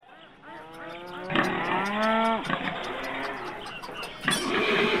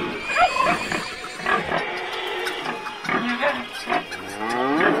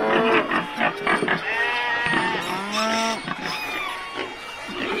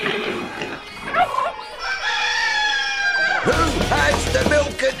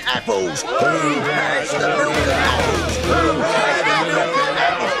apples? Who has the milk and apples? Who has the milk and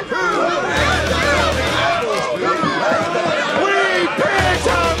apples? Who has the milk and apples? Who has the milk? We picked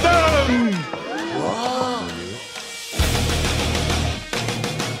on them! What?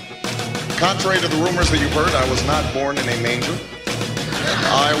 Contrary to the rumors that you've heard, I was not born in a manger.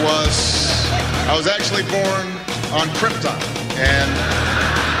 I was actually born on Krypton and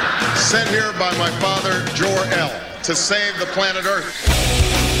sent here by my father, Jor-El, to save the planet Earth.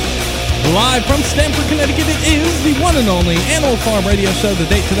 Live from Stamford, Connecticut, it is the one and only Animal Farm Radio Show. The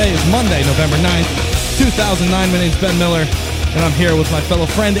date today is Monday, November 9th, 2009. My name's Ben Miller, and I'm here with my fellow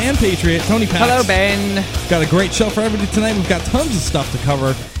friend and patriot, Tony Pax. Hello, Ben. Got a great show for everybody tonight. We've got tons of stuff to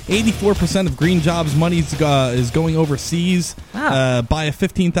cover. 84% of green jobs money is going overseas. Buy a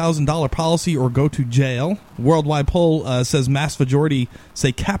 $15,000 policy or go to jail. Worldwide poll says mass majority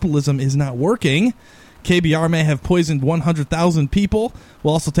say capitalism is not working. KBR may have poisoned 100,000 people.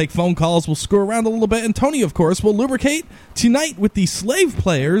 We'll also take phone calls. We'll screw around a little bit. And Tony, of course, will lubricate tonight with the slave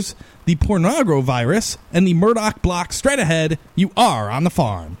players, the pornovirus, and the Murdoch block. Straight ahead, you are on the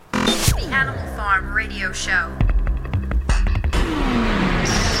farm. The Animal Farm Radio Show.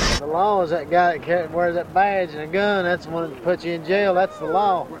 The law is that guy that wears that badge and a gun. That's the one that puts you in jail. That's the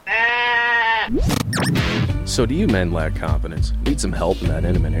law. So do you men lack confidence? Need some help in that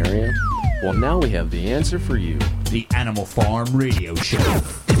intimate area? Well, now we have the answer for you. The Animal Farm Radio Show.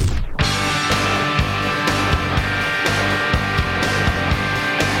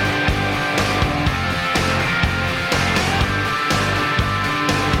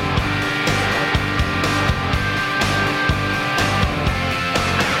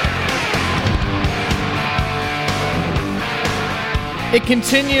 It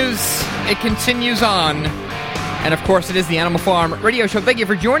continues on. And, of course, it is the Animal Farm Radio Show. Thank you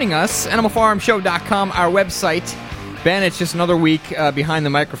for joining us. AnimalFarmShow.com, our website. Ben, it's just another week behind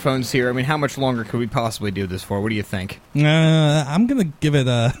the microphones here. I mean, how much longer could we possibly do this for? What do you think? I'm going to give it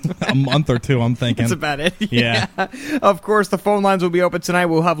a month or two, I'm thinking. That's about it. Yeah. Of course, the phone lines will be open tonight.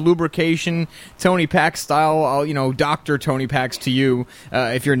 We'll have lubrication, Tony Pax style, Dr. Tony Pax to you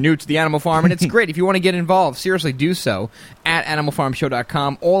if you're new to the Animal Farm. And it's great. If you want to get involved, seriously do so at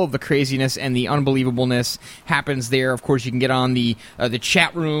AnimalFarmShow.com. All of the craziness and the unbelievableness happens there. Of course, you can get on the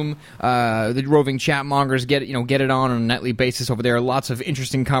chat room. The roving chatmongers get it on a nightly basis over there. Lots of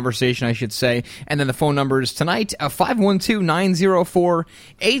interesting conversation, I should say. And then the phone numbers tonight,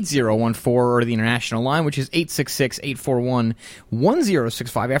 512-904-8014, or the international line, which is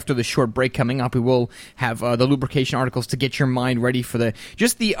 866-841-1065. After the short break coming up, we will have the lubrication articles to get your mind ready for the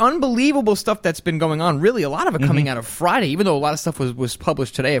unbelievable stuff that's been going on. Really, a lot of it coming out of Friday, even though a lot of stuff was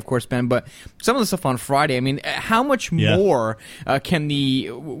published today, of course, Ben, but some of the stuff on Friday, I mean, how much more can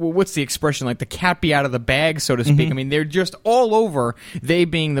what's the expression, like the cat be out of the bag, so to speak? I mean, they're just all over, they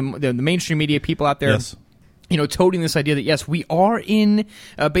being the mainstream media people out there. Yes. Toting this idea that, yes, we are in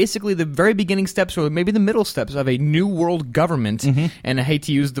basically the very beginning steps, or maybe the middle steps, of a new world government. And I hate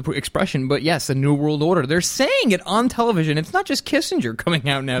to use the expression, but yes, a new world order. They're saying it on television. It's not just Kissinger coming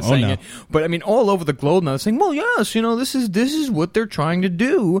out now saying it, but I mean, all over the globe now saying, well, yes, this is what they're trying to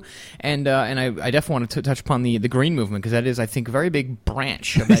do. And I definitely want to touch upon the Green Movement, because that is, I think, a very big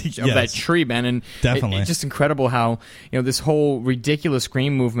branch of that, of that tree, Ben. And definitely. It's just incredible how, this whole ridiculous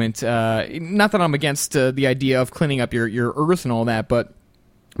Green Movement, not that I'm against the idea of cleaning up your earth and all that, but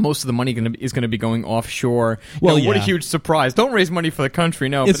most of the money is going to be going offshore. Well, what a huge surprise. Don't raise money for the country,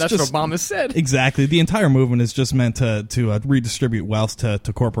 no, but that's what Obama said. Exactly. The entire movement is just meant to redistribute wealth to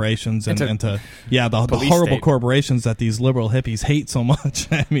corporations and to the horrible corporations that these liberal hippies hate so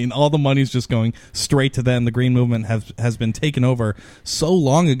much. I mean, all the money's just going straight to them. The Green Movement has been taken over so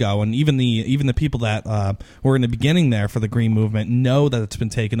long ago, and even the people that were in the beginning there for the Green Movement know that it's been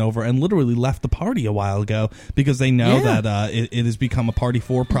taken over and literally left the party a while ago, because they know that it has become a party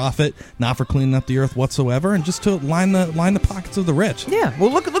for profit, not for cleaning up the earth whatsoever, and just to line the pockets of the rich. Yeah,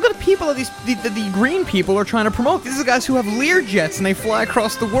 well, look at the people that the green people are trying to promote. These are guys who have Lear jets and they fly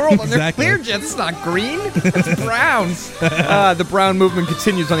across the world on their Lear jets. It's not green, it's brown. The brown movement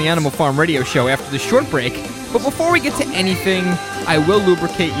continues on the Animal Farm Radio Show after the short break. But before we get to anything, I will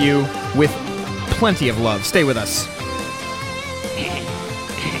lubricate you with plenty of love. Stay with us.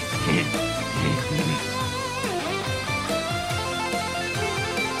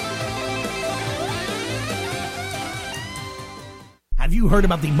 Have you heard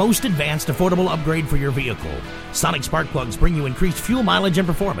about the most advanced affordable upgrade for your vehicle? Sonic spark plugs bring you increased fuel mileage and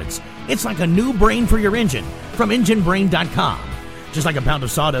performance. It's like a new brain for your engine from EngineBrain.com. Just like a pound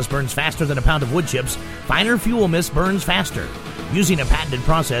of sawdust burns faster than a pound of wood chips, finer fuel mist burns faster. Using a patented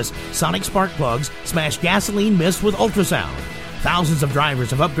process, Sonic spark plugs smash gasoline mist with ultrasound. Thousands of drivers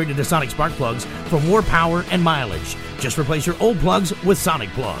have upgraded to Sonic spark plugs for more power and mileage. Just replace your old plugs with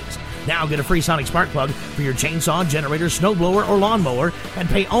Sonic plugs. Now get a free Sonic spark plug for your chainsaw, generator, snowblower, or lawnmower and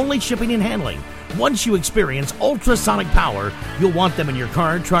pay only shipping and handling. Once you experience ultrasonic power, you'll want them in your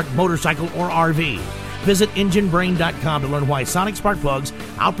car, truck, motorcycle, or RV. Visit EngineBrain.com to learn why Sonic spark plugs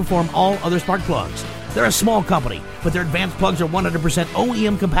outperform all other spark plugs. They're a small company, but their advanced plugs are 100%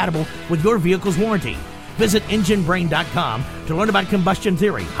 OEM compatible with your vehicle's warranty. Visit EngineBrain.com to learn about combustion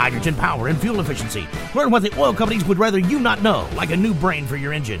theory, hydrogen power, and fuel efficiency. Learn what the oil companies would rather you not know, like a new brain for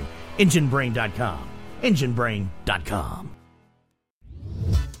your engine. EngineBrain.com. EngineBrain.com.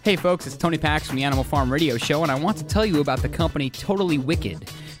 Hey folks, it's Tony Pax from the Animal Farm Radio Show, and I want to tell you about the company Totally Wicked.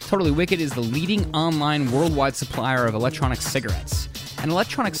 Totally Wicked is the leading online worldwide supplier of electronic cigarettes. An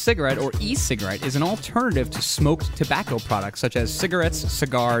electronic cigarette, or e-cigarette, is an alternative to smoked tobacco products such as cigarettes,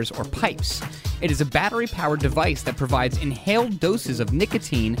 cigars, or pipes. It is a battery-powered device that provides inhaled doses of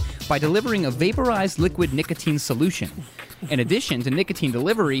nicotine by delivering a vaporized liquid nicotine solution. In addition to nicotine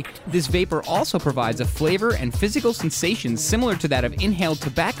delivery, this vapor also provides a flavor and physical sensation similar to that of inhaled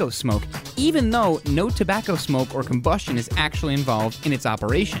tobacco smoke, even though no tobacco smoke or combustion is actually involved in its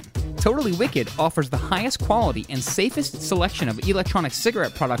operation. Totally Wicked offers the highest quality and safest selection of electronic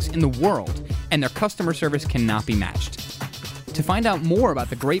cigarette products in the world, and their customer service cannot be matched. To find out more about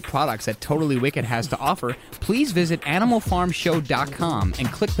the great products that Totally Wicked has to offer, please visit AnimalFarmShow.com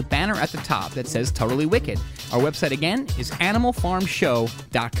and click the banner at the top that says Totally Wicked. Our website again is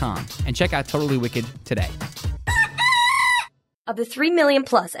AnimalFarmShow.com, and check out Totally Wicked today. Of the 3 million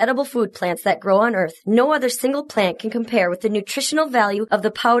plus edible food plants that grow on Earth, no other single plant can compare with the nutritional value of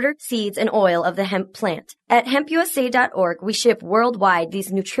the powder, seeds, and oil of the hemp plant. At hempusa.org, we ship worldwide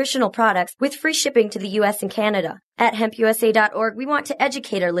these nutritional products with free shipping to the U.S. and Canada. At hempusa.org, we want to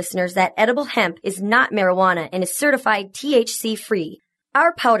educate our listeners that edible hemp is not marijuana and is certified THC-free.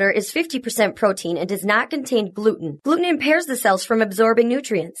 Our powder is 50% protein and does not contain gluten. Gluten impairs the cells from absorbing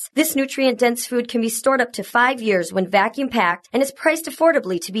nutrients. This nutrient-dense food can be stored up to 5 years when vacuum-packed and is priced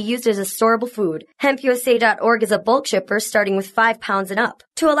affordably to be used as a storable food. HempUSA.org is a bulk shipper starting with 5 pounds and up.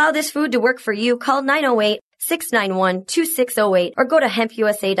 To allow this food to work for you, call 908-691-2608 or go to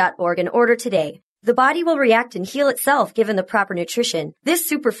hempusa.org and order today. The body will react and heal itself given the proper nutrition.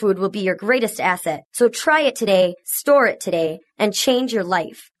 This superfood will be your greatest asset. So try it today, store it today, and change your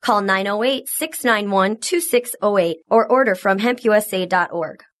life. Call 908-691-2608 or order from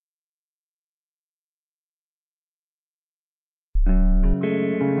hempusa.org.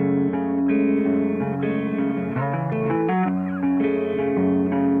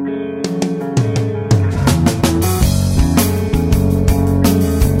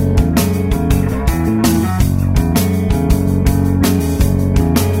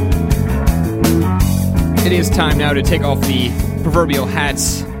 It is time now to take off the proverbial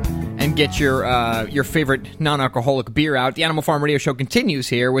hats and get your favorite non-alcoholic beer out. The Animal Farm Radio Show continues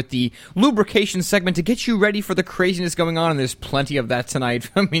here with the lubrication segment to get you ready for the craziness going on, and there's plenty of that tonight.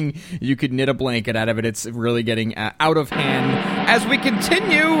 I mean, you could knit a blanket out of it. It's really getting out of hand. As we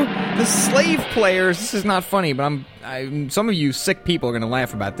continue, the slave players, this is not funny, but some of you sick people are going to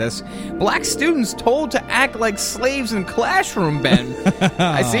laugh about this. Black students told to act like slaves in classroom, Ben.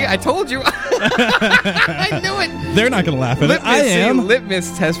 I told you. I knew it. They're not going to laugh at it. I am.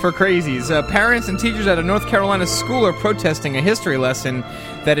 Litmus test for crazies. Parents and teachers at a North Carolina school are protesting a history lesson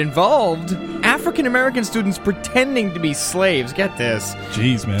that involved African-American students pretending to be slaves. Get this.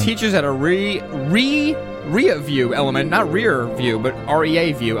 Jeez, man. Teachers at a Rear View Elementary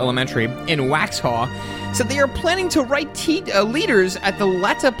in Waxhaw said they are planning to write leaders at the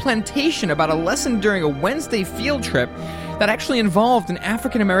Lata Plantation about a lesson during a Wednesday field trip that actually involved an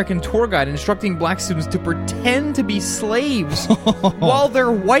African-American tour guide instructing black students to pretend to be slaves while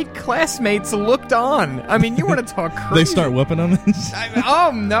their white classmates looked on. I mean, you want to talk crazy. They start whipping them?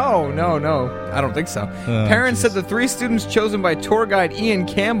 No. I don't think so. Parents said the 3 students chosen by tour guide Ian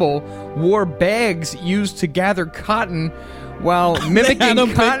Campbell wore bags used to gather cotton while mimicking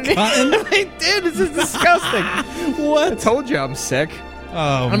cotton. They did. This is disgusting. What? I told you I'm sick.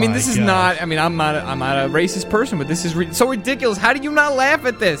 Oh, I mean, this is not. I mean, I'm not a racist person, but this is so ridiculous. How do you not laugh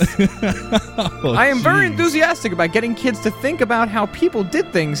at this? I am very enthusiastic about getting kids to think about how people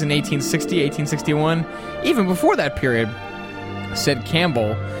did things in 1860, 1861, even before that period, said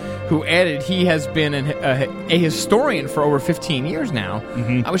Campbell, who added he has been a historian for over 15 years now.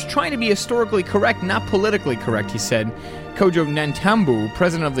 Mm-hmm. I was trying to be historically correct, not politically correct, he said. Kojo Nantambu,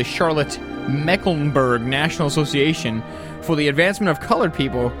 president of the Charlotte-Mecklenburg National Association for the Advancement of Colored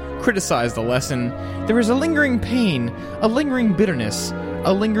People, criticized the lesson. There is a lingering pain, a lingering bitterness,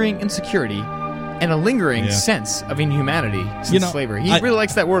 a lingering insecurity, and a lingering sense of inhumanity since slavery. He really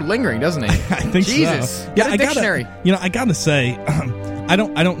likes that word lingering, doesn't he? I think Jesus. so. Yeah, dictionary. I gotta say, I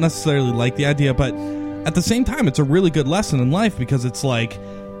don't necessarily like the idea, but at the same time, it's a really good lesson in life because it's like,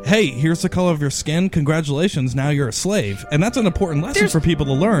 hey, here's the color of your skin. Congratulations, now you're a slave, and that's an important lesson for people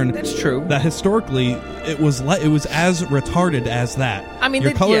to learn. That's true. That historically, it was as retarded as that. I mean,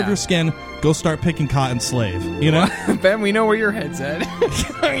 your color of your skin. Go start picking cotton, slave. You know, Ben. We know where your head's at.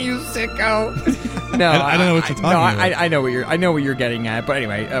 You sicko. No, I don't know what you're talking about. I know what you're getting at. But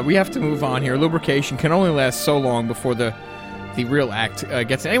anyway, we have to move on here. Lubrication can only last so long before the real act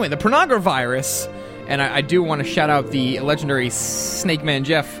gets. Anyway, the pornogravirus. And I do want to shout out the legendary Snake Man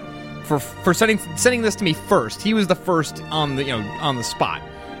Jeff for sending this to me first. He was the first on the spot.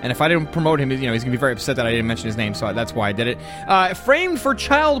 And if I didn't promote him, he's going to be very upset that I didn't mention his name, so that's why I did it. Framed for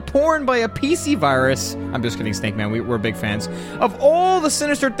child porn by a PC virus. I'm just kidding, Snake Man. We're big fans. Of all the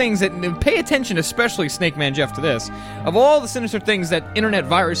sinister things that... Pay attention, especially Snake Man Jeff, to this. Of all the sinister things that internet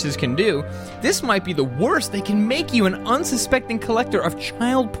viruses can do, this might be the worst. They can make you an unsuspecting collector of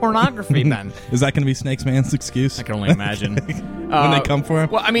child pornography, man. Is that going to be Snake Man's excuse? I can only imagine. When they come for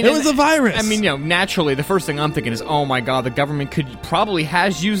him? Well, I mean... It was a virus! I mean, naturally, the first thing I'm thinking is, oh my god, the government probably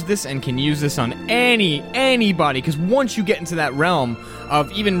has used this and can use this on anybody, because once you get into that realm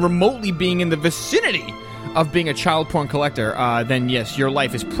of even remotely being in the vicinity of being a child porn collector, then yes, your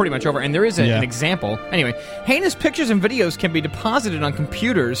life is pretty much over. And there is an example. Anyway, heinous pictures and videos can be deposited on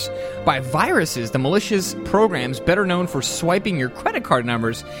computers by viruses, the malicious programs better known for swiping your credit card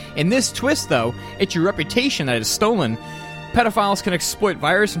numbers. In this twist, though, it's your reputation that is stolen. Pedophiles can exploit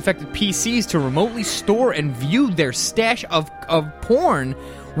virus-infected PCs to remotely store and view their stash of porn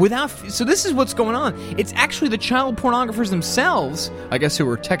without... So this is what's going on. It's actually the child pornographers themselves, I guess, who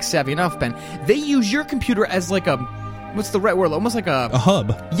are tech-savvy enough, Ben. They use your computer as like a... What's the right word? Almost like a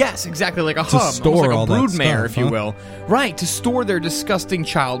hub. Yes, exactly, like a to hub. Store almost like a broodmare, stuff, if you will. Right, to store their disgusting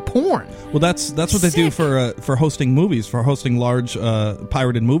child porn. Well, that's what they do for hosting movies, for hosting large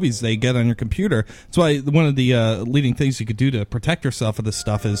pirated movies. They get on your computer. That's why one of the leading things you could do to protect yourself of this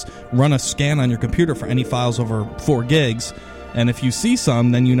stuff is run a scan on your computer for any files over 4 gigs. And if you see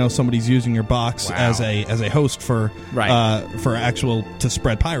some, then you know somebody's using your box as a host for actual to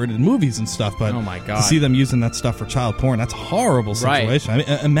spread pirated movies and stuff. But oh my God, to see them using that stuff for child porn, that's a horrible situation. Right.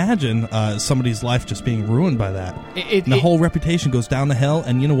 I mean, imagine somebody's life just being ruined by that. The whole reputation goes down the hill,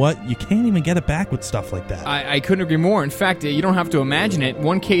 and you know what? You can't even get it back with stuff like that. I couldn't agree more. In fact, you don't have to imagine it.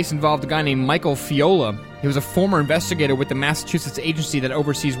 One case involved a guy named Michael Fiola. He was a former investigator with the Massachusetts agency that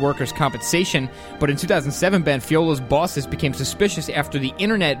oversees workers' compensation, but in 2007, Ben, Fiola's bosses became suspicious after the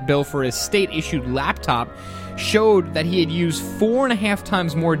internet bill for his state-issued laptop showed that he had used 4.5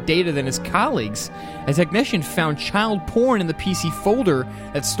 times more data than his colleagues. A technician found child porn in the PC folder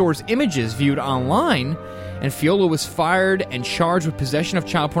that stores images viewed online, and Fiola was fired and charged with possession of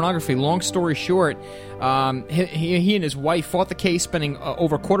child pornography. Long story short, he and his wife fought the case, spending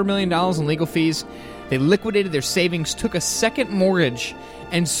over $250,000 in legal fees. They liquidated their savings, took a second mortgage,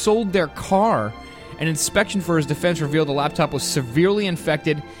 and sold their car. An inspection for his defense revealed the laptop was severely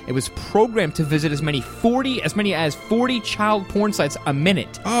infected. It was programmed to visit as many as 40 child porn sites a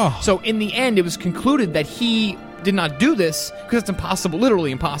minute. Oh. So in the end, it was concluded that he did not do this because it's impossible,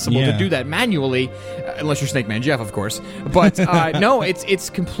 literally impossible to do that manually, unless you're Snake Man Jeff, of course. But no, it's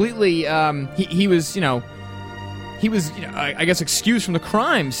completely. He was, I guess, excused from the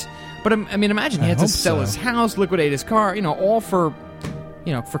crimes. But I mean, imagine he had to sell his house, liquidate his car, all for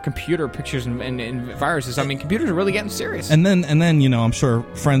computer pictures and viruses. I mean, computers are really getting serious. And then, I'm sure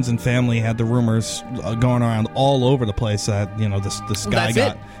friends and family had the rumors going around all over the place that this guy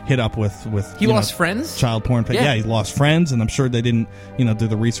got hit up with he lost friends, child porn. Yeah, he lost friends, and I'm sure they didn't do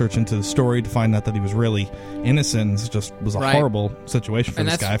the research into the story to find out that he was really innocent. It just was a horrible situation for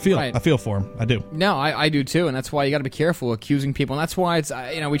this guy. I feel for him. I do. No, I do too, and that's why you got to be careful accusing people, and that's why it's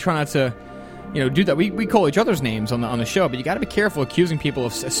we try not to. Do that. We call each other's names on the show, but you got to be careful accusing people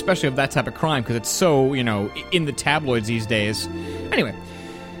of, especially of that type of crime, because it's so in the tabloids these days. Anyway,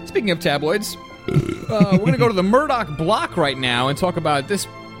 speaking of tabloids, we're going to go to the Murdoch block right now and talk about this.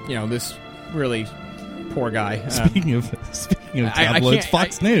 This really poor guy. Speaking of tabloids,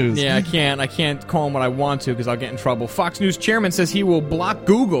 Fox News. Yeah, I can't call him what I want to because I'll get in trouble. Fox News chairman says he will block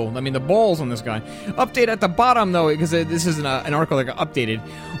Google. I mean, the balls on this guy. Update at the bottom, though, because this is an article that got updated.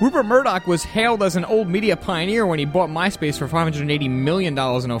 Rupert Murdoch was hailed as an old media pioneer when he bought MySpace for $580 million in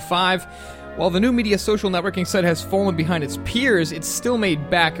 2005. While the new media social networking site has fallen behind its peers, it's still made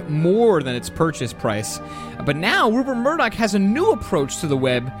back more than its purchase price. But now, Rupert Murdoch has a new approach to the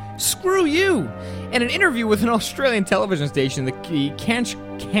web. Screw you! In an interview with an Australian television station, the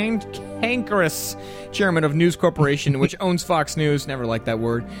cantankerous chairman of News Corporation, which owns Fox News, never liked that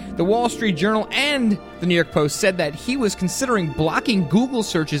word, the Wall Street Journal, and the New York Post said that he was considering blocking Google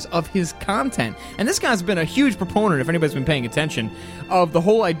searches of his content. And this guy's been a huge proponent, if anybody's been paying attention, of the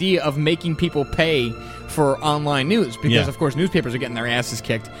whole idea of making people pay for online news. Because, of course, newspapers are getting their asses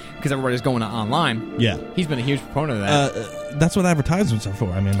kicked because everybody's going online. Yeah. He's been a huge proponent of that. That's what advertisements are for.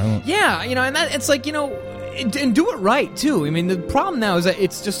 I mean, I don't... Yeah, and that it's like, and do it right, too. I mean, the problem now is that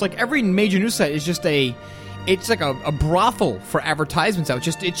it's just like every major news site is just it's like a brothel for advertisements out.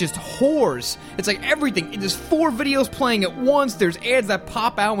 It's just whores. It's like everything. There's 4 videos playing at once. There's ads that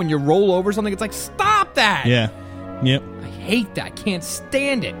pop out when you roll over something. It's like, stop that! Yeah. Yep. I hate that. I can't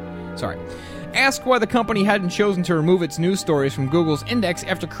stand it. Sorry. Asked why the company hadn't chosen to remove its news stories from Google's index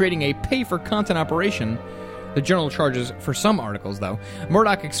after creating a pay-for-content operation. The Journal charges for some articles, though.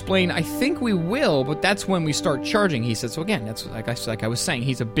 Murdoch explained, "I think we will, but that's when we start charging," he said. So again, that's like I was saying,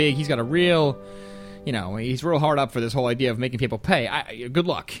 he's got a real, he's real hard up for this whole idea of making people pay. Good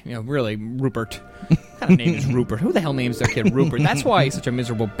luck. Really, Rupert. What kind of name is Rupert? Who the hell names their kid Rupert? That's why he's such a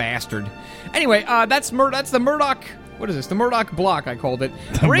miserable bastard. Anyway, that's the Murdoch. What is this? The Murdoch block, I called it.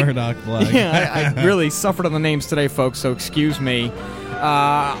 The Murdoch block. Yeah, I really suffered on the names today, folks, so excuse me.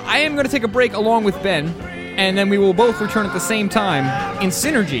 I am going to take a break along with Ben, and then we will both return at the same time in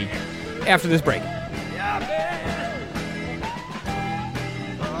Synergy after this break.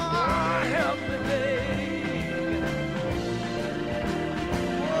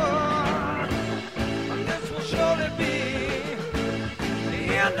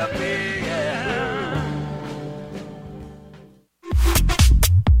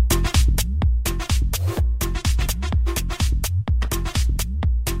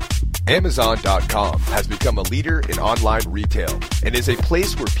 Amazon.com has become a leader in online retail and is a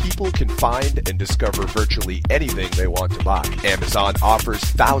place where people can find and discover virtually anything they want to buy. Amazon offers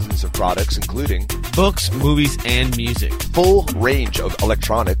thousands of products including books, movies, and music, full range of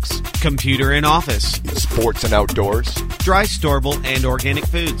electronics, computer and office, sports and outdoors, dry, storable, and organic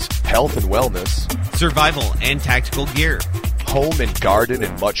foods, health and wellness, survival and tactical gear, home and garden,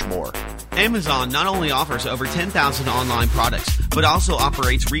 and much more. Amazon not only offers over 10,000 online products, but also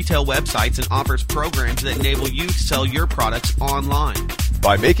operates retail websites and offers programs that enable you to sell your products online.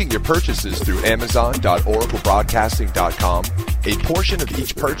 By making your purchases through Amazon.oraclebroadcasting.com, a portion of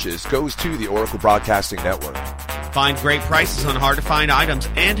each purchase goes to the Oracle Broadcasting Network. Find great prices on hard-to-find items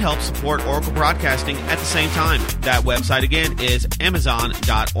and help support Oracle Broadcasting at the same time. That website again is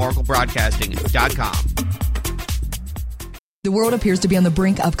Amazon.oraclebroadcasting.com. The world appears to be on the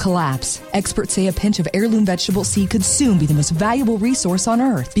brink of collapse. Experts say a pinch of heirloom vegetable seed could soon be the most valuable resource on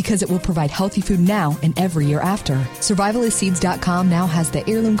Earth because it will provide healthy food now and every year after. Survivalistseeds.com now has the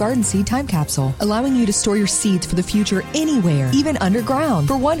Heirloom Garden Seed Time Capsule, allowing you to store your seeds for the future anywhere, even underground,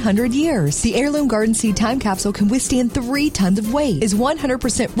 for 100 years. The Heirloom Garden Seed Time Capsule can withstand 3 tons of weight, is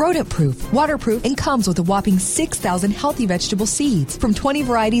 100% rodent-proof, waterproof, and comes with a whopping 6,000 healthy vegetable seeds from 20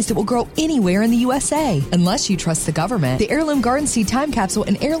 varieties that will grow anywhere in the USA. Unless you trust the government, the Heirloom Garden Seed Time Capsule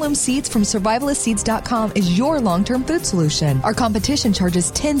and heirloom seeds from survivalistseeds.com is your long-term food solution. Our competition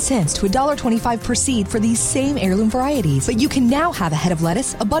charges 10 cents to $1.25 per seed for these same heirloom varieties. But you can now have a head of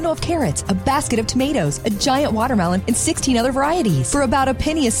lettuce, a bundle of carrots, a basket of tomatoes, a giant watermelon, and 16 other varieties for about a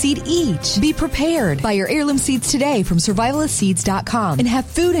penny a seed each. Be prepared. Buy your heirloom seeds today from survivalistseeds.com and have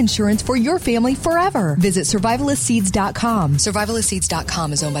food insurance for your family forever. Visit survivalistseeds.com.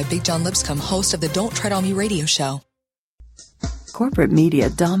 Survivalistseeds.com is owned by Big John Lipscomb, host of the Don't Tread on Me radio show. Corporate media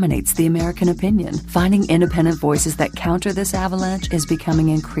dominates the American opinion. Finding independent voices that counter this avalanche is becoming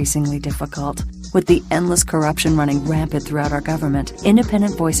increasingly difficult. With the endless corruption running rampant throughout our government,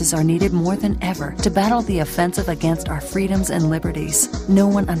 independent voices are needed more than ever to battle the offensive against our freedoms and liberties. No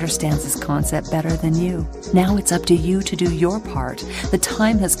one understands this concept better than you. Now it's up to you to do your part. The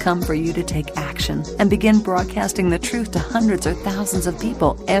time has come for you to take action and begin broadcasting the truth to hundreds or thousands of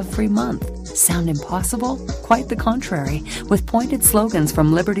people every month. Sound impossible? Quite the contrary. With pointed slogans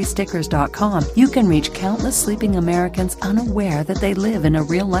from LibertyStickers.com, you can reach countless sleeping Americans unaware that they live in a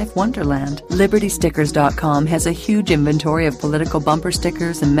real-life wonderland. LibertyStickers.com has a huge inventory of political bumper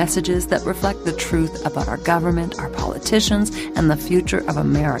stickers and messages that reflect the truth about our government, our politicians, and the future of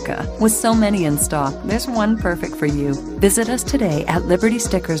America. With so many in stock, there's one perfect for you. Visit us today at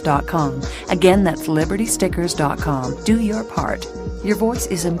LibertyStickers.com. Again, that's LibertyStickers.com. Do your part. Your voice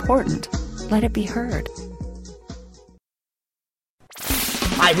is important. Let it be heard.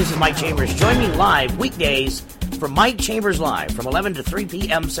 Hi, this is Mike Chambers. Join me live weekdays for Mike Chambers Live from 11 to 3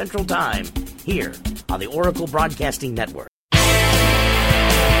 p.m. Central Time here on the Oracle Broadcasting Network.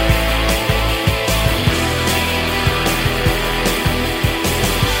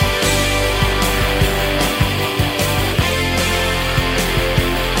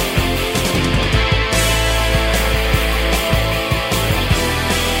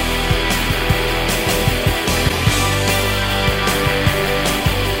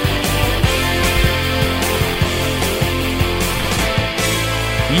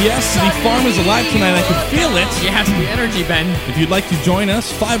 Yes, the farm is alive tonight. I can feel it. Yes, the energy, Ben. If you'd like to join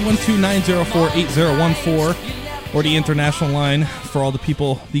us, 512-904-8014, or the international line for all the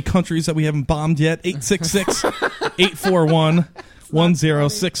people, the countries that we haven't bombed yet,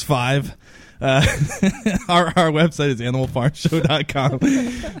 866-841-1065. Our website is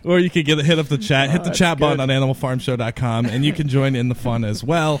animalfarmshow.com, or you can hit up the chat. Hit the chat button on animalfarmshow.com, and you can join in the fun as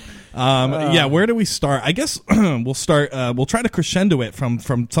well. Where do we start? I guess we'll start. We'll try to crescendo it from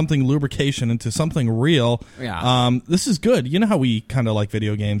something lubrication into something real. Yeah. This is good. You know how we kind of like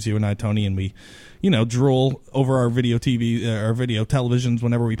video games, you and I, Tony, and we, drool over our video televisions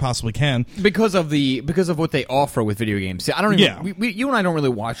whenever we possibly can because of what they offer with video games. See, I don't even. Yeah. You and I don't really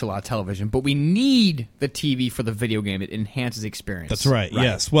watch a lot of television, but we need the TV for the video game. It enhances the experience. That's right.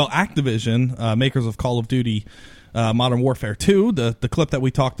 Yes. Well, Activision, makers of Call of Duty. Modern Warfare 2, the clip that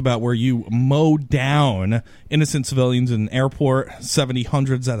we talked about where you mow down innocent civilians in an airport, 70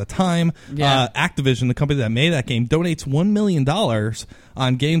 hundreds at a time. Yeah. Activision, the company that made that game, donates $1 million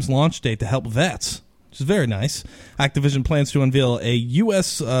on game's launch date to help vets, which is very nice. Activision plans to unveil a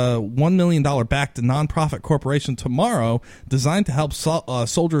U.S. $1 million backed nonprofit corporation tomorrow designed to help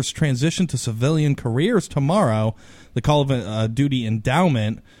soldiers transition to civilian careers tomorrow. The Call of Duty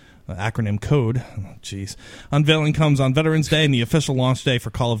Endowment, acronym code. Jeez. Unveiling comes on Veterans Day and the official launch day for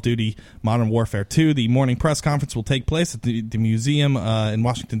Call of Duty Modern Warfare 2. The morning press conference will take place at the museum in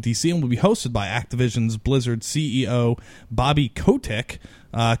Washington, D.C. and will be hosted by Activision's Blizzard CEO Bobby Kotick.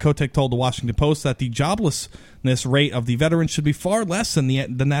 Kotick told the Washington Post that the joblessness rate of the veterans should be far less than the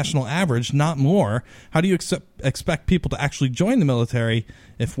national average, not more. How do you expect people to actually join the military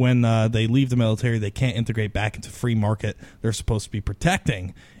if when they leave the military they can't integrate back into free market they're supposed to be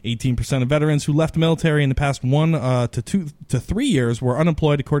protecting? 18% of veterans who left the military in the past 1 to 3 years were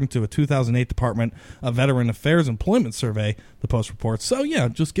unemployed, according to a 2008 Department of Veteran Affairs employment survey, the Post reports. So, yeah,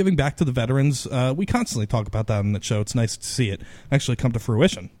 just giving back to the veterans. We constantly talk about that on the show. It's nice to see it actually come to fruition.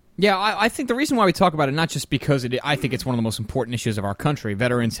 Yeah, I think the reason why we talk about it, not just because I think it's one of the most important issues of our country,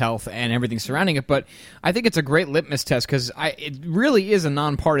 veterans' health and everything surrounding it, but I think it's a great litmus test because it really is a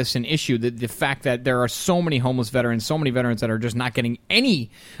nonpartisan issue, the fact that there are so many homeless veterans, so many veterans that are just not getting any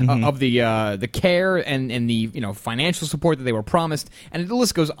of the care and the financial support that they were promised, and the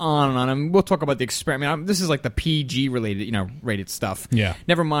list goes on and on. And we'll talk about the experiment. This is like the PG related rated stuff. Yeah.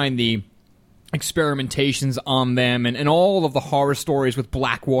 Never mind the experimentations on them and all of the horror stories with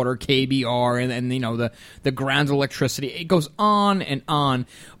Blackwater, KBR, and the ground electricity. It goes on and on,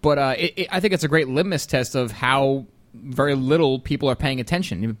 but I think it's a great litmus test of how very little people are paying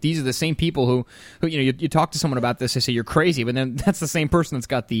attention. These are the same people who you talk to someone about this, they say you're crazy, but then that's the same person that's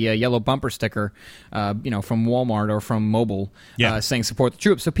got the yellow bumper sticker, from Walmart or from Mobile, saying support the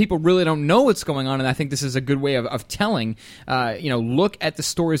troops. So people really don't know what's going on, and I think this is a good way of telling. Look at the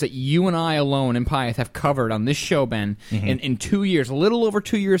stories that you and I alone in Pyeth have covered on this show, Ben, in 2 years, a little over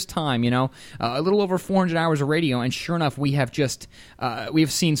 2 years' time. A little over 400 hours of radio, and sure enough, we have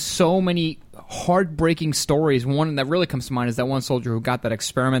seen so many heartbreaking stories. One that really comes to mind is that one soldier who got that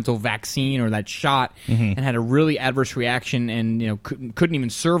experimental vaccine or that shot and had a really adverse reaction and couldn't even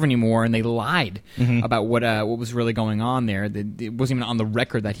serve anymore, and they lied about what was really going on there. It wasn't even on the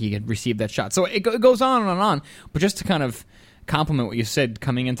record that he had received that shot. So it goes on and on. But just to kind of compliment what you said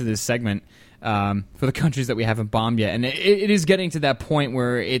coming into this segment, for the countries that we haven't bombed yet, and it is getting to that point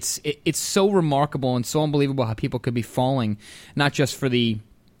where it's so remarkable and so unbelievable how people could be falling, not just for the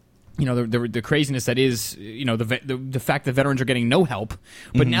the craziness that is, the fact that veterans are getting no help.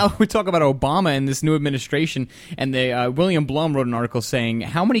 But now we talk about Obama and this new administration, and William Blum wrote an article saying,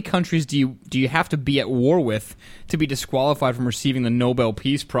 how many countries do you have to be at war with to be disqualified from receiving the Nobel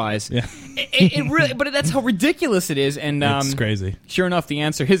Peace Prize? Yeah. It really, but that's how ridiculous it is. And it's crazy. Sure enough,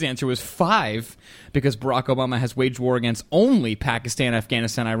 his answer was 5, because Barack Obama has waged war against only Pakistan,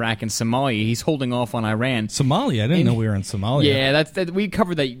 Afghanistan, Iraq, and Somalia. He's holding off on Iran. Somalia? I didn't know we were in Somalia. Yeah, we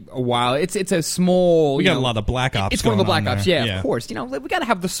covered that a while. It's a small. We got a lot of black ops. It's one of the black ops. Yeah, of course. We got to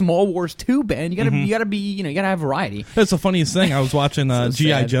have the small wars too, Ben. You got to have variety. That's the funniest thing. I was watching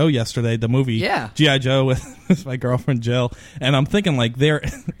G.I. Joe yesterday, the movie. Yeah. G.I. Joe with my girlfriend Jill, and I'm thinking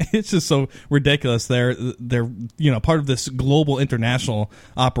it's just so ridiculous. They're part of this global international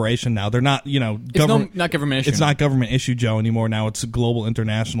operation now. They're not not government issue. It's not government issue, Joe, anymore. Now it's global,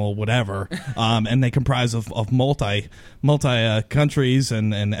 international, whatever. And they comprise of multi countries,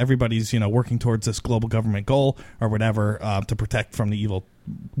 and everybody's working towards this global government goal or whatever to protect from the evil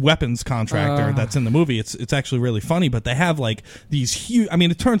weapons contractor that's in the movie. It's actually really funny, but they have these huge. I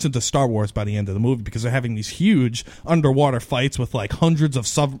mean, it turns into Star Wars by the end of the movie because they're having these huge underwater fights with hundreds of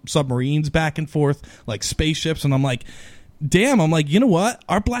submarines back and forth, like spaceships, and I'm like, damn, I'm like, you know what?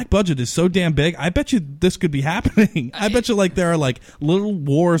 Our black budget is so damn big. I bet you this could be happening. I bet you like there are like little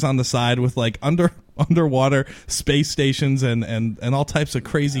wars on the side with like underwater space stations and all types of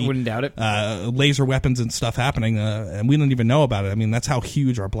crazy, I wouldn't doubt it, laser weapons and stuff happening, and we don't even know about it. I mean, that's how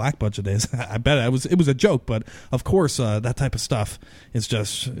huge our black budget is. I bet it was a joke, but of course that type of stuff is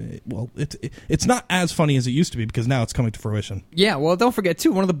just, well, it's not as funny as it used to be because now it's coming to fruition. Yeah, well, don't forget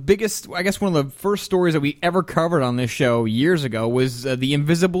too, one of the biggest, I guess one of the first stories that we ever covered on this show years ago was the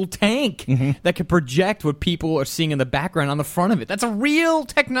invisible tank that could project what people are seeing in the background on the front of it. That's a real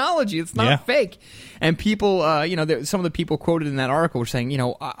technology. It's not fake. And people, some of the people quoted in that article were saying,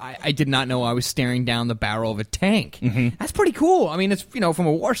 I did not know I was staring down the barrel of a tank. That's pretty cool. I mean, it's, from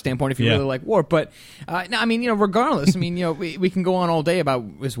a war standpoint, if you really like war. But, no, I mean, regardless, I mean, we can go on all day about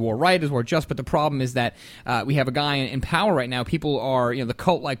is war right, is war just, but the problem is that we have a guy in power right now. People are, the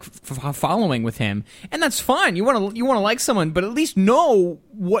cult-like following with him. And that's fine. You want to like someone, but at least know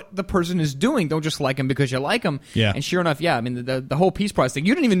what the person is doing. Don't just like him because you like him. Yeah. And sure enough, I mean, the whole Peace Prize thing,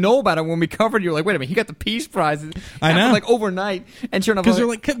 you didn't even know about it when we covered it. You're like, wait a minute, he got the Peace Prize. I know. Like overnight. And sure enough,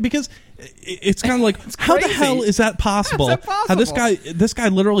 because it's kind of like, how the hell is that possible? How this guy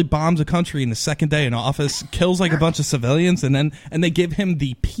literally bombs a country in the second day in office, kills like a bunch of civilians, and they give him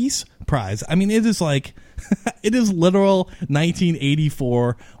the Peace Prize. I mean, it is like, it is literal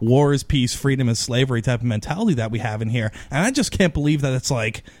 1984 war is peace, freedom is slavery type of mentality that we have in here. And I just can't believe that it's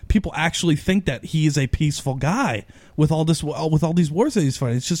like people actually think that he is a peaceful guy with all these wars that he's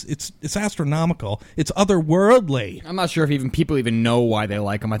fighting. It's just it's astronomical. It's otherworldly. I'm not sure if people even know why they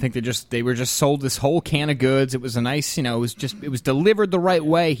like him. I think they were just sold this whole can of goods. It was a nice, it was delivered the right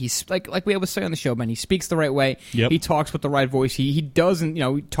way. He's like we always say on the show, man. He speaks the right way. Yep. He talks with the right voice. He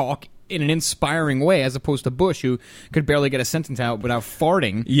doesn't talk in an inspiring way, as opposed to Bush, who could barely get a sentence out without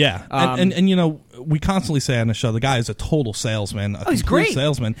farting. Yeah, and we constantly say on the show, the guy is a total salesman. He's great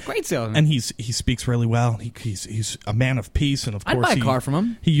salesman, great salesman, and he speaks really well. He's a man of peace, and of course, I'd buy a car from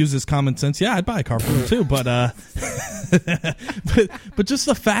him. He uses common sense. Yeah, I'd buy a car from him too. But but just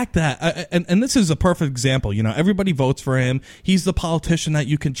the fact that, and this is a perfect example. Everybody votes for him. He's the politician that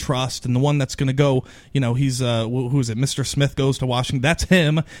you can trust, and the one that's going to go. He's who is it? Mr. Smith goes to Washington. That's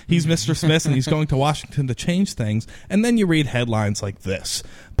him. He's Mr. Smith, and he's going to Washington to change things. And then you read headlines like this: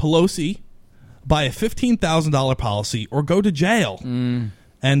 Pelosi, buy a $15,000 policy or go to jail.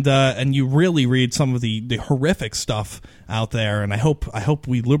 And you really read some of the horrific stuff out there, and I hope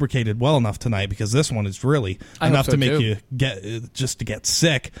we lubricated well enough tonight, because this one is really enough to make you get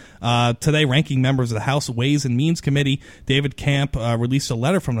sick. Today, ranking members of the House Ways and Means Committee, David Camp, released a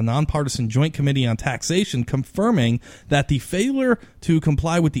letter from the Nonpartisan Joint Committee on Taxation confirming that the failure to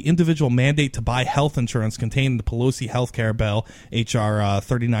comply with the individual mandate to buy health insurance contained in the Pelosi healthcare bill, H.R.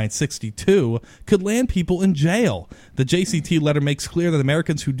 3962, could land people in jail. The JCT letter makes clear that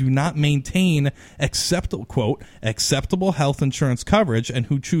Americans who do not maintain acceptable health insurance coverage and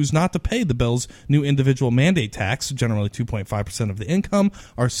who choose not to pay the bill's new individual mandate tax, generally 2.5% of the income,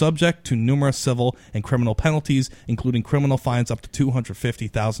 are subject to numerous civil and criminal penalties, including criminal fines up to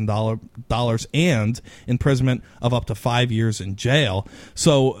 $250,000 and imprisonment of up to 5 years in jail.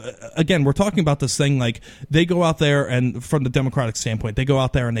 So, again, we're talking about this thing like they go out there, and from the Democratic standpoint, they go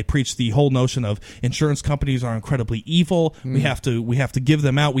out there and they preach the whole notion of insurance companies are incredibly evil. We have to give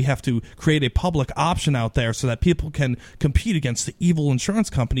them out. We have to create a public option out there so that people can compete against the evil insurance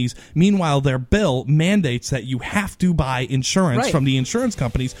companies. Meanwhile, their bill mandates that you have to buy insurance from the insurance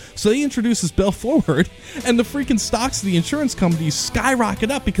companies. So they introduce this bill forward, and the freaking stocks of the insurance companies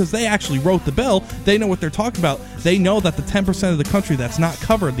skyrocket up because they actually wrote the bill. They know what they're talking about. They know that the 10% of the country that's not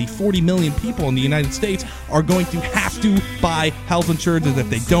covered, the 40 million people in the United States, are going to have to buy health insurance, and if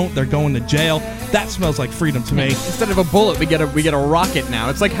they don't, they're going to jail. That smells like freedom to me. Instead of a bullet, we get a rocket now.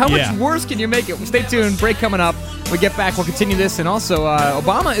 It's like, how much worse can you make it? Stay tuned. Break coming up. We get back, we'll continue this. And also,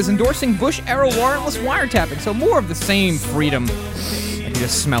 Obama is endorsing Bush-era warrantless wiretapping. So more of the same freedom. I can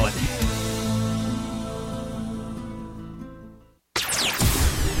just smell it.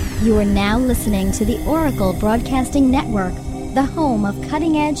 You are now listening to the Oracle Broadcasting Network, the home of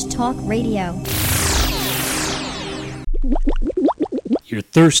cutting-edge talk radio. You're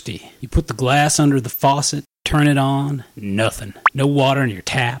thirsty. You put the glass under the faucet, turn it on, nothing. No water in your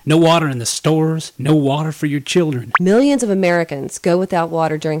tap, no water in the stores, no water for your children. Millions of Americans go without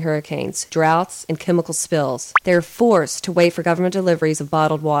water during hurricanes, droughts, and chemical spills. They're forced to wait for government deliveries of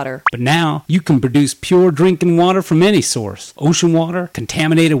bottled water. But now, you can produce pure drinking water from any source. Ocean water,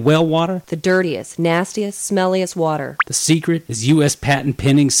 contaminated well water. The dirtiest, nastiest, smelliest water. The secret is U.S. patent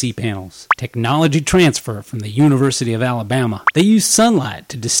pending C-panels. Technology transfer from the University of Alabama. They use sunlight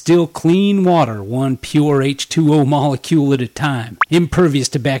to distill clean water, one pure H2 H2O molecule at a time, impervious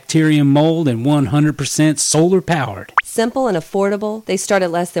to bacterium, mold, and 100% solar powered. Simple and affordable, they start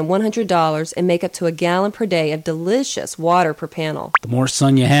at less than $100 and make up to a gallon per day of delicious water per panel. The more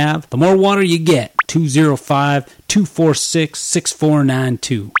sun you have, the more water you get.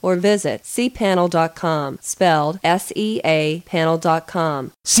 205-246-6492. Or visit cpanel.com, spelled SEA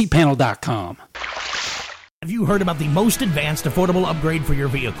panel.com. cpanel.com. Have you heard about the most advanced affordable upgrade for your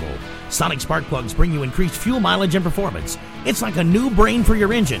vehicle? Sonic Spark Plugs bring you increased fuel mileage and performance. It's like a new brain for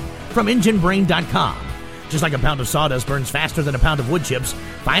your engine from EngineBrain.com. Just like a pound of sawdust burns faster than a pound of wood chips,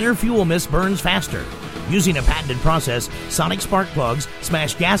 finer fuel mist burns faster. Using a patented process, Sonic Spark Plugs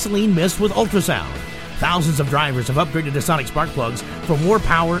smash gasoline mist with ultrasound. Thousands of drivers have upgraded to Sonic Spark Plugs for more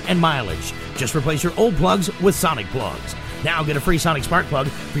power and mileage. Just replace your old plugs with Sonic Plugs. Now get a free Sonic Spark Plug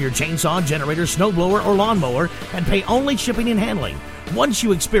for your chainsaw, generator, snowblower, or lawnmower and pay only shipping and handling. Once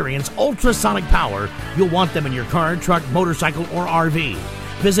you experience ultrasonic power, you'll want them in your car, truck, motorcycle, or RV.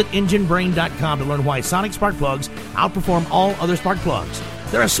 Visit EngineBrain.com to learn why Sonic Spark Plugs outperform all other spark plugs.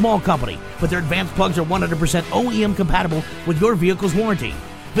 They're a small company, but their advanced plugs are 100% OEM compatible with your vehicle's warranty.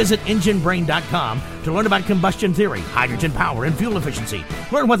 Visit EngineBrain.com to learn about combustion theory, hydrogen power, and fuel efficiency.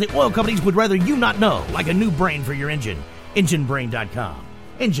 Learn what the oil companies would rather you not know, like a new brain for your engine. EngineBrain.com.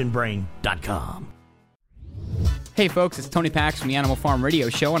 EngineBrain.com. Hey folks, it's Tony Pax from the Animal Farm Radio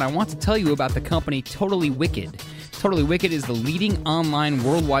Show, and I want to tell you about the company Totally Wicked. Totally Wicked is the leading online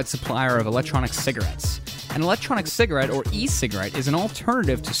worldwide supplier of electronic cigarettes. An electronic cigarette, or e-cigarette, is an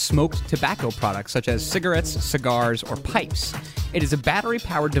alternative to smoked tobacco products such as cigarettes, cigars, or pipes. It is a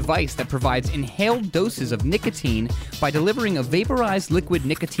battery-powered device that provides inhaled doses of nicotine by delivering a vaporized liquid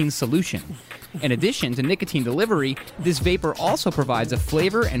nicotine solution. In addition to nicotine delivery, this vapor also provides a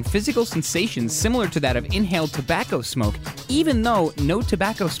flavor and physical sensation similar to that of inhaled tobacco smoke, even though no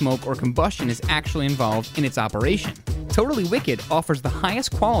tobacco smoke or combustion is actually involved in its operation. Totally Wicked offers the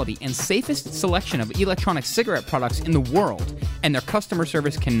highest quality and safest selection of electronic cigarette products in the world, and their customer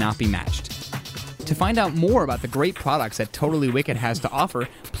service cannot be matched. To find out more about the great products that Totally Wicked has to offer,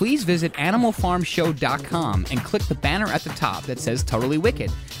 please visit AnimalFarmShow.com and click the banner at the top that says Totally Wicked.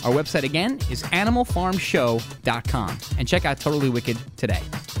 Our website again is AnimalFarmShow.com, and check out Totally Wicked today.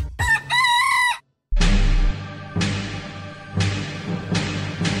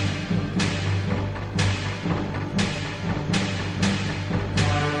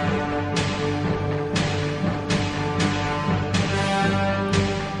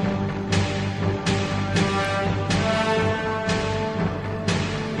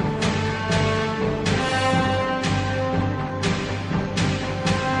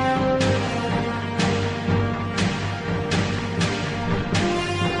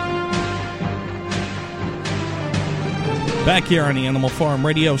 Back here on the Animal Farm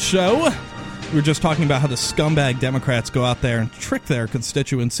Radio Show, we were just talking about how the scumbag Democrats go out there and trick their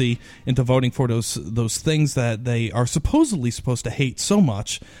constituency into voting for those things that they are supposedly supposed to hate so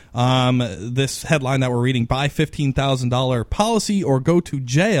much. This headline that we're reading, buy $15,000 policy or go to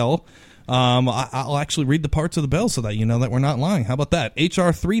jail. I'll actually read the parts of the bill so that you know that we're not lying. How about that?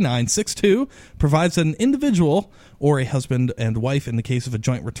 H.R. 3962 provides that an individual or a husband and wife in the case of a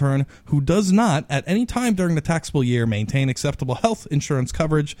joint return who does not at any time during the taxable year maintain acceptable health insurance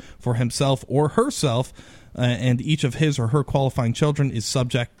coverage for himself or herself and each of his or her qualifying children is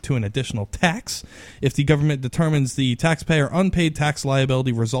subject to an additional tax. If the government determines the taxpayer unpaid tax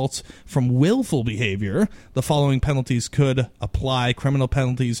liability results from willful behavior, the following penalties could apply. Criminal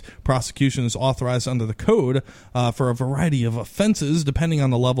penalties, prosecution is authorized under the code for a variety of offenses. Depending on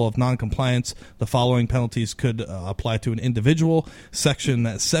the level of noncompliance, the following penalties could apply to an individual.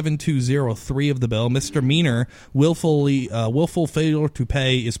 Section 7203 of the bill, misdemeanor, willful failure to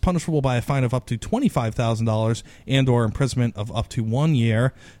pay is punishable by a fine of up to $25,000 and or imprisonment of up to 1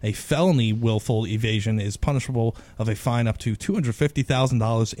 year. A felony willful evasion is punishable of a fine up to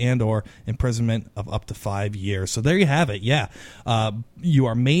 $250,000 and or imprisonment of up to 5 years. So there you have it. Yeah, you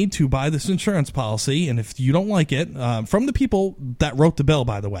are made to buy this insurance policy, and if you don't like it, from the people that wrote the bill,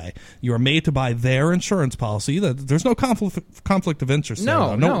 by the way, you are made to buy their insurance policy. There's no conflict of interest.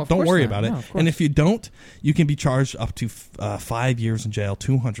 No, don't worry about it. And if you don't, you can be charged up to 5 years in jail,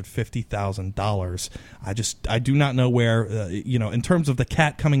 $250,000. I do not know where, in terms of the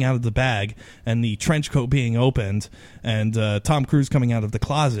cat coming out of the bag and the trench coat being opened and Tom Cruise coming out of the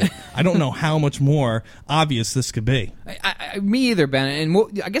closet, I don't know how much more obvious this could be. Me either, Ben. And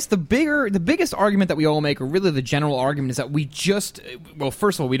I guess the biggest argument that we all make, or really the general argument, is that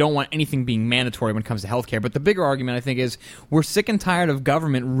first of all, we don't want anything being mandatory when it comes to healthcare. But the bigger argument, I think, is we're sick and tired of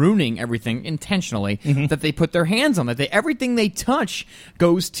government ruining everything intentionally that they put their hands on. That everything they touch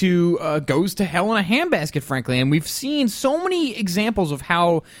goes to hell in a handbag. breadbasket, frankly. And we've seen so many examples of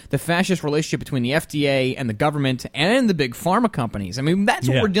how the fascist relationship between the FDA and the government and the big pharma companies. I mean, that's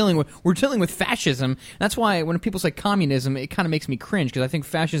what we're dealing with. We're dealing with fascism. That's why when people say communism, it kind of makes me cringe, because I think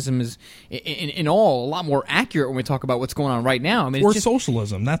fascism is, in all, a lot more accurate when we talk about what's going on right now. I mean, or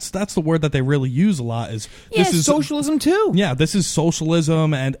socialism. That's the word that they really use a lot. This is socialism too. Yeah, this is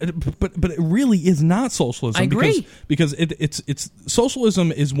socialism, but it really is not socialism. I agree, because it's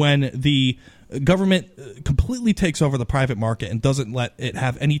socialism is when the government completely takes over the private market and doesn't let it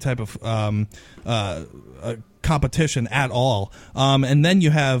have any type of competition at all. And then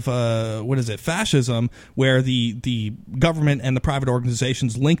you have fascism, where the government and the private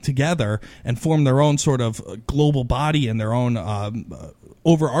organizations link together and form their own sort of global body and their own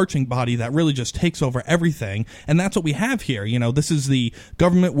overarching body that really just takes over everything. And that's what we have here. This is the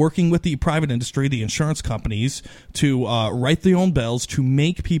government working with the private industry, the insurance companies, to write their own bills, to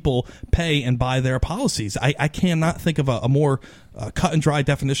make people pay and buy their policies. I cannot think of a more cut and dry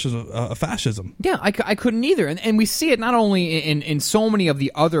definition of fascism. Yeah, I couldn't either. And we see it not only in so many of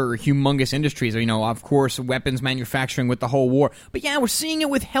the other humongous industries, of course, weapons manufacturing with the whole war, but we're seeing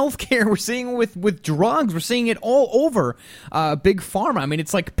it with healthcare, we're seeing it with drugs, we're seeing it all over big pharma. I mean,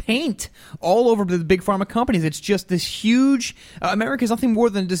 it's like paint all over the big pharma companies. It's just this huge, America is nothing more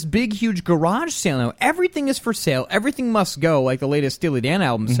than this big, huge garage sale now. Everything is for sale, everything must go, like the latest Steely Dan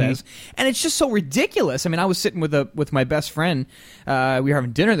album says, and it's just so ridiculous. I mean, I was sitting with my best friend. We were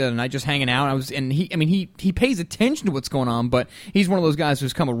having dinner the other night, just hanging out. He pays attention to what's going on, but he's one of those guys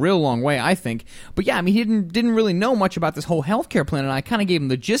who's come a real long way, I think. But yeah, I mean, he didn't really know much about this whole healthcare plan, and I kind of gave him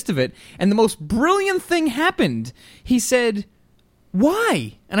the gist of it. And the most brilliant thing happened. He said,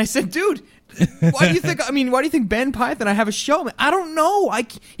 "Why?" And I said, "Dude, why do you think Ben Python and I have a show? I don't know. I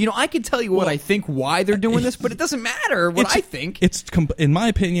can tell you what I think, why they're doing this, but it doesn't matter what I think." In my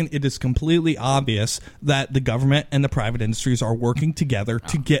opinion, it is completely obvious that the government and the private industries are working together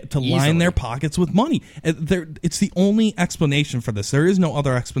to line their pockets with money. It's the only explanation for this. There is no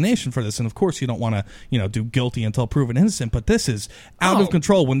other explanation for this. And of course, you don't want to do guilty until proven innocent, but this is out of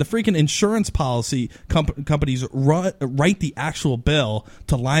control. When the freaking insurance policy companies write the actual bill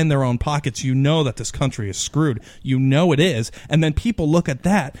to line their own pockets, you know that this country is screwed. You know it is. And then people look at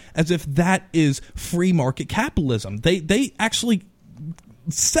that as if that is free market capitalism. They actually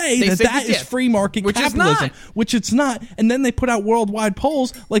say that is free market capitalism, which it's not. And then they put out worldwide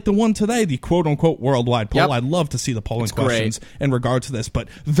polls like the one today, the quote-unquote worldwide poll. I'd love to see the polling questions in regard to this, but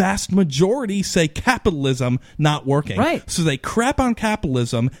vast majority say capitalism not working. Right. So they crap on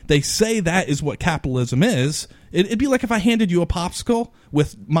capitalism. They say that is what capitalism is. It'd be like if I handed you a popsicle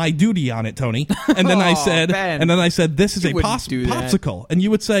with my duty on it, Tony, and then I said, "This is a popsicle," and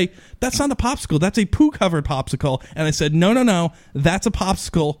you would say, "That's not a popsicle. That's a poo-covered popsicle." And I said, "No, that's a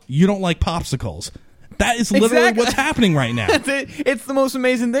popsicle. You don't like popsicles." That is literally what's happening right now. It's the most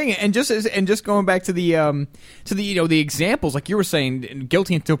amazing thing, and just going back to the the examples, like you were saying,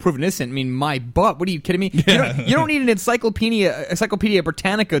 guilty until proven innocent. I mean, my butt. What are you kidding me? Yeah. You don't need an Encyclopedia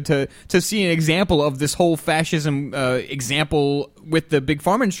Britannica to see an example of this whole fascism example with the big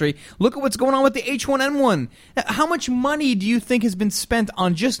pharma industry. Look at what's going on with the H1N1. How much money do you think has been spent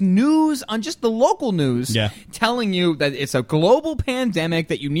on just news, on just the local news, telling you that it's a global pandemic,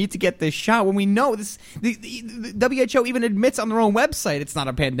 that you need to get this shot, when we know this. The WHO even admits on their own website it's not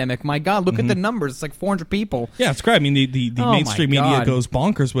a pandemic. My God, look at the numbers. It's like 400 people. Yeah, it's great. I mean, the mainstream media goes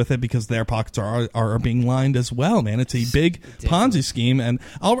bonkers with it because their pockets are being lined as well, man. It's a big Ponzi scheme. And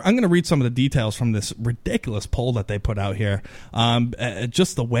I'm going to read some of the details from this ridiculous poll that they put out here.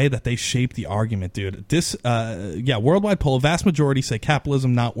 Just the way that they shape the argument, dude. This, worldwide poll, vast majority say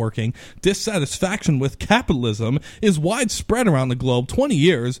capitalism not working. Dissatisfaction with capitalism is widespread around the globe 20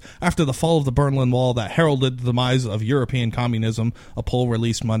 years after the fall of the Berlin Wall that heralded the demise of European communism, a poll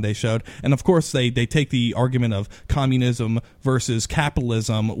released Monday showed. And of course, they take the argument of communism versus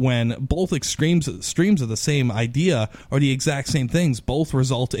capitalism when both streams of the same idea are the exact same things. Both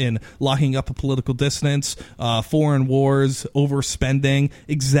result in locking up a political dissidents, foreign wars, overspending,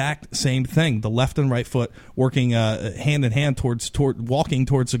 exact same thing. The left and right foot working hand in hand walking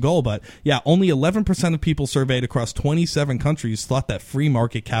towards the goal. But yeah, only 11% of people surveyed across 27 countries thought that free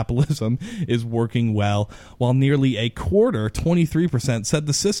market capitalism is working well, while nearly a quarter, 23%, said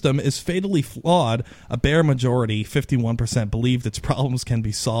the system is fatally flawed. A bare majority, 51%, believed its problems can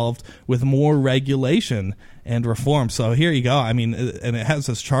be solved with more regulation and reform. So here you go. I mean, and it has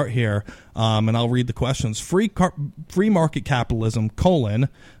this chart here, and I'll read the questions. Free market capitalism,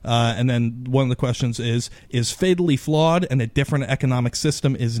 and then one of the questions is fatally flawed and a different economic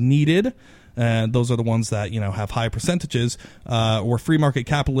system is needed. Those are the ones that have high percentages. Or free market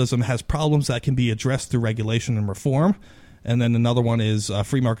capitalism has problems that can be addressed through regulation and reform. And then another one is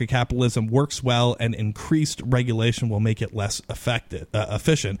free market capitalism works well, and increased regulation will make it less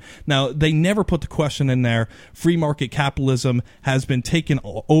efficient. Now, they never put the question in there, free market capitalism has been taken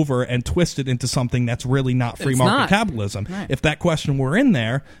over and twisted into something that's really not free market capitalism. Right. If that question were in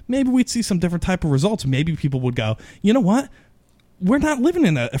there, maybe we'd see some different type of results. Maybe people would go, you know what? We're not living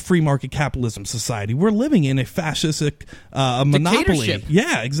in a free market capitalism society. We're living in a fascistic monopoly. Dictatorship.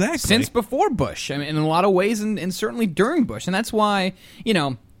 Yeah, exactly. Since before Bush, I mean, in a lot of ways, and certainly during Bush. And that's why, you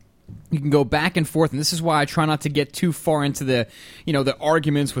can go back and forth, and this is why I try not to get too far into the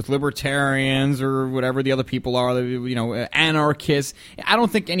arguments with libertarians or whatever the other people are, anarchists. I don't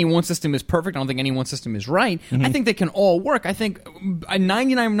think any one system is perfect. I don't think any one system is right. Mm-hmm. I think they can all work. I think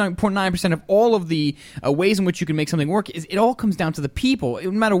 99.9% of all of the ways in which you can make something work it all comes down to the people.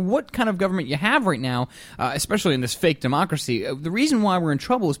 No matter what kind of government you have right now, especially in this fake democracy, the reason why we're in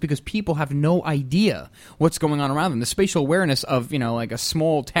trouble is because people have no idea what's going on around them. The spatial awareness of like a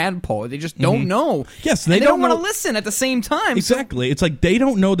small tadpole. They just don't know. Yes, they don't want to listen at the same time. Exactly. It's like they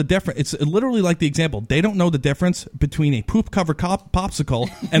don't know the difference. It's literally like the example. They don't know the difference between a poop-covered popsicle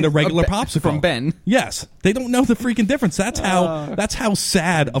and a regular popsicle. From Ben. Yes. They don't know the freaking difference. That's how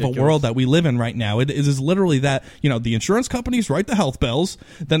sad of a world that we live in right now. It is literally that, the insurance companies write the health bills,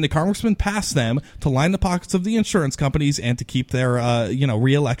 then the congressmen pass them to line the pockets of the insurance companies and to keep their,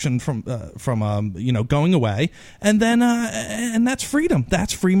 re-election from going away. And then, and that's freedom.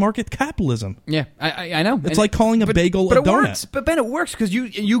 That's free market capitalism. Yeah, I know. It's like calling a bagel a donut. Works. But Ben, it works because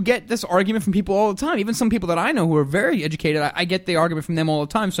you get this argument from people all the time. Even some people that I know who are very educated, I get the argument from them all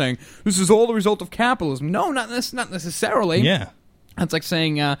the time saying, this is all the result of capitalism. No, not necessarily. Yeah. That's like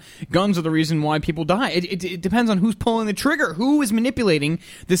saying guns are the reason why people die. It depends on who's pulling the trigger, who is manipulating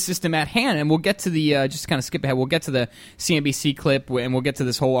this system at hand. And we'll get to the, just to kind of skip ahead, we'll get to the CNBC clip, and we'll get to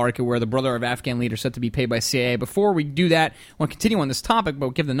this whole article where the brother of Afghan leader said to be paid by CIA. Before we do that, I want to continue on this topic, but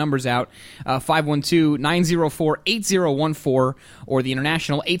we'll give the numbers out. 512-904-8014 or the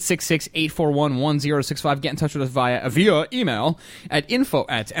international 866-841-1065. Get in touch with us via email at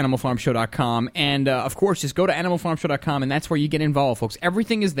info@animalfarmshow.com. And, of course, just go to animalfarmshow.com, and that's where you get involved. Folks,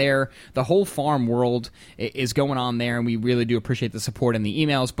 everything is there. The whole farm world is going on there, and we really do appreciate the support and the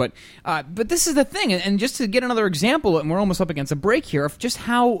emails. But this is the thing, and just to get another example, and we're almost up against a break here, of just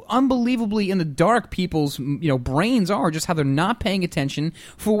how unbelievably in the dark people's brains are, just how they're not paying attention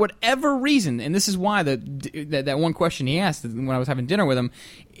for whatever reason. And this is why that one question he asked when I was having dinner with him,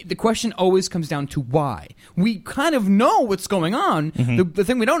 the question always comes down to why. We kind of know what's going on. Mm-hmm. The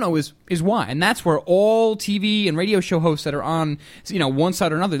thing we don't know is why, and that's where all TV and radio show hosts that are on one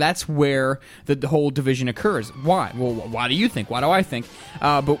side or another, that's where the whole division occurs. Why? Well, why do you think? Why do I think?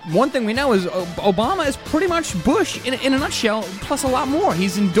 But one thing we know is Obama is pretty much Bush in a nutshell, plus a lot more.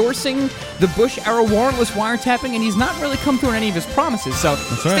 He's endorsing the Bush-era warrantless wiretapping, and he's not really come through on any of his promises. So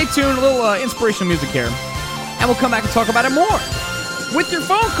stay tuned, a little inspirational music here, and we'll come back and talk about it more with your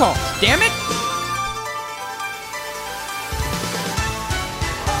phone calls. Damn it!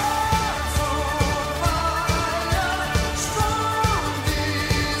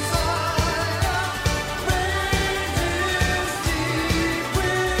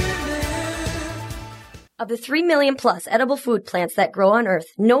 Of the 3 million plus edible food plants that grow on Earth,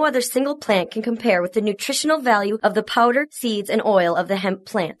 no other single plant can compare with the nutritional value of the powder, seeds, and oil of the hemp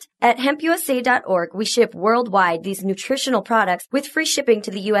plant. At hempusa.org, we ship worldwide these nutritional products with free shipping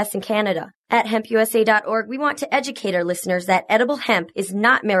to the U.S. and Canada. At hempusa.org, we want to educate our listeners that edible hemp is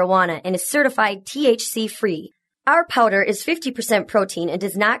not marijuana and is certified THC-free. Our powder is 50% protein and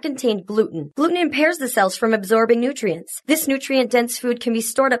does not contain gluten. Gluten impairs the cells from absorbing nutrients. This nutrient-dense food can be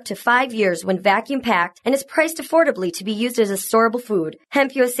stored up to 5 years when vacuum-packed and is priced affordably to be used as a storable food.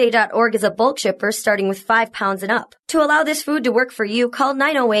 HempUSA.org is a bulk shipper starting with 5 pounds and up. To allow this food to work for you, call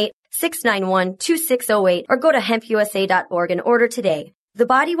 908-691-2608 or go to HempUSA.org and order today. The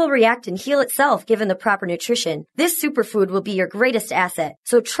body will react and heal itself given the proper nutrition. This superfood will be your greatest asset.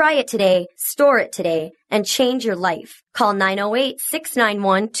 So try it today, store it today, and change your life. Call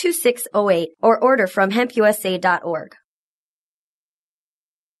 908-691-2608 or order from hempusa.org.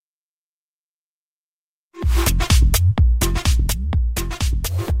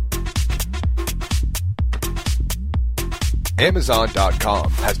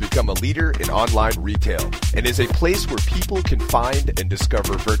 Amazon.com has become a leader in online retail and is a place where people can find and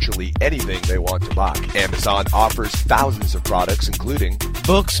discover virtually anything they want to buy. Amazon offers thousands of products including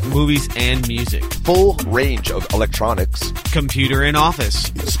books, movies, and music, full range of electronics, computer and office,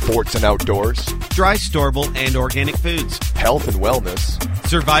 sports and outdoors, dry, storable, and organic foods, health and wellness,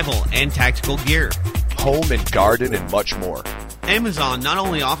 survival and tactical gear, home and garden, and much more. Amazon not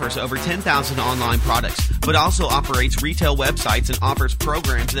only offers over 10,000 online products, but also operates retail websites and offers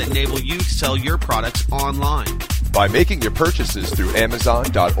programs that enable you to sell your products online. By making your purchases through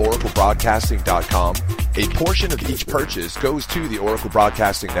Amazon.oraclebroadcasting.com, a portion of each purchase goes to the Oracle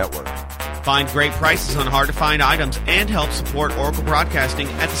Broadcasting Network. Find great prices on hard-to-find items and help support Oracle Broadcasting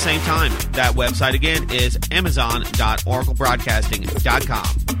at the same time. That website again is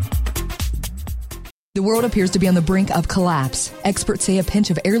Amazon.oraclebroadcasting.com. The world appears to be on the brink of collapse. Experts say a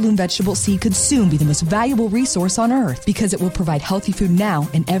pinch of heirloom vegetable seed could soon be the most valuable resource on Earth because it will provide healthy food now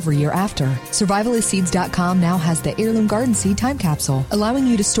and every year after. Survivalistseeds.com now has the Heirloom Garden Seed Time Capsule, allowing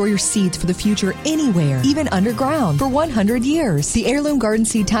you to store your seeds for the future anywhere, even underground, for 100 years. The Heirloom Garden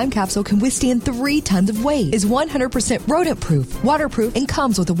Seed Time Capsule can withstand 3 tons of weight, is 100% rodent-proof, waterproof, and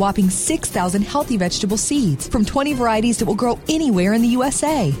comes with a whopping 6,000 healthy vegetable seeds from 20 varieties that will grow anywhere in the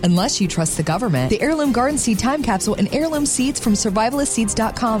USA. Unless you trust the government, the Heirloom Garden Seed Time Capsule and heirloom seeds from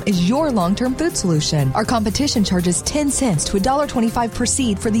survivalistseeds.com is your long-term food solution. Our competition charges 10 cents to $1.25 per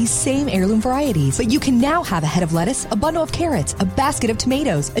seed for these same heirloom varieties. But you can now have a head of lettuce, a bundle of carrots, a basket of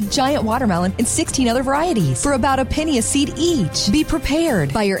tomatoes, a giant watermelon, and 16 other varieties for about a penny a seed each. Be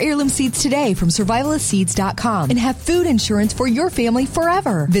prepared. Buy your heirloom seeds today from survivalistseeds.com and have food insurance for your family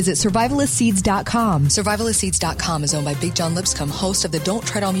forever. Visit survivalistseeds.com. Survivalistseeds.com is owned by Big John Lipscomb, host of the Don't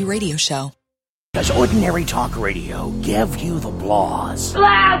Tread on Me radio show. Does ordinary talk radio give you the blahs?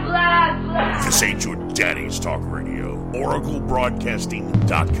 Blah, blah, blah. This ain't your daddy's talk radio.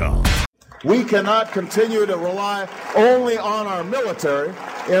 OracleBroadcasting.com. We cannot continue to rely only on our military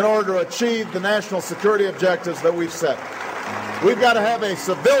in order to achieve the national security objectives that we've set. We've got to have a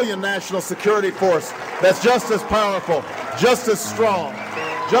civilian national security force that's just as powerful, just as strong,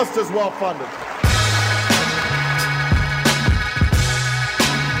 just as well funded.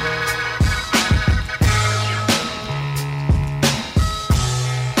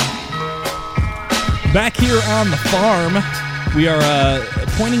 Back here on the farm, we are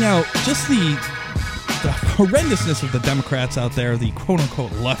pointing out just the horrendousness of the Democrats out there, the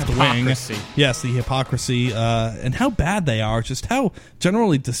quote-unquote left wing. Yes, the hypocrisy, and how bad they are, just how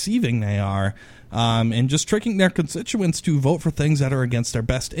generally deceiving they are. And just tricking their constituents to vote for things that are against their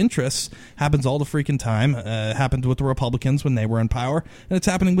best interests happens all the freaking time. Happened with the Republicans when they were in power, and it's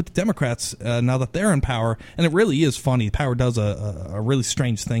happening with the Democrats now that they're in power. And it really is funny. Power does a really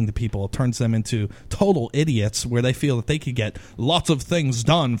strange thing to people. It turns them into total idiots where they feel that they could get lots of things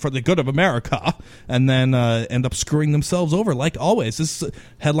done for the good of America and then end up screwing themselves over, like always. This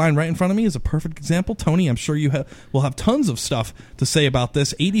headline right in front of me is a perfect example. Tony, I'm sure you will have tons of stuff to say about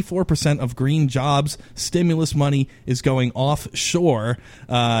this. 84% of green jobs, stimulus money is going offshore,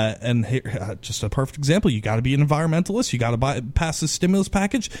 and here, just a perfect example. You got to be an environmentalist. You got to pass this stimulus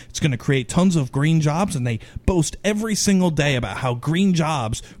package. It's going to create tons of green jobs, and they boast every single day about how green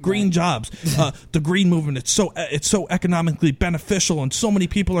jobs, the green movement. It's so economically beneficial, and so many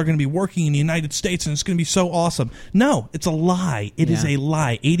people are going to be working in the United States, and it's going to be so awesome. No, it's a lie. It is a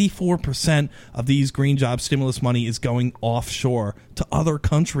lie. 84% of these green job stimulus money is going offshore to other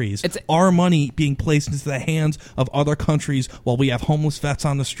countries. It's our money being placed into the hands of other countries while we have homeless vets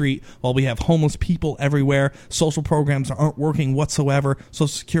on the street, while we have homeless people everywhere. Social programs aren't working whatsoever. Social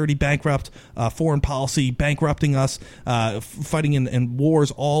Security bankrupt, foreign policy bankrupting us, fighting in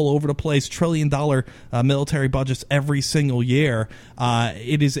wars all over the place, $1 trillion military budgets every single year.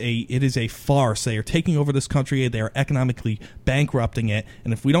 It is a farce. They are taking over this country. They are economically bankrupting it.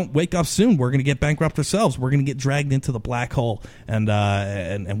 And if we don't wake up soon, we're going to get bankrupt ourselves. We're going to get dragged into the black hole. And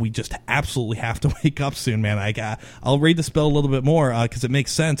we just absolutely have to wake up soon, man. I'll read this bill a little bit more because it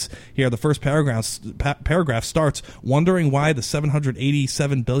makes sense here. The first paragraph starts, wondering why the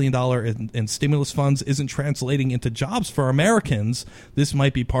 $787 billion in stimulus funds isn't translating into jobs for Americans. This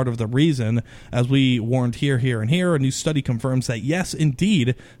might be part of the reason. As we warned here, and here, a new study confirms that, yes,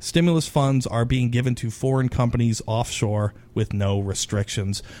 indeed, stimulus funds are being given to foreign companies offshore with no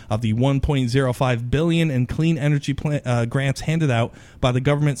restrictions. Of the $1.05 billion in clean energy grants handed out by the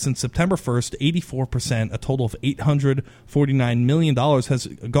government since September 1st, 84%, a total of $849 million, has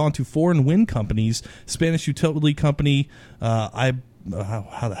gone to foreign wind companies. Spanish utility company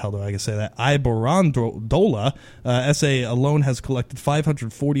how the hell do I say that? Iberdrola SA alone has collected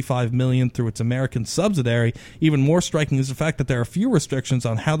 $545 million through its American subsidiary. Even more striking is the fact that there are few restrictions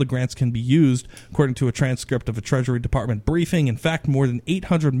on how the grants can be used, according to a transcript of a Treasury Department briefing. In fact, more than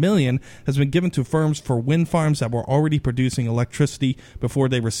 $800 million has been given to firms for wind farms that were already producing electricity before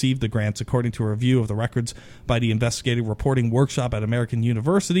they received the grants, according to a review of the records by the Investigative Reporting Workshop at American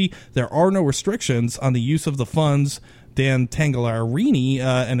University. There are no restrictions on the use of the funds Dan Tangelarini,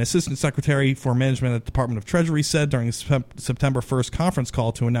 an assistant secretary for management at the Department of Treasury, said during a September 1st conference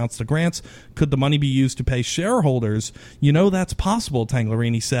call to announce the grants. Could the money be used to pay shareholders? You know that's possible,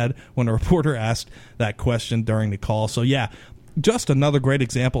 Tangelarini said when a reporter asked that question during the call. So, yeah. Just another great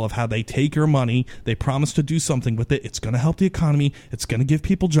example of how they take your money, they promise to do something with it. It's going to help the economy. It's going to give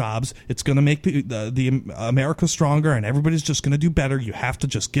people jobs. It's going to make the America stronger, and everybody's just going to do better. You have to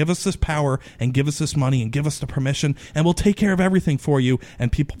just give us this power and give us this money and give us the permission, and we'll take care of everything for you.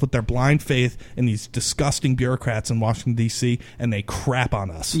 And people put their blind faith in these disgusting bureaucrats in Washington, D.C., and they crap on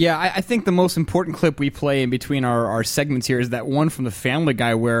us. Yeah, I think the most important clip we play in between our segments here is that one from the Family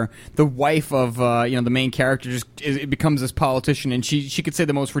Guy where the wife of the main character it becomes this politician, and she could say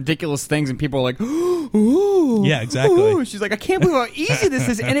the most ridiculous things, and people are like, ooh. Yeah, exactly. Ooh. She's like, I can't believe how easy this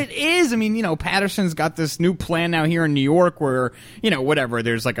is. And it is. I mean, Patterson's got this new plan now here in New York where, whatever,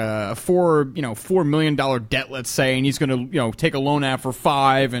 there's like a $4 million debt, let's say, and he's going to, take a loan out for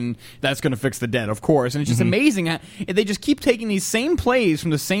 $5, and that's going to fix the debt, of course. And it's just amazing how they just keep taking these same plays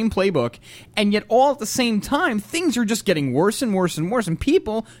from the same playbook, and yet all at the same time, things are just getting worse and worse and worse, and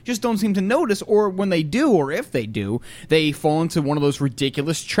people just don't seem to notice, or when they do, or if they do, they fall into one of those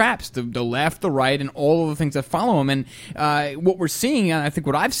ridiculous traps, the left, the right, and all of the things that follow them. And what we're seeing, I think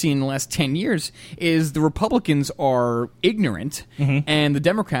what I've seen in the last 10 years, is the Republicans are ignorant, and the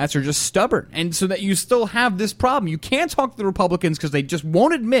Democrats are just stubborn. And so that you still have this problem. You can't talk to the Republicans because they just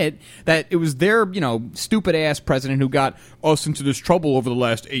won't admit that it was their, stupid-ass president who got us into this trouble over the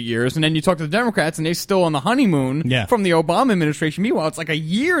last 8 years. And then you talk to the Democrats, and they're still on the honeymoon from the Obama administration. Meanwhile, it's like a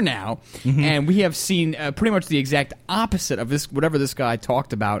year now, and we have seen pretty much the exact opposite of this, whatever this guy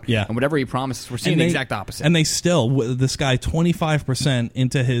talked about, and whatever he promises. We're seeing the exact opposite. And they still, this guy 25%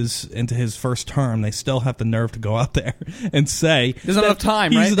 into his first term, they still have the nerve to go out there and say there's not enough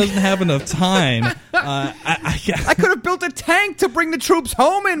time, he right? doesn't have enough time. I could have built a tank to bring the troops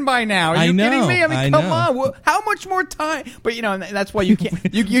home in by now. Are you kidding me? I mean, come on. How much more time? But that's why you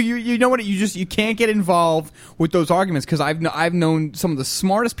can't. you know what? You can't get involved with those arguments, because I've known some of the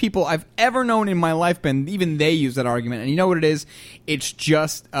smartest people I've ever known in my life, and even they use that argument. And you know what it is? It's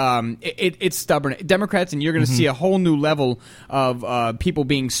just it's stubborn. Democrats, and you're going to see a whole new level of people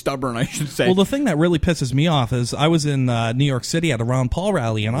being stubborn, I should say. Well, the thing that really pisses me off is I was in New York City at a Ron Paul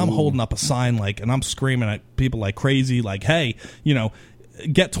rally, and I'm holding up a sign and I'm screaming at people like crazy, like, hey,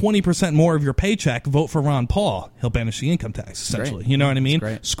 get 20% more of your paycheck, vote for Ron Paul. He'll banish the income tax, essentially. You know what I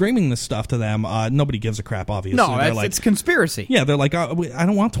mean? Screaming this stuff to them, nobody gives a crap, obviously. No, it's conspiracy. Yeah, they're like, I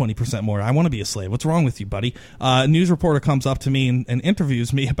don't want 20% more. I want to be a slave. What's wrong with you, buddy? A news reporter comes up to me and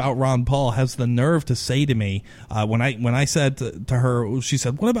interviews me about Ron Paul, has the nerve to say to me, when I said to her, she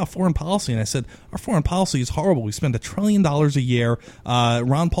said, what about foreign policy? And I said, our foreign policy is horrible. We spend $1 trillion a year.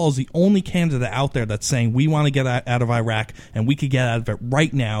 Ron Paul is the only candidate out there that's saying we want to get out of Iraq, and we could get out of it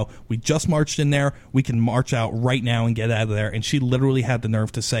right now. We just marched in there. We can march out right now and get out of there. And she literally had the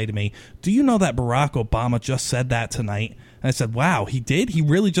nerve to say to me, do you know that Barack Obama just said that tonight? And I said, wow, he did? He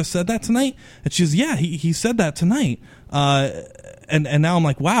really just said that tonight? And she says, yeah, he said that tonight. And now I'm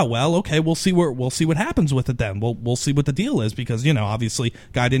like, wow, well, okay, we'll see what happens with it then. We'll see what the deal is, because obviously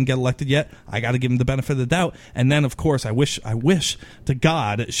guy didn't get elected yet. I got to give him the benefit of the doubt. And then of course I wish to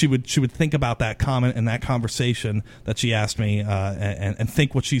God she would think about that comment and that conversation that she asked me and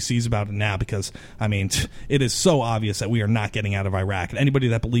think what she sees about it now, because I mean it is so obvious that we are not getting out of Iraq, and anybody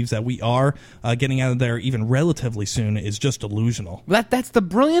that believes that we are getting out of there even relatively soon is just delusional. That's the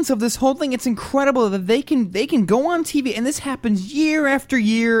brilliance of this whole thing. It's incredible that they can go on TV, and this happens year after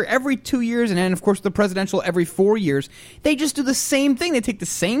year, every 2 years, and then, of course, the presidential every 4 years. They just do the same thing. They take the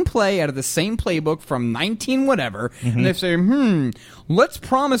same play out of the same playbook from 19 whatever, and they say, let's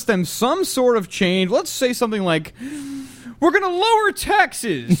promise them some sort of change. Let's say something like, we're going to lower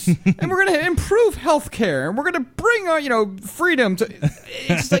taxes, and we're going to improve health care, and we're going to bring freedom to...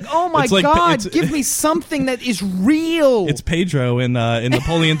 It's like, oh my God, give me something that is real. It's Pedro in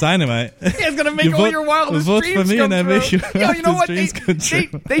Napoleon Dynamite. Yeah, it's going to make all your wildest dreams come true. You know what? They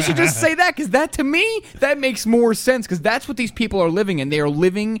should just say that, because that, to me, that makes more sense, because that's what these people are living in. They are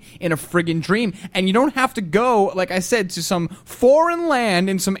living in a friggin' dream, and you don't have to go, like I said, to some foreign land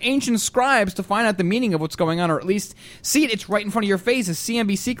and some ancient scribes to find out the meaning of what's going on, or at least see it. It's right in front of your face. A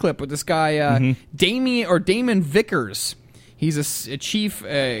CNBC clip with this guy, Damon Vickers. He's a chief,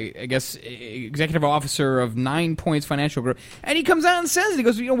 I guess, executive officer of 9 Points Financial Group. And he comes out and says, he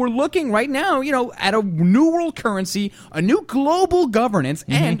goes, we're looking right now, at a new world currency, a new global governance,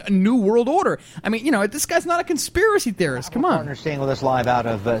 and a new world order. I mean, this guy's not a conspiracy theorist. Come on. Partner staying with us live out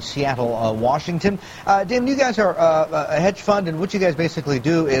of Seattle, Washington. Damon, you guys are a hedge fund, and what you guys basically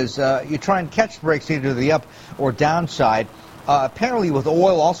do is you try and catch breaks either to the up or downside. Apparently with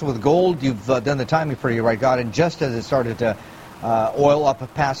oil, also with gold, you've done the timing pretty right, God, and just as it started to oil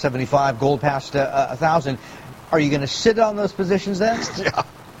up past 75, gold past 1,000, are you going to sit on those positions then?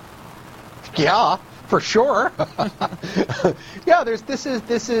 Yeah, for sure. Yeah, this is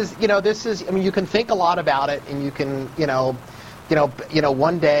I mean, you can think a lot about it, and you can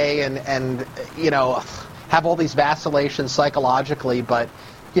one day and have all these vacillations psychologically, but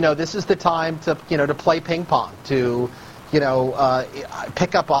this is the time to to play ping pong, to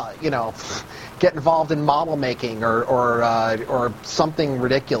pick up get involved in model making or something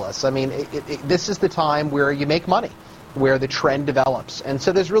ridiculous. I mean, this is the time where you make money, where the trend develops. And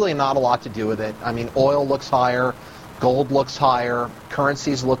so there's really not a lot to do with it. I mean, oil looks higher, gold looks higher,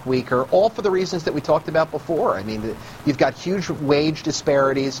 currencies look weaker, all for the reasons that we talked about before. I mean, you've got huge wage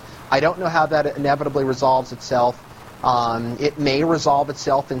disparities. I don't know how that inevitably resolves itself. It may resolve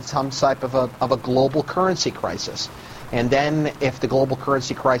itself in some type of a global currency crisis. And then if the global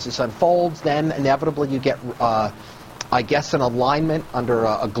currency crisis unfolds, then inevitably you get, I guess, an alignment under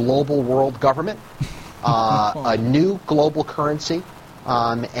a global world government, a new global currency,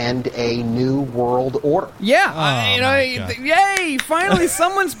 and a new world order. Yeah, yay! Finally,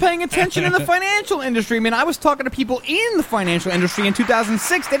 someone's paying attention in the financial industry. I mean, I was talking to people in the financial industry in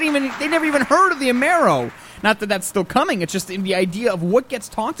 2006. They never even heard of the Amero. Not that that's still coming. It's just the idea of what gets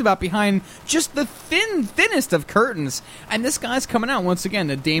talked about behind just the thinnest of curtains. And this guy's coming out once again,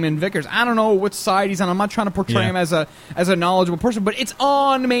 the Damon Vickers. I don't know what side he's on. I'm not trying to portray him as a knowledgeable person, but it's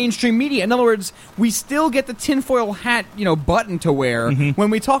on mainstream media. In other words, we still get the tinfoil hat, button to wear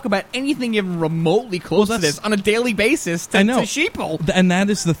when we talk about anything even remotely close to this on a daily basis to sheeple. And that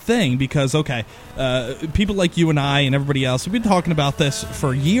is the thing, because people like you and I and everybody else have been talking about this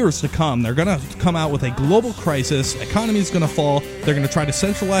for years to come. They're going to come out with a global crisis, economy is going to fall, they're going to try to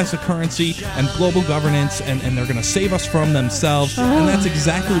centralize the currency and global governance, and they're going to save us from themselves, and that's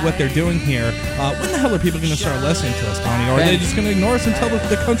exactly what they're doing here. When the hell are people going to start listening to us, Tony? Or are they just going to ignore us until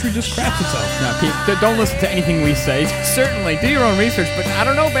the country just craps itself? No, Pete, don't listen to anything we say. Certainly, do your own research, but I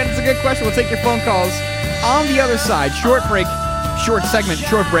don't know, Ben, it's a good question. We'll take your phone calls on the other side. Short break, short segment,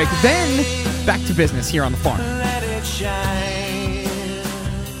 short break, then back to business here on the farm. Let it shine.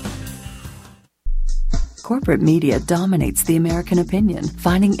 Corporate media dominates the American opinion.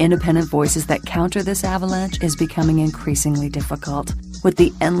 Finding independent voices that counter this avalanche is becoming increasingly difficult. With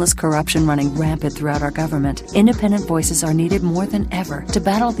the endless corruption running rampant throughout our government, independent voices are needed more than ever to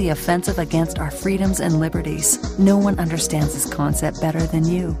battle the offensive against our freedoms and liberties. No one understands this concept better than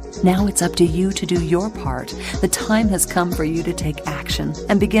you. Now it's up to you to do your part. The time has come for you to take action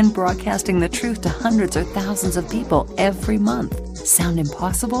and begin broadcasting the truth to hundreds or thousands of people every month. Sound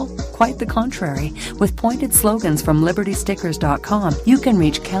impossible? Quite the contrary. With pointed slogans from LibertyStickers.com, you can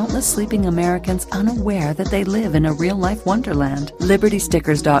reach countless sleeping Americans unaware that they live in a real-life wonderland.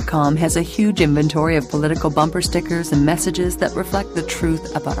 LibertyStickers.com has a huge inventory of political bumper stickers and messages that reflect the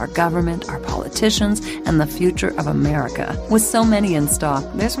truth about our government, our politicians, and the future of America. With so many in stock,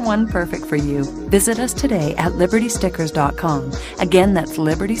 there's one perfect for you. Visit us today at LibertyStickers.com. Again, that's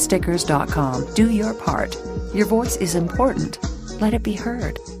LibertyStickers.com. Do your part. Your voice is important. Let it be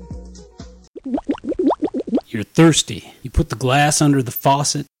heard. You're thirsty. You put the glass under the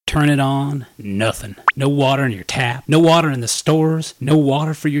faucet, turn it on, nothing. No water in your tap, no water in the stores, no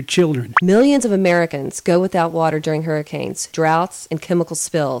water for your children. Millions of Americans go without water during hurricanes, droughts, and chemical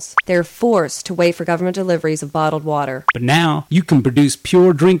spills. They're forced to wait for government deliveries of bottled water. But now, you can produce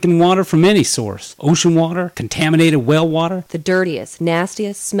pure drinking water from any source. Ocean water, contaminated well water. The dirtiest,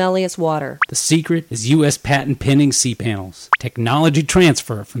 nastiest, smelliest water. The secret is U.S. patent-pending C-panels. Technology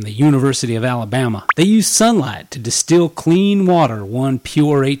transfer from the University of Alabama. They use sunlight to distill clean water, one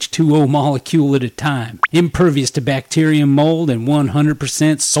pure H2O molecule at a time. Impervious to bacteria and mold and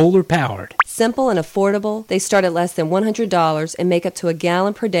 100% solar powered. Simple and affordable, they start at less than $100 and make up to a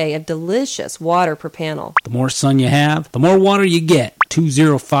gallon per day of delicious water per panel. The more sun you have, the more water you get.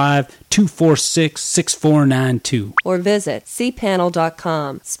 205-246-6492. Or visit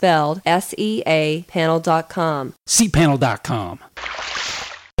cpanel.com, spelled S-E-A panel.com. cpanel.com.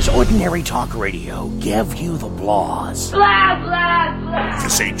 Does ordinary talk radio give you the blahs? Blah, blah, blah.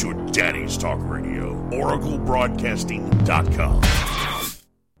 This ain't your daddy's talk radio. OracleBroadcasting.com.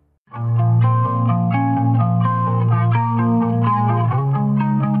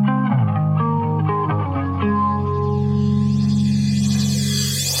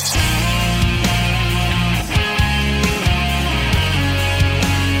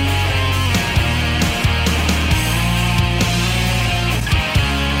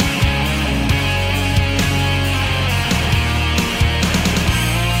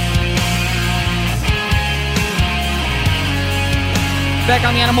 back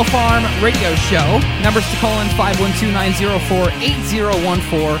on the Animal Farm Radio Show. Numbers to call in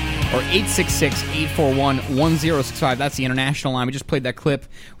 512-904-8014 or 866-841-1065. That's the international line. We just played that clip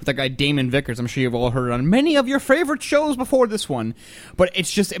with that guy Damon Vickers. I'm sure you've all heard it on many of your favorite shows before this one. But it's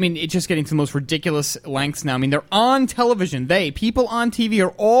just, it's just getting to the most ridiculous lengths now. I mean, they're on television. People on TV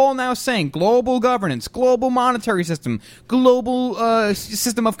are all now saying global governance, global monetary system, global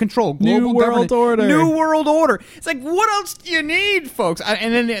system of control, global New World Order. New World Order. It's like, what else do you need, folks?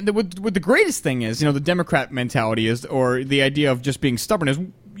 And then what the greatest thing is, the Democrat mentality is, or the idea of just being stubborn is,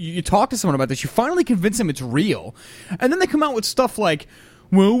 you talk to someone about this, you finally convince them it's real, and then they come out with stuff like,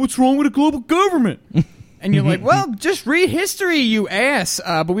 well, what's wrong with a global government? And you're like, well, just read history, you ass.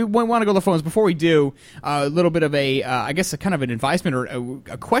 But we want to go to the phones. Before we do, a little bit of I guess, a kind of an advisement or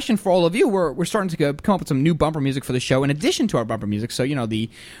a question for all of you. We're starting to come up with some new bumper music for the show in addition to our bumper music. So, the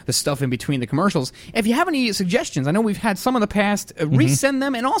stuff in between the commercials. If you have any suggestions, I know we've had some in the past, resend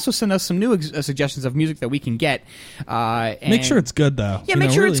them and also send us some new suggestions of music that we can get. Make sure it's good, though. Yeah,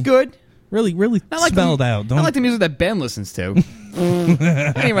 make sure it's good. Really spelled out. Not like the music that Ben listens to.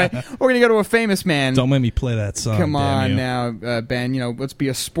 Anyway, we're going to go to a famous man. Don't make me play that song. Come on now, Ben. Let's be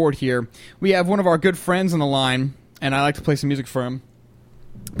a sport here. We have one of our good friends on the line, and I like to play some music for him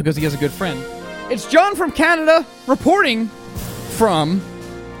because he has a good friend. It's John from Canada, reporting from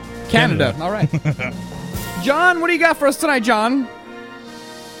Canada. All right. John, what do you got for us tonight, John?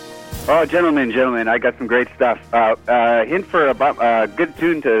 Oh, gentlemen, I got some great stuff. Hint for a good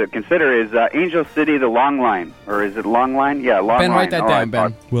tune to consider is Angel City, The Long Line. Or is it Long Line? Yeah, Long Line. Ben, write that down,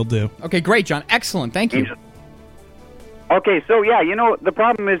 Ben. Will do. Okay, great, John. Excellent. Thank you. Okay, so, yeah, the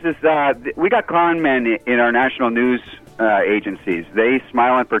problem is we got con men in our national news agencies. They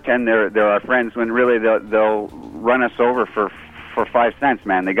smile and pretend they're our friends when really they'll run us over for 5 cents,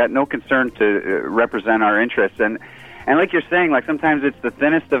 man. They got no concern to represent our interests. And like you're saying, sometimes it's the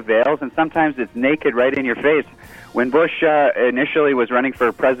thinnest of veils, and sometimes it's naked right in your face. When Bush initially was running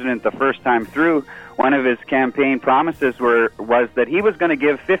for president the first time through, one of his campaign promises was that he was going to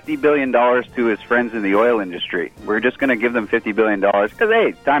give $50 billion to his friends in the oil industry. We're just going to give them $50 billion because,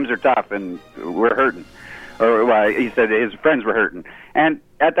 hey, times are tough and we're hurting. Or he said his friends were hurting. And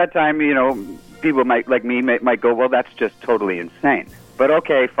at that time, people might go, well, that's just totally insane. But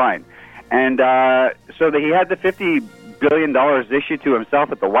okay, fine. And so he had the $50 billion issued to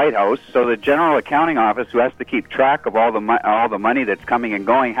himself at the White House. So the General Accounting Office, who has to keep track of all the money that's coming and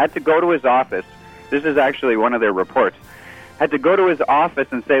going, had to go to his office. This is actually one of their reports. Had to go to his office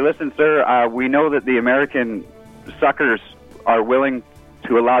and say, listen, sir, we know that the American suckers are willing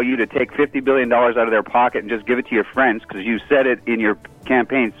to allow you to take $50 billion out of their pocket and just give it to your friends because you said it in your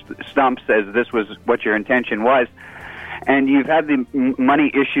campaign stumps as this was what your intention was. And you've had the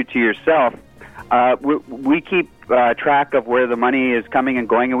money issued to yourself. We keep track of where the money is coming and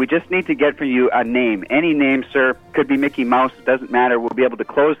going, and we just need to get from you a name. Any name, sir. Could be Mickey Mouse. It doesn't matter. We'll be able to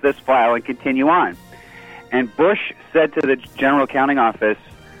close this file and continue on. And Bush said to the General Accounting Office,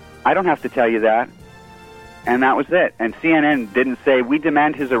 I don't have to tell you that. And that was it. And CNN didn't say, we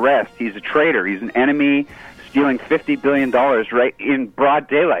demand his arrest. He's a traitor. He's an enemy stealing $50 billion right in broad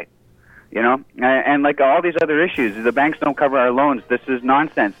daylight. And like all these other issues, the banks don't cover our loans. This is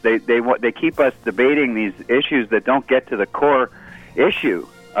nonsense. They keep us debating these issues that don't get to the core issue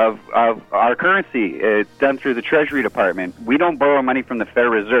of our currency done through the Treasury Department. We don't borrow money from the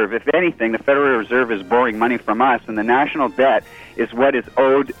Federal Reserve. If anything, the Federal Reserve is borrowing money from us, and the national debt is what is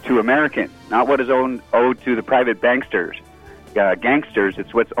owed to Americans, not what is owed to the private banksters, gangsters.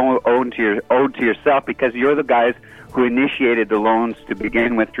 It's what's owed to yourself because you're the guys who initiated the loans to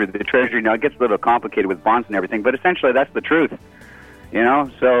begin with through the Treasury. Now, it gets a little complicated with bonds and everything, but essentially that's the truth.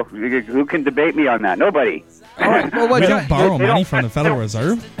 So who can debate me on that? Nobody. All right. Well, we don't borrow money from the Federal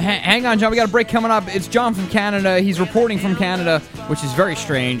Reserve. Hang on, John. We got a break coming up. It's John from Canada. He's reporting from Canada, which is very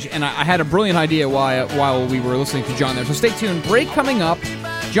strange, and I had a brilliant idea while we were listening to John there. So stay tuned. Break coming up.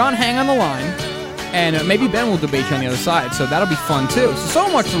 John, hang on the line. And maybe Ben will debate you on the other side, so that'll be fun too.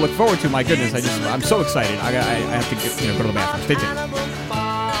 So much to look forward to. My goodness, I'm so excited. I have to go to the bathroom. Stay tuned.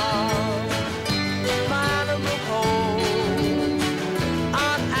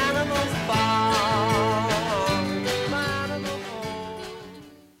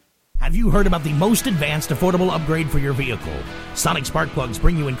 Have you heard about the most advanced affordable upgrade for your vehicle? Sonic spark plugs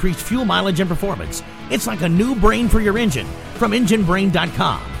bring you increased fuel mileage and performance. It's like a new brain for your engine from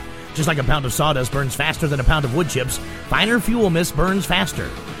EngineBrain.com. Just like a pound of sawdust burns faster than a pound of wood chips, finer fuel mist burns faster.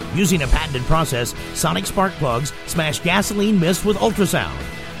 Using a patented process, Sonic spark plugs smash gasoline mist with ultrasound.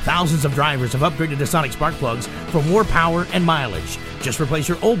 Thousands of drivers have upgraded to Sonic spark plugs for more power and mileage. Just replace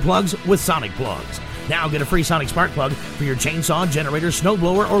your old plugs with Sonic plugs. Now get a free Sonic spark plug for your chainsaw, generator,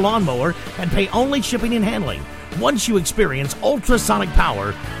 snowblower, or lawnmower and pay only shipping and handling. Once you experience ultrasonic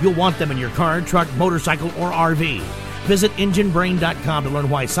power, you'll want them in your car, truck, motorcycle, or RV. Visit EngineBrain.com to learn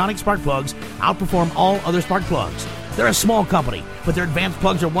why Sonic spark plugs outperform all other spark plugs. They're a small company, but their advanced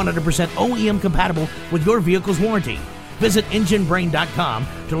plugs are 100% OEM compatible with your vehicle's warranty. Visit EngineBrain.com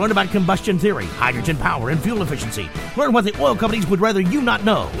to learn about combustion theory, hydrogen power, and fuel efficiency. Learn what the oil companies would rather you not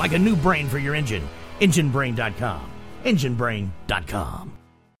know, like a new brain for your engine. EngineBrain.com. EngineBrain.com.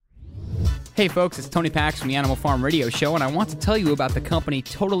 Hey folks, it's Tony Pax from the Animal Farm Radio Show, and I want to tell you about the company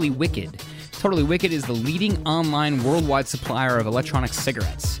Totally Wicked. Totally Wicked is the leading online worldwide supplier of electronic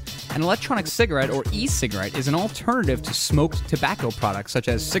cigarettes. An electronic cigarette, or e-cigarette, is an alternative to smoked tobacco products such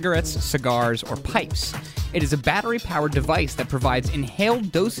as cigarettes, cigars, or pipes. It is a battery-powered device that provides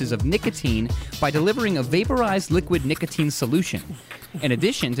inhaled doses of nicotine by delivering a vaporized liquid nicotine solution. In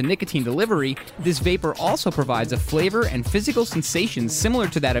addition to nicotine delivery, this vapor also provides a flavor and physical sensation similar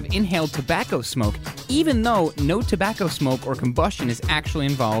to that of inhaled tobacco smoke, even though no tobacco smoke or combustion is actually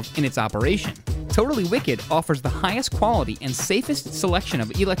involved in its operation. Totally Wicked offers the highest quality and safest selection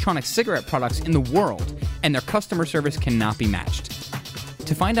of electronic cigarette products in the world, and their customer service cannot be matched.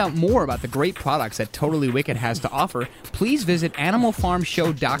 To find out more about the great products that Totally Wicked has to offer, please visit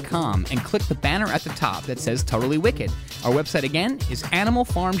AnimalFarmShow.com and click the banner at the top that says Totally Wicked. Our website again is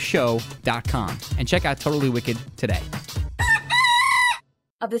AnimalFarmShow.com, and check out Totally Wicked today.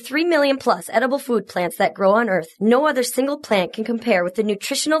 Of the 3 million plus edible food plants that grow on Earth, no other single plant can compare with the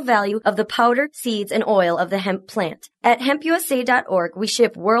nutritional value of the powder, seeds, and oil of the hemp plant. At hempusa.org, we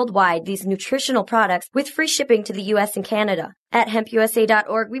ship worldwide these nutritional products with free shipping to the U.S. and Canada. At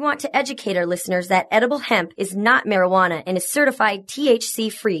hempusa.org, we want to educate our listeners that edible hemp is not marijuana and is certified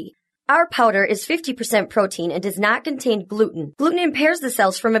THC-free. Our powder is 50% protein and does not contain gluten. Gluten impairs the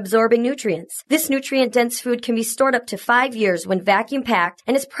cells from absorbing nutrients. This nutrient-dense food can be stored up to 5 years when vacuum-packed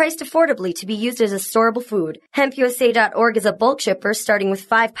and is priced affordably to be used as a storable food. HempUSA.org is a bulk shipper starting with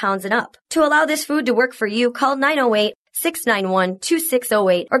 5 pounds and up. To allow this food to work for you, call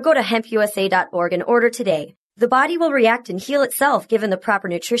 908-691-2608 or go to HempUSA.org and order today. The body will react and heal itself given the proper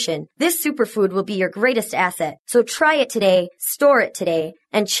nutrition. This superfood will be your greatest asset. So try it today, store it today,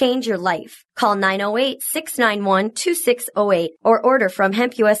 and change your life. Call 908-691-2608 or order from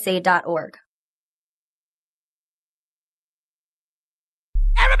hempusa.org.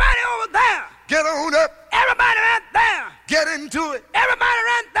 Everybody over there, get on up. Everybody right there, get into it. Everybody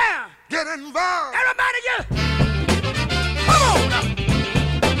right there, get involved. Everybody just come on up.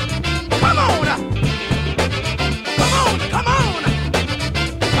 Come on up. Come on!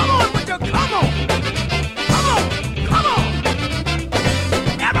 Come on with your come on! Come on! Come on!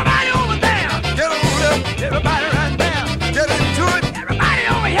 Everybody over there! Get on up! Everybody right there! Get into it! Everybody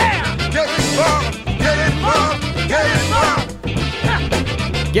over here! Get involved! Get involved! Get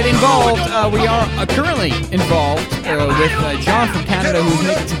involved! Get involved. We are currently involved with John from Canada, who's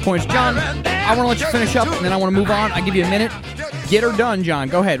making some points. John, I want to let you finish up, and then I want to move on. I'll give you a minute. Get her done, John.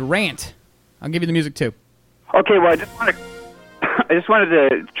 Go ahead. Rant. I'll give you the music, too. Okay, well, I just wanted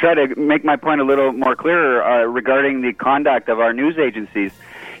to try to make my point a little more clearer regarding the conduct of our news agencies.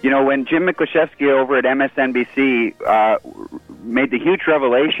 You know, when Jim Miklaszewski over at MSNBC made the huge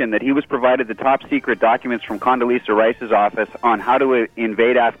revelation that he was provided the top-secret documents from Condoleezza Rice's office on how to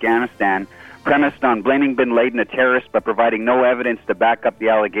invade Afghanistan, premised on blaming bin Laden a terrorist but providing no evidence to back up the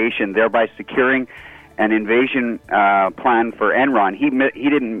allegation, thereby securing an invasion plan for Enron. He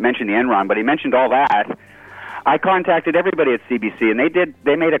didn't mention the Enron, but he mentioned all that. I contacted everybody at CBC, and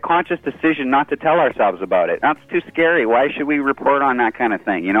they made a conscious decision not to tell ourselves about it. That's too scary. Why should we report on that kind of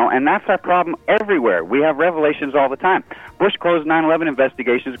thing, you know? And that's our problem everywhere. We have revelations all the time. Bush closed 9/11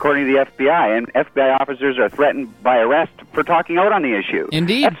 investigations according to the FBI, and FBI officers are threatened by arrest for talking out on the issue.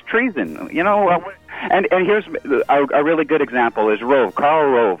 Indeed. That's treason, you know? And here's a really good example is Rove,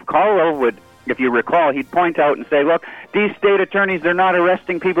 Karl Rove. Karl Rove would, if you recall, he'd point out and say, look, these state attorneys, they're not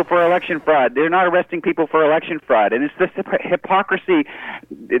arresting people for election fraud. They're not arresting people for election fraud. And it's this hypocrisy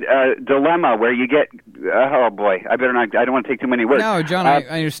dilemma where you get, oh boy, I better not, I don't want to take too many words. No, John, I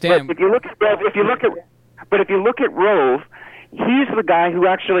understand. But if you look at Rove, he's the guy who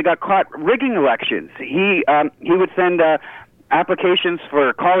actually got caught rigging elections. He would send applications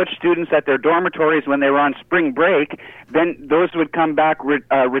for college students at their dormitories when they were on spring break. Then those would come back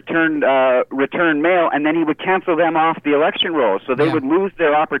return mail, and then he would cancel them off the election rolls, so they would lose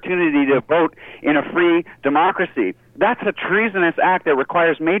their opportunity to vote in a free democracy. That's a treasonous act that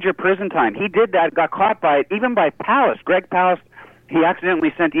requires major prison time. He did that, got caught by it, even by Pallas, Greg Pallas. He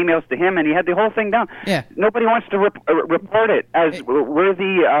accidentally sent emails to him, and he had the whole thing down. Yeah. Nobody wants to report it as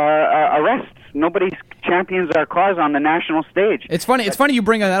worthy arrests. Nobody champions our cause on the national stage. It's funny. It's funny you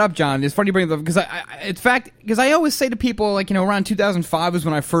bring that up, John. It's funny you bring it up because I always say to people, like, around 2005 was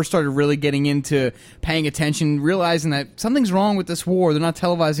when I first started really getting into paying attention, realizing that something's wrong with this war. They're not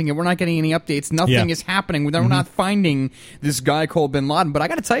televising it. We're not getting any updates. Nothing is happening. We're not finding this guy called Bin Laden. But I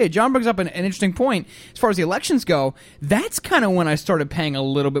got to tell you, John brings up an interesting point as far as the elections go. That's kind of when I started paying a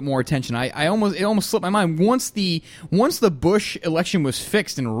little bit more attention. It almost slipped my mind once the Bush election was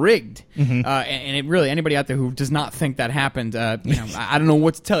fixed and rigged, and it really, anybody out there who does not think that happened, I don't know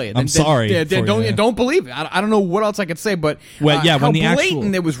what to tell you. I'm sorry. Don't believe it. I don't know what else I could say, but how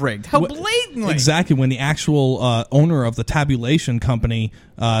blatant it was rigged. How blatantly. Exactly. When the actual owner of the tabulation company,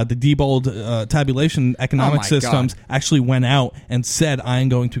 the Diebold Tabulation Economic Systems, actually went out and said, I am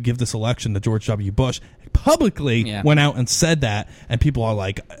going to give this election to George W. Bush, publicly went out and said that, and people are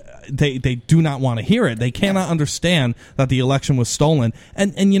like, they do not want to hear it. They cannot understand that the election was stolen.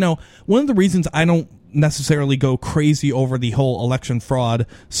 And one of the reasons I don't necessarily go crazy over the whole election fraud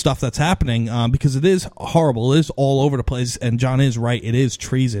stuff that's happening, because it is horrible. It is all over the place, and John is right. It is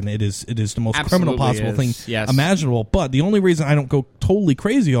treason. It is the most criminal possible thing imaginable. But the only reason I don't go totally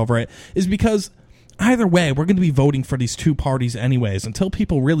crazy over it is because either way, we're going to be voting for these two parties anyways, until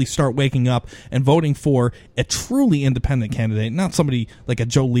people really start waking up and voting for a truly independent candidate, not somebody like a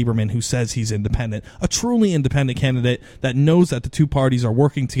Joe Lieberman who says he's independent, a truly independent candidate that knows that the two parties are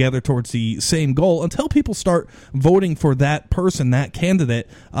working together towards the same goal. Until people start voting for that person, that candidate,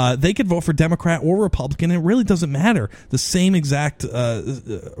 they could vote for Democrat or Republican. It really doesn't matter. The same exact,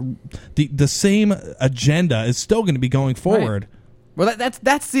 the same agenda is still going to be going forward. Right. Well, that's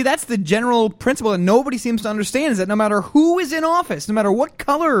the general principle that nobody seems to understand, is that no matter who is in office, no matter what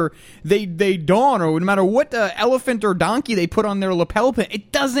color they don, or no matter what elephant or donkey they put on their lapel pin,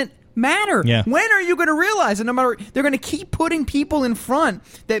 it doesn't matter. Yeah. When are you going to realize that no matter, they're going to keep putting people in front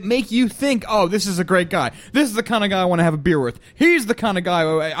that make you think, oh, this is a great guy. This is the kind of guy I want to have a beer with. He's the kind of guy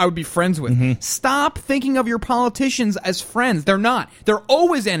I would be friends with. Stop thinking of your politicians as friends. They're not. They're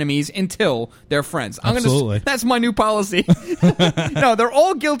always enemies until they're friends. Absolutely. That's my new policy. No, they're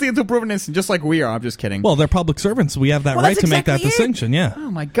all guilty until proven innocent, just like we are. I'm just kidding. Well, they're public servants. We have that right to make that distinction. Yeah.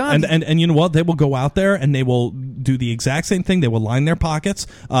 Oh my God. And you know what? They will go out there and they will do the exact same thing. They will line their pockets.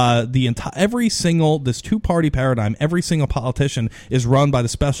 This two-party paradigm, every single politician is run by the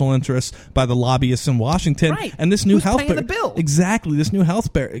special interests, by the lobbyists in Washington. Right. And this new Who's health paying the bill? Exactly. This new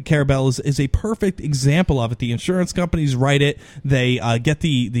health care bill is a perfect example of it. The insurance companies write it. They get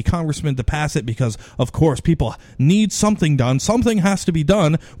the congressman to pass it because, of course, people need something done. Something has to be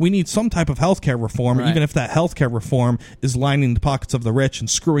done. We need some type of health care reform, even if that health care reform is lining the pockets of the rich and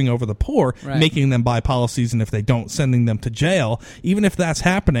screwing over the poor, making them buy policies, and if they don't, sending them to jail. Even if that's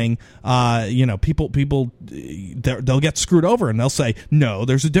happening, people they'll get screwed over, and they'll say, no,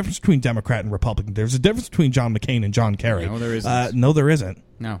 there's a difference between Democrat and Republican. There's a difference between John McCain and John Kerry. No, there isn't. No, there isn't.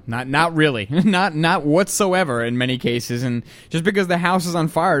 No, not really. not whatsoever in many cases. And just because the house is on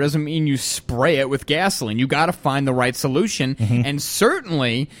fire doesn't mean you spray it with gasoline. You got to find the right solution. And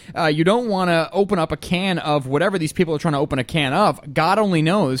certainly, you don't want to open up a can of whatever these people are trying to open a can of. God only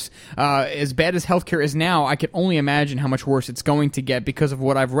knows. As bad as healthcare is now, I can only imagine how much worse it's going to get because of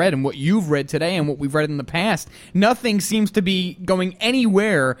what I've read and what you've read today and what we've read in the past. Nothing seems to be going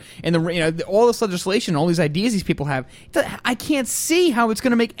anywhere in all this legislation, all these ideas these people have. I can't see how it's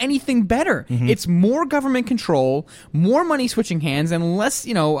going to make anything better. It's more government control, more money switching hands, and less,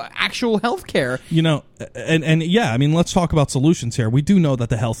 actual health care. And yeah, I mean, let's talk about solutions here. We do know that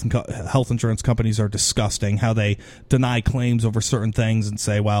the health insurance companies are disgusting, how they deny claims over certain things and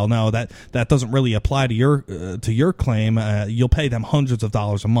say, well, no, that doesn't really apply to your claim. You'll pay them hundreds of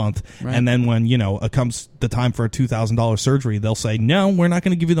dollars a month. Right. And then when, it comes the time for a $2,000 surgery, they'll say, no, we're not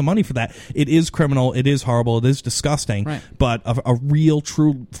going to give you the money for that. It is criminal. It is horrible. It is disgusting. Right. But a real, true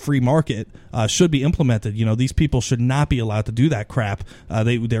free market should be implemented. These people should not be allowed to do that crap.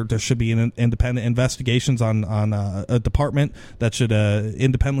 There should be an independent investigations on a department that should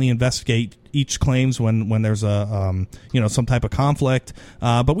independently investigate each claims when there's a some type of conflict.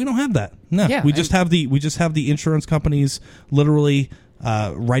 But we don't have that. No, we just have the insurance companies literally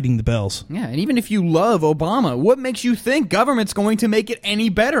writing the bills. Yeah, and even if you love Obama, what makes you think government's going to make it any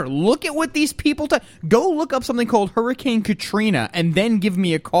better? Look at what these people go look up something called Hurricane Katrina and then give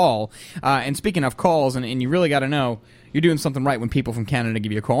me a call. And speaking of calls, and you really got to know, you're doing something right when people from Canada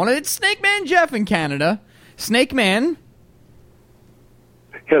give you a call. And it's Snake Man Jeff in Canada. Snake Man.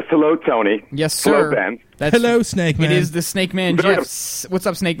 Yes, hello, Tony. Yes, sir. Hello, Ben. Hello, Snake Man. It is the Snake Man Jeff. What's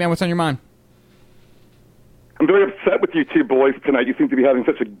up, Snake Man? What's on your mind? I'm very upset with you two boys tonight. You seem to be having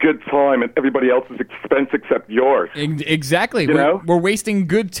such a good time at everybody else's expense except yours. Exactly. We're wasting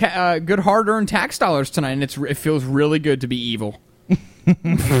good hard-earned tax dollars tonight, and it feels really good to be evil.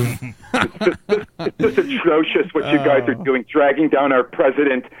 It's just atrocious what you guys are doing, dragging down our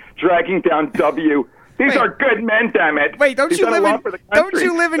president, dragging down W. These are good men, damn it. Wait, don't you live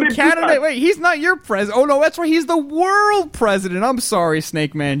in Canada? Wait, he's not your president. Oh, no, that's right. He's the world president. I'm sorry,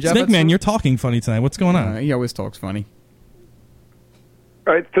 Snake Man. Jeff, Snake Man, you're talking funny tonight. What's going on? He always talks funny.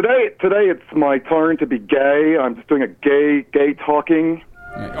 All right, today it's my turn to be gay. I'm just doing a gay talking.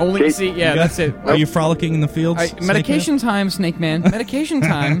 That's it. Are you frolicking in the fields? Medication time, Snake Man. Medication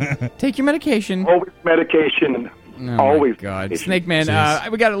time. Take your medication. Always medication. Always. God. Snake Man,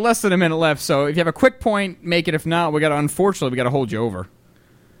 we got less than a minute left, so if you have a quick point, make it. If not, unfortunately, we got to hold you over.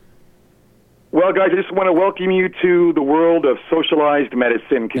 Well, guys, I just want to welcome you to the world of socialized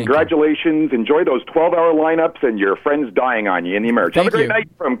medicine. Congratulations. Enjoy those 12-hour lineups and your friends dying on you in the emerge. Have a great night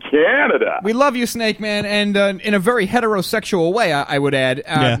from Canada. We love you, Snake Man, and in a very heterosexual way, I would add.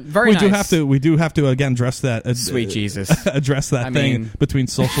 Very nice. We do have to again address that. Sweet Jesus. Address that thing between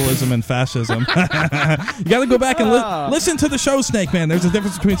socialism and fascism. You got to go back and listen to the show, Snake Man. There's a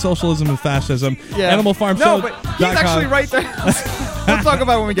difference between socialism and fascism. Animal Farm Show. No, but he's actually right there. We'll talk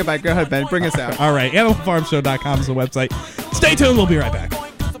about it when we get back. Go ahead, Ben. Bring us out. All right. AnimalFarmShow.com is the website. Stay tuned. We'll be right back.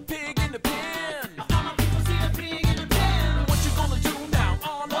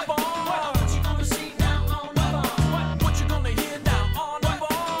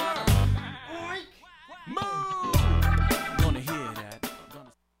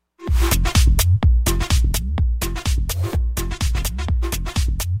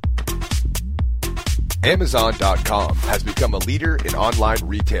 Amazon.com has become a leader in online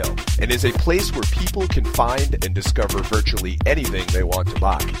retail and is a place where people can find and discover virtually anything they want to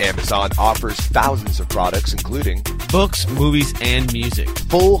buy. Amazon offers thousands of products including books, movies, and music,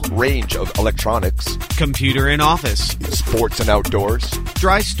 full range of electronics, computer and office, sports and outdoors,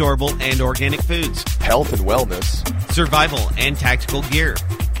 dry, storable, and organic foods, health and wellness, survival and tactical gear,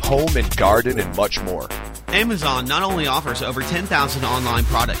 home and garden, and much more. Amazon not only offers over 10,000 online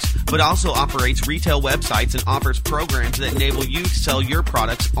products, but also operates retail websites and offers programs that enable you to sell your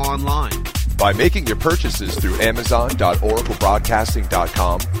products online. By making your purchases through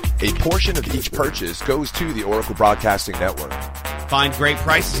Amazon.OracleBroadcasting.com, a portion of each purchase goes to the Oracle Broadcasting Network. Find great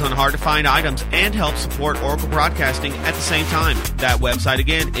prices on hard-to-find items and help support Oracle Broadcasting at the same time. That website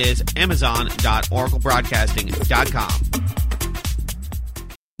again is Amazon.OracleBroadcasting.com.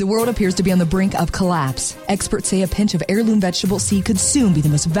 The world appears to be on the brink of collapse. Experts say a pinch of heirloom vegetable seed could soon be the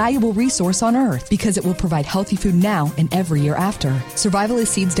most valuable resource on Earth because it will provide healthy food now and every year after.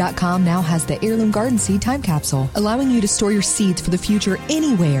 Survivalistseeds.com now has the Heirloom Garden Seed Time Capsule, allowing you to store your seeds for the future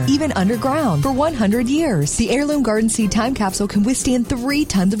anywhere, even underground, for 100 years. The Heirloom Garden Seed Time Capsule can withstand 3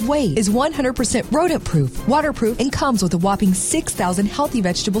 tons of weight, is 100% rodent-proof, waterproof, and comes with a whopping 6,000 healthy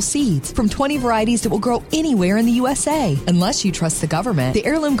vegetable seeds from 20 varieties that will grow anywhere in the USA. Unless you trust the government, the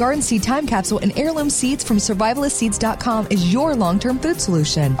Heirloom Garden Seed Time Capsule and heirloom seeds from survivalistseeds.com is your long-term food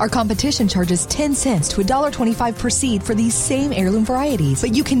solution. Our competition charges 10 cents to $1.25 per seed for these same heirloom varieties,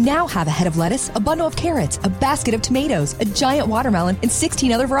 but you can now have a head of lettuce, a bundle of carrots, a basket of tomatoes, a giant watermelon, and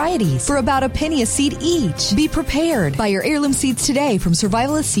 16 other varieties for about a penny a seed each. Be prepared. Buy your heirloom seeds today from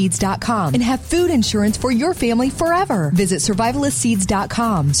survivalistseeds.com and have food insurance for your family forever. Visit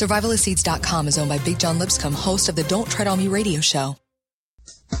survivalistseeds.com. Survivalistseeds.com is owned by Big John Lipscomb, host of the Don't Tread on Me radio show.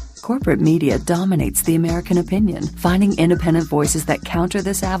 Corporate media dominates the American opinion. Finding independent voices that counter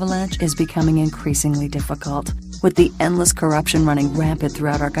this avalanche is becoming increasingly difficult. With the endless corruption running rampant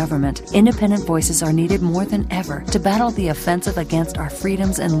throughout our government, independent voices are needed more than ever to battle the offensive against our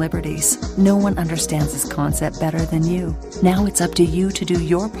freedoms and liberties. No one understands this concept better than you. Now it's up to you to do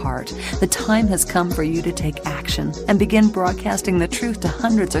your part. The time has come for you to take action and begin broadcasting the truth to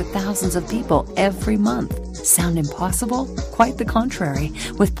hundreds or thousands of people every month. Sound impossible? Quite the contrary.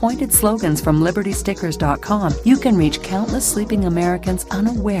 With pointed slogans from LibertyStickers.com, you can reach countless sleeping Americans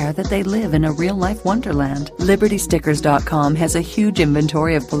unaware that they live in a real-life wonderland. LibertyStickers.com has a huge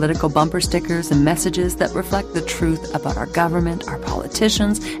inventory of political bumper stickers and messages that reflect the truth about our government, our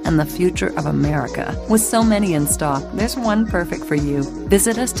politicians, and the future of America. With so many in stock, there's one perfect for you.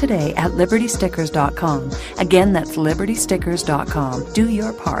 Visit us today at LibertyStickers.com. Again, that's LibertyStickers.com. Do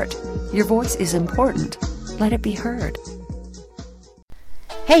your part. Your voice is important. Let it be heard.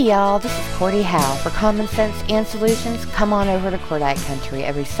 Hey y'all, this is Cordy Howe. For Common Sense and Solutions, come on over to Cordite Country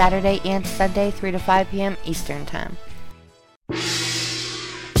every Saturday and Sunday, 3 to 5 p.m. Eastern Time.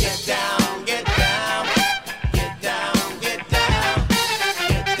 Get down, get down, get down, get down,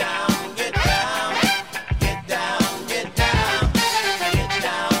 get down, get down, get down.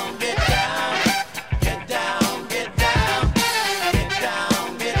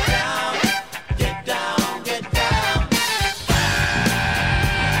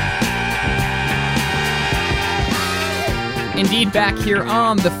 back here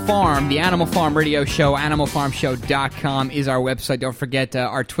on The Farm, the Animal Farm Radio Show. AnimalFarmShow.com is our website. Don't forget,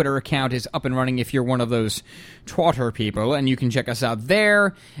 our Twitter account is up and running if you're one of those Twitter people, and you can check us out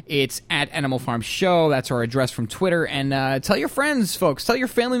there. It's at Animal Farm Show. That's our address from Twitter. And tell your friends, folks. Tell your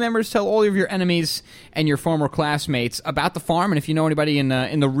family members. Tell all of your enemies and your former classmates about The Farm. And if you know anybody in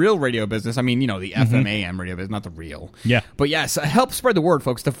the real radio business, I mean, the FM/AM radio business, not the real. Yeah. But yes, help spread the word,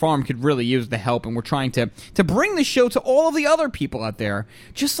 folks. The Farm could really use the help, and we're trying to bring the show to all of the other people out there,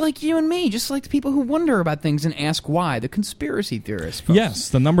 just like you and me, just like the people who wonder about things and ask why, the conspiracy theorists, folks. Yes,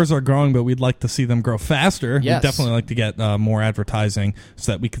 the numbers are growing, but we'd like to see them grow faster. Yes. We'd definitely like to get more advertising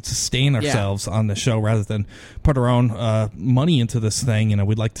so that we could sustain ourselves on the show rather than put our own money into this thing.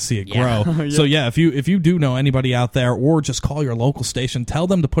 We'd like to see it grow. So if you do know anybody out there, or just call your local station, tell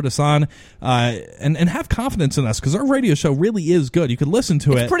them to put us on and have confidence in us, because our radio show really is good. You can listen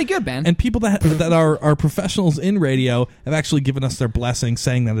to it. It's pretty good, man. And people that are professionals in radio have actually given us their blessing,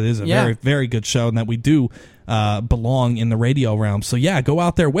 saying that it is a very, very good show and that we do belong in the radio realm. So go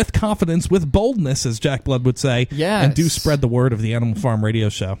out there with confidence, with boldness, as Jack Blood would say, and do spread the word of the Animal Farm Radio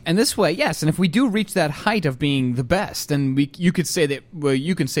Show. And this way, yes, and if we do reach that height of being the best, then you could say that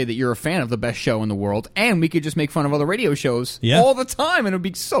you can say that you're a fan of the best show in the world, and we could just make fun of other radio shows all the time, and it would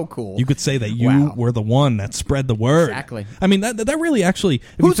be so cool. You could say that you were the one that spread the word. Exactly. I mean, that really actually.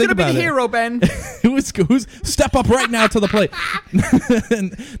 Who's going to be the hero, Ben? who's step up right now to the plate?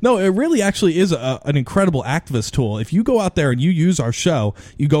 No, it really actually is an incredible activist tool. If you go out there and you use our show,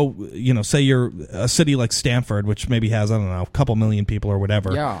 you go, say you're a city like Stanford, which maybe has, I don't know, a couple million people or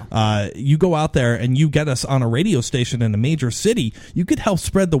whatever. Yeah. You go out there and you get us on a radio station in a major city, you could help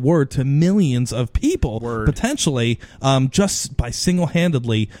spread the word to millions of people, potentially, just by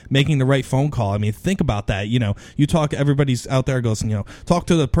single-handedly making the right phone call. I mean, think about that. You talk, everybody's out there goes, talk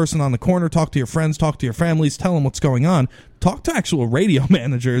to the person on the corner, talk to your friends, talk to your families, tell them what's going on. Talk to actual radio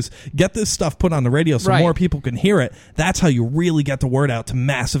managers. Get this stuff put on the radio so more people can hear it. That's how you really get the word out to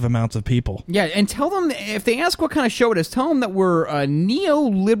massive amounts of people. Yeah, and tell them, if they ask what kind of show it is, tell them that we're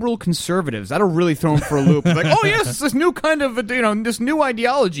neoliberal conservatives. That'll really throw them for a loop. Like, oh yes, it's this new kind of, this new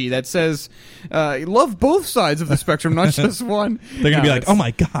ideology that says love both sides of the spectrum, not just one. They're going to be like, oh my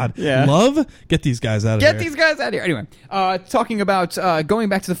God, love? Get these guys out of here. Get these guys out of here. Anyway, talking about going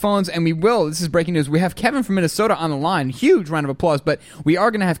back to the phones, and we will, this is breaking news, we have Kevin from Minnesota on the line. Huge round of applause, but we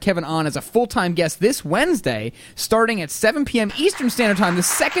are going to have Kevin on as a full-time guest this Wednesday, starting at 7 p.m. Eastern Standard Time, the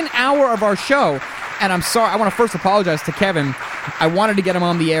second hour of our show. And I'm sorry, I want to first apologize to Kevin. I wanted to get him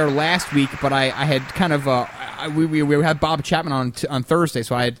on the air last week, but I had kind of we had Bob Chapman on Thursday,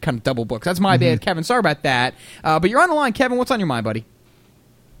 so I had kind of double booked. That's my bad, Kevin. Sorry about that. But you're on the line, Kevin. What's on your mind, buddy?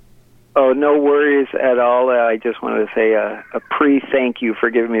 Oh, no worries at all. I just wanted to say a pre-thank you for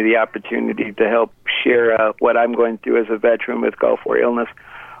giving me the opportunity to help share what I'm going through as a veteran with Gulf War illness.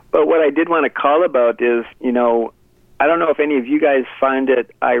 But what I did want to call about is, I don't know if any of you guys find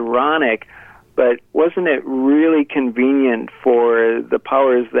it ironic, but wasn't it really convenient for the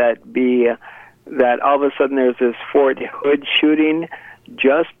powers that be that all of a sudden there's this Fort Hood shooting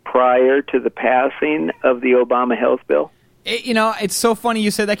just prior to the passing of the Obama health bill? It's so funny you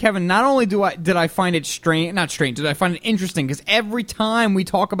said that, Kevin. Not only did I find it did I find it interesting, because every time we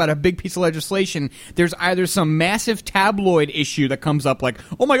talk about a big piece of legislation, there's either some massive tabloid issue that comes up like,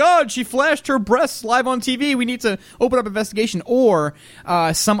 oh my God, she flashed her breasts live on TV, we need to open up an investigation, or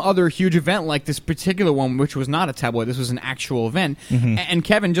some other huge event like this particular one, which was not a tabloid, this was an actual event. And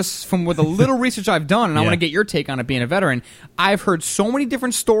Kevin, just from with a little research I've done, and I want to get your take on it being a veteran, I've heard so many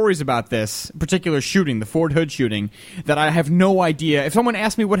different stories about this particular shooting, the Fort Hood shooting, that I have no idea. If someone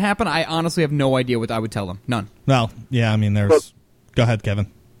asked me what happened, I honestly have no idea what I would tell them. None. Well, yeah, I mean, there's... Go ahead,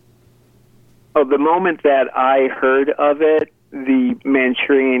 Kevin. Oh, the moment that I heard of it, the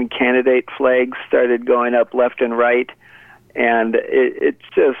Manchurian candidate flags started going up left and right, and it's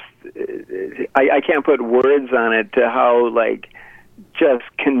just... I can't put words on it to how, just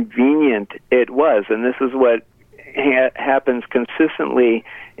convenient it was. And this is what happens consistently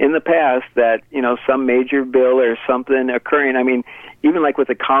in the past, that some major bill or something occurring. I mean, even like with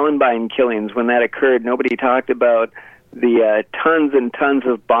the Columbine killings, when that occurred, nobody talked about the tons and tons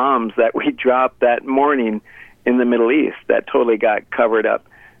of bombs that we dropped that morning in the Middle East that totally got covered up.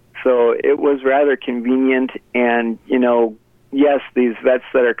 So it was rather convenient, and yes, these vets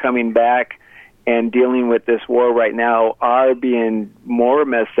that are coming back and dealing with this war right now are being more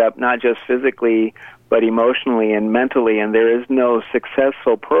messed up, not just physically, but emotionally and mentally, and there is no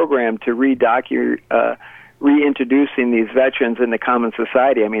successful program to reintroducing these veterans into common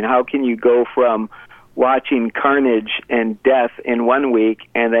society. I mean, how can you go from watching carnage and death in one week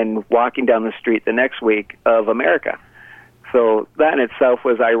and then walking down the street the next week of America? So that in itself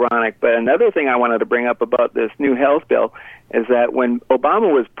was ironic. But another thing I wanted to bring up about this new health bill is that when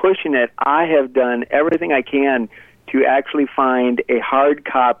Obama was pushing it, I have done everything I can to actually find a hard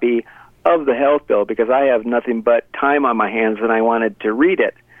copy of the health bill because I have nothing but time on my hands and I wanted to read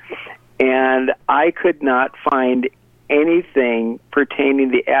it. And I could not find anything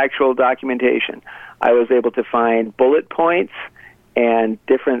pertaining to the actual documentation. I was able to find bullet points and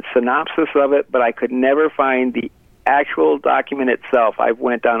different synopsis of it, but I could never find the actual document itself. I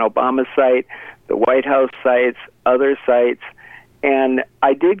went on Obama's site, the White House sites, other sites, and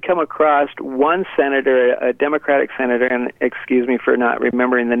I did come across one senator, a Democratic senator, and excuse me for not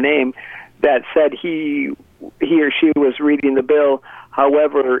remembering the name, that said he or she was reading the bill.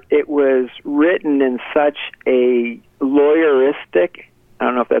 However, it was written in such a lawyeristic, I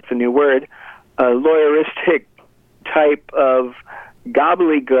don't know if that's a new word, a lawyeristic type of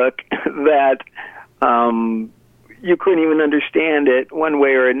gobbledygook that you couldn't even understand it one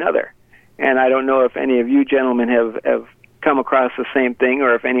way or another. And I don't know if any of you gentlemen have come across the same thing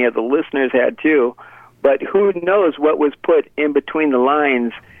or if any of the listeners had too, but who knows what was put in between the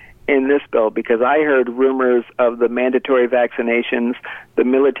lines in this bill, because I heard rumors of the mandatory vaccinations, the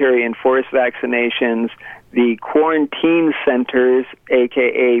military enforced vaccinations, the quarantine centers,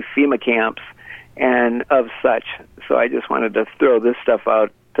 a.k.a. FEMA camps, and of such. So I just wanted to throw this stuff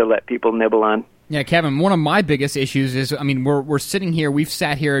out to let people nibble on. Yeah, Kevin, one of my biggest issues is, I mean, we're sitting here, we've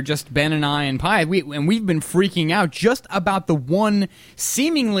sat here, just Ben and I and Pi, and we've been freaking out just about the one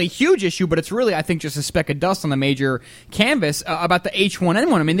seemingly huge issue, but it's really, I think, just a speck of dust on the major canvas about the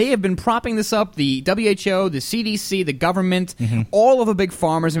H1N1. I mean, they have been propping this up, the WHO, the CDC, the government, all of the big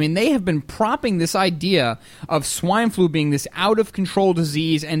pharmas. I mean, they have been propping this idea of swine flu being this out-of-control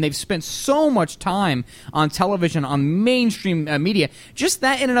disease, and they've spent so much time on television, on mainstream media. Just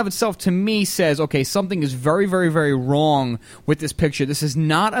that in and of itself, to me, says, okay, something is very, very, very wrong with this picture. This is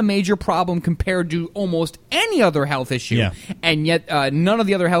not a major problem compared to almost any other health issue. Yeah. And yet none of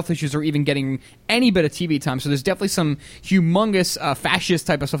the other health issues are even getting any bit of TV time. So there's definitely some humongous fascist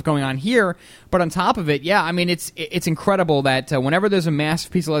type of stuff going on here. But on top of it, yeah, I mean, it's incredible that whenever there's a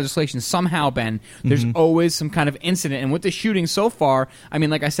massive piece of legislation, somehow, Ben, there's always some kind of incident. And with the shooting so far, I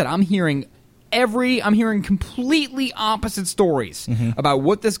mean, like I said, I'm hearing completely opposite stories about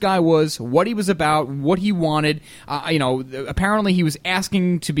what this guy was, what he was about, what he wanted. Apparently he was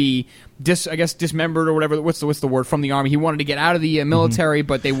asking to be dismembered or whatever. What's the word from the army? He wanted to get out of the military,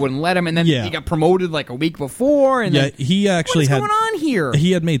 but they wouldn't let him. And then he got promoted like a week before. And then, he actually what's going on here?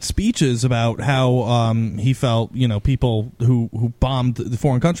 He had made speeches about how he felt people who bombed the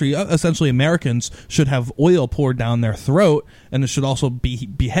foreign country, essentially Americans, should have oil poured down their throat, and it should also be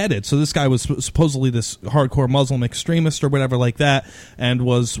beheaded. So this guy was supposedly this hardcore Muslim extremist or whatever like that, and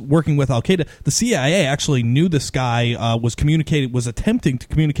was working with Al Qaeda. The CIA actually knew this guy was attempting to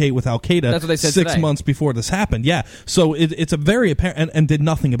communicate with Al Qaeda. That's what they said 6 months before this happened. Yeah, so it's a very apparent, and did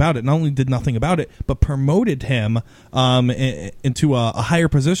nothing about it. Not only did nothing about it, but promoted him into a higher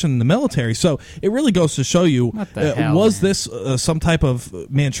position in the military. So it really goes to show you, was this some type of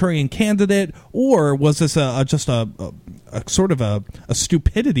Manchurian candidate, or was this just a sort of a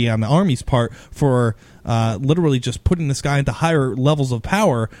stupidity on the Army's part for literally just putting this guy into higher levels of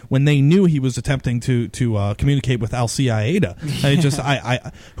power when they knew he was attempting to communicate with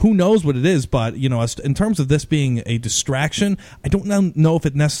Al-Qaeda. Who knows what it is, but in terms of this being a distraction, I don't know if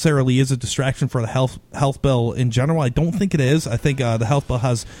it necessarily is a distraction for the health bill in general. I don't think it is. I think the health bill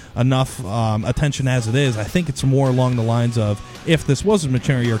has enough attention as it is. I think it's more along the lines of, if this was a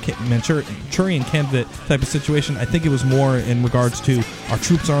Manchurian candidate type of situation, I think it was more in regards to, our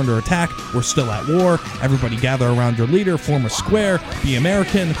troops are under attack, we're still at war, everybody gather around your leader, form a square, be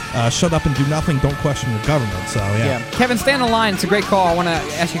American, shut up and do nothing, don't question your government. So yeah. Kevin, stay on the line. It's a great call. I want to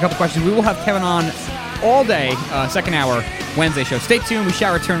ask you a couple questions. We will have Kevin on all day, second hour, Wednesday show. Stay tuned. We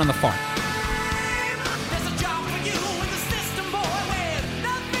shall return on the farm.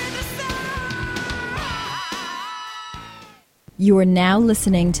 You are now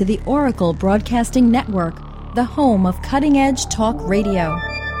listening to the Oracle Broadcasting Network, the home of cutting-edge talk radio.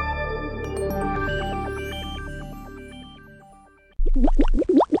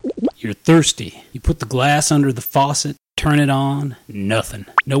 You're thirsty. You put the glass under the faucet, turn it on, nothing.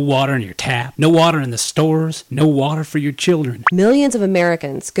 No water in your tap, no water in the stores, no water for your children. Millions of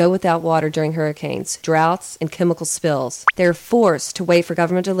Americans go without water during hurricanes, droughts, and chemical spills. They're forced to wait for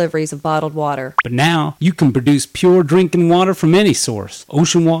government deliveries of bottled water. But now, you can produce pure drinking water from any source.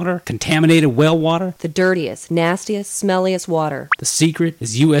 Ocean water, contaminated well water. The dirtiest, nastiest, smelliest water. The secret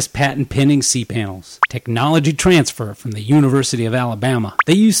is U.S. patent pending C-panels. Technology transfer from the University of Alabama.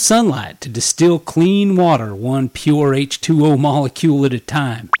 They use sunlight to distill clean water, one pure H2O molecule at a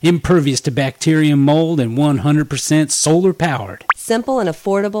time. Impervious to bacteria and mold and 100% solar powered. Simple and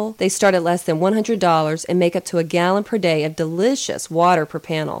affordable, they start at less than $100 and make up to a gallon per day of delicious water per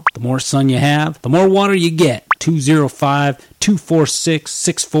panel. The more sun you have, the more water you get.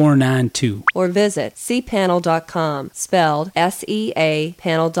 205-246-6492. Or visit cpanel.com, spelled S-E-A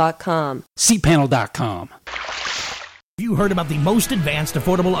panel.com. cpanel.com. You heard about the most advanced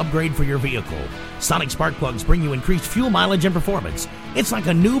affordable upgrade for your vehicle. Sonic spark plugs bring you increased fuel mileage and performance. It's like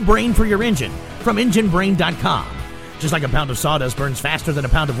a new brain for your engine from EngineBrain.com. Just like a pound of sawdust burns faster than a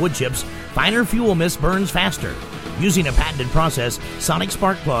pound of wood chips, finer fuel mist burns faster. Using a patented process, Sonic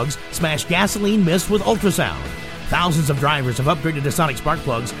spark plugs smash gasoline mist with ultrasound. Thousands of drivers have upgraded to Sonic spark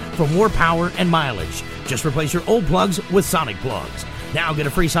plugs for more power and mileage. Just replace your old plugs with Sonic plugs. Now get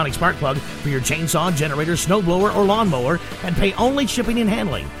a free Sonic spark plug for your chainsaw, generator, snowblower, or lawnmower and pay only shipping and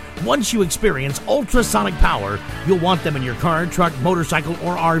handling. Once you experience ultrasonic power, you'll want them in your car, truck, motorcycle,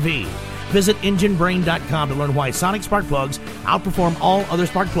 or RV. Visit EngineBrain.com to learn why Sonic spark plugs outperform all other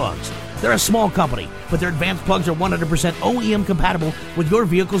spark plugs. They're a small company, but their advanced plugs are 100% OEM compatible with your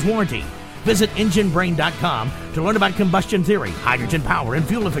vehicle's warranty. Visit EngineBrain.com to learn about combustion theory, hydrogen power, and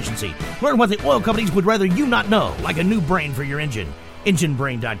fuel efficiency. Learn what the oil companies would rather you not know, like a new brain for your engine.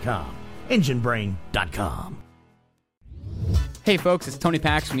 EngineBrain.com. EngineBrain.com. Hey folks, it's Tony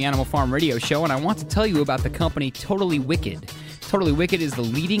Pax from the Animal Farm Radio Show, and I want to tell you about the company Totally Wicked. Totally Wicked is the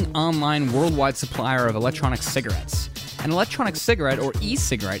leading online worldwide supplier of electronic cigarettes. An electronic cigarette, or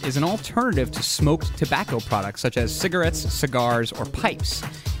e-cigarette, is an alternative to smoked tobacco products such as cigarettes, cigars, or pipes.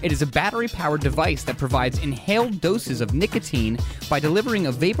 It is a battery-powered device that provides inhaled doses of nicotine by delivering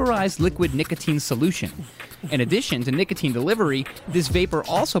a vaporized liquid nicotine solution. In addition to nicotine delivery, this vapor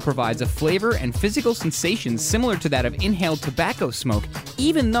also provides a flavor and physical sensation similar to that of inhaled tobacco smoke,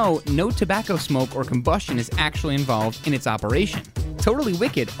 even though no tobacco smoke or combustion is actually involved in its operation. Totally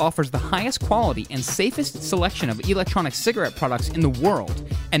Wicked offers the highest quality and safest selection of electronic cigarette products in the world,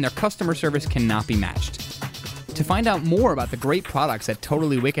 and their customer service cannot be matched. To find out more about the great products that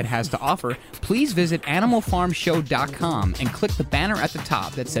Totally Wicked has to offer, please visit AnimalFarmShow.com and click the banner at the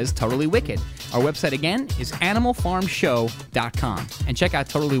top that says Totally Wicked. Our website again is AnimalFarmShow.com, and check out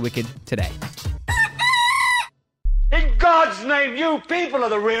Totally Wicked today. In God's name, you people are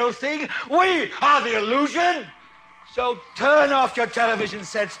the real thing. We are the illusion. So turn off your television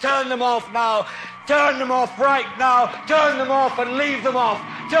sets. Turn them off now. Turn them off right now. Turn them off and leave them off.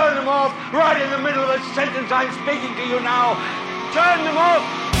 Turn them off right in the middle of the sentence I'm speaking to you now. Turn them off.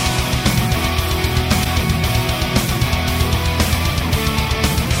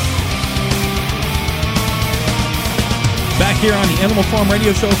 Back here on the Animal Farm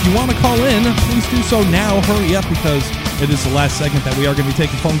Radio Show. If you want to call in, please do so now. Hurry up, because it is the last segment that we are going to be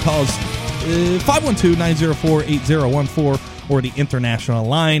taking phone calls. 512-904-8014 or the international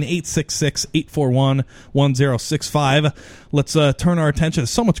line 866-841-1065. Let's turn our attention. There's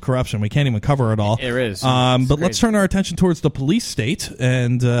so much corruption we can't even cover it all. There is. But let's turn our attention towards the police state.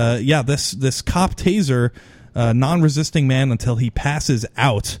 And this cop taser non-resisting man until he passes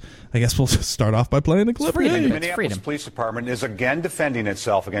out. I guess we'll just start off by playing the clip. The Minneapolis Police Department is again defending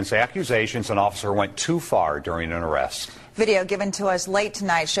itself against accusations an officer went too far during an arrest. Video given to us late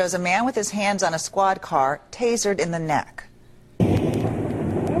tonight shows a man with his hands on a squad car, tasered in the neck.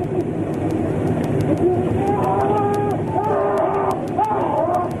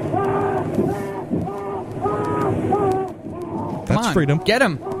 Come on, freedom. Get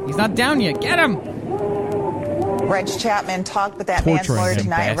him. He's not down yet. Get him. Reg Chapman talked with that man's lawyer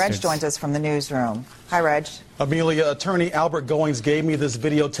tonight. Reg joins us from the newsroom. Hi, Reg. Amelia, attorney Albert Goings gave me this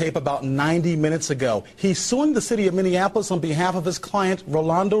videotape about 90 minutes ago. He's suing the city of Minneapolis on behalf of his client,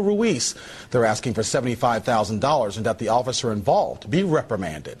 Rolando Ruiz. They're asking for $75,000 and that the officer involved be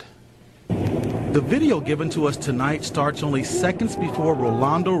reprimanded. The video given to us tonight starts only seconds before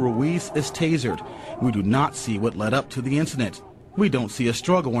Rolando Ruiz is tasered. We do not see what led up to the incident. We don't see a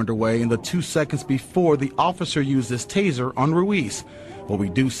struggle underway in the 2 seconds before the officer used his taser on Ruiz. What we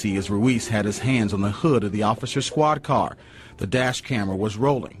do see is Ruiz had his hands on the hood of the officer's squad car. The dash camera was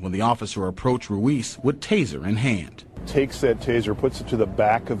rolling when the officer approached Ruiz with taser in hand. Takes that taser, puts it to the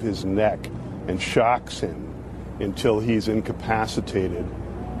back of his neck, and shocks him until he's incapacitated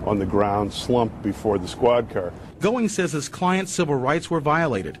on the ground, slumped before the squad car. Goings says his client's civil rights were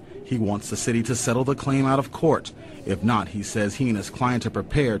violated. He wants the city to settle the claim out of court. If not, he says he and his client are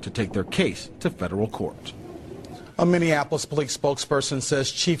prepared to take their case to federal court. A Minneapolis police spokesperson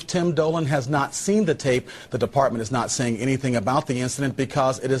says Chief Tim Dolan has not seen the tape. The department is not saying anything about the incident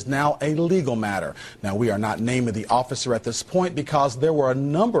because it is now a legal matter. Now, we are not naming the officer at this point because there were a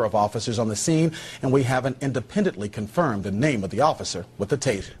number of officers on the scene, and we haven't independently confirmed the name of the officer with the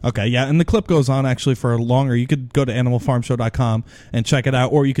taser. Okay, yeah, and the clip goes on actually for longer. You could go to animalfarmshow.com and check it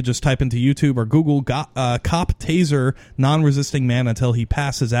out, or you could just type into YouTube or Google cop taser non-resisting man until he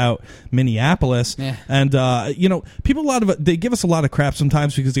passes out Minneapolis. Yeah. And, people, they give us a lot of crap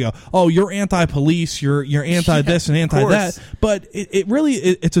sometimes because they go, oh, you're anti-police, you're anti-this and anti-that. But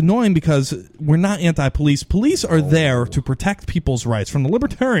it's annoying because we're not anti-police. Police are there to protect people's rights. From the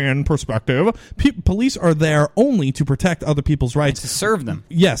libertarian perspective, police are there only to protect other people's rights. And to serve them.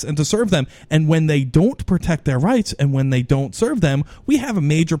 Yes, and to serve them. And when they don't protect their rights and when they don't serve them, we have a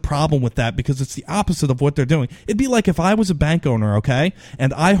major problem with that because it's the opposite of what they're doing. It'd be like if I was a bank owner, okay,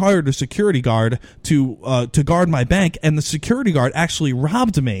 and I hired a security guard to guard my bank, and the security guard actually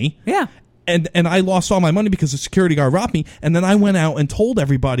robbed me. Yeah. And I lost all my money because the security guard robbed me. And then I went out and told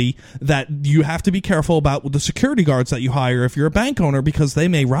everybody that you have to be careful about the security guards that you hire if you're a bank owner because they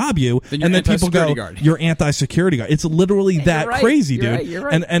may rob you. And then people go, you're anti-security guard. It's literally that crazy, dude. You're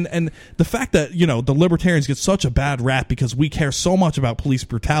right. And the fact that, the libertarians get such a bad rap because we care so much about police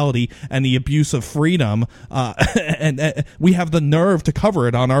brutality and the abuse of freedom, and we have the nerve to cover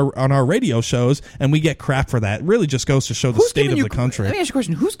it on our radio shows, and we get crap for that. It really just goes to show the state of the country. Let me ask you a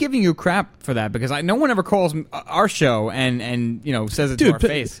question. Who's giving you crap for that? Because no one ever calls our show and says it to our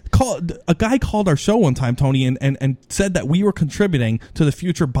face. A guy called our show one time, Tony, and said that we were contributing to the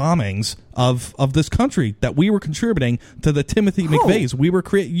future bombings of this country, that we were contributing to the Timothy McVeighs. We were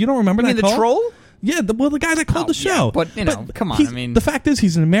you don't remember that call? The troll? Yeah, the guy that called the show. Yeah, but come on. The fact is,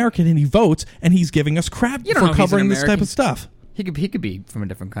 he's an American and he votes, and he's giving us crap for covering this type of stuff. He could be from a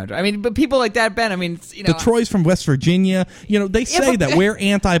different country. But people like that, Ben. The Troy's from West Virginia. They say that we're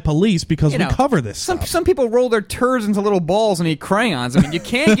anti-police because we cover this stuff. Some people roll their turds into little balls and eat crayons. You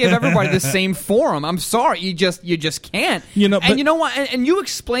can't give everybody the same forum. I'm sorry, you just can't. And you know what? And you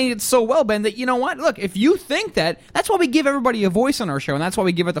explained it so well, Ben. That you know what? Look, if you think that's why we give everybody a voice on our show, and that's why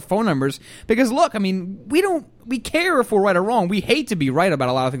we give it the phone numbers. Because look, we care if we're right or wrong. We hate to be right about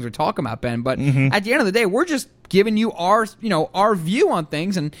a lot of things we're talking about, Ben. But at the end of the day, we're just giving you our view on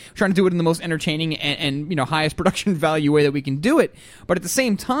things and trying to do it in the most entertaining and highest production value way that we can do it. But at the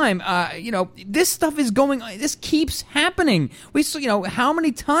same time, this stuff is this keeps happening. How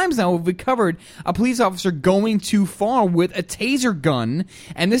many times now have we covered a police officer going too far with a taser gun?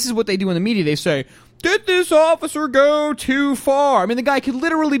 And this is what they do in the media. They say, did this officer go too far? The guy could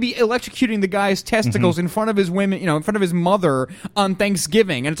literally be electrocuting the guy's testicles in front of his women, in front of his mother on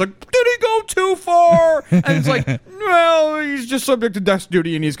Thanksgiving. And it's like, did he go too far? And it's like, well, he's just subject to desk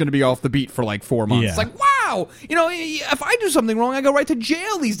duty and he's going to be off the beat for like 4 months. Yeah. It's like, wow. If I do something wrong, I go right to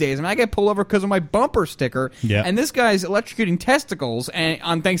jail these days. I get pulled over because of my bumper sticker. Yeah. And this guy's electrocuting testicles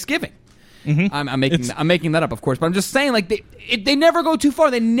on Thanksgiving. Mm-hmm. I'm making that up, of course, but I'm just saying, they never go too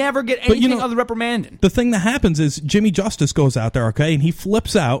far. They never get anything other than reprimanding. The thing that happens is Jimmy Justice goes out there, okay, and he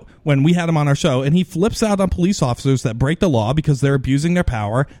flips out when we had him on our show, and he flips out on police officers that break the law because they're abusing their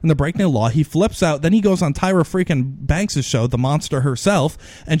power and they're breaking the law. He flips out, then he goes on Tyra freaking Banks' show, the monster herself,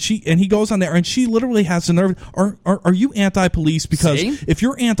 and he goes on there, and she literally has the nerve. Are you anti-police? Because if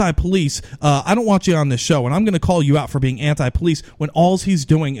you're anti-police, I don't want you on this show, and I'm going to call you out for being anti-police when all he's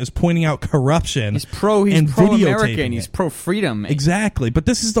doing is pointing out corruption. He's pro-American. He's pro-freedom. Exactly. But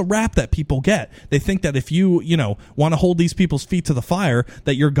this is the rap that people get. They think that if you want to hold these people's feet to the fire,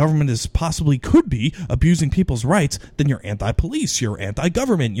 that your government could be abusing people's rights, then you're anti-police, you're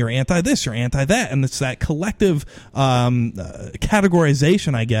anti-government, you're anti-this, you're anti-that. And it's that collective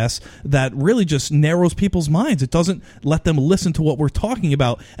categorization, I guess, that really just narrows people's minds. It doesn't let them listen to what we're talking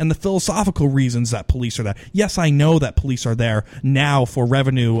about and the philosophical reasons that police are there. Yes, I know that police are there now for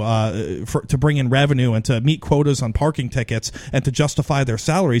revenue, to bring in revenue and to meet quotas on parking tickets and to justify their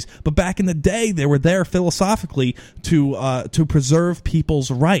salaries. But back in the day, they were there philosophically to preserve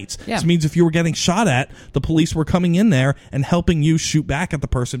people's rights. Yeah. This means if you were getting shot at, the police were coming in there and helping you shoot back at the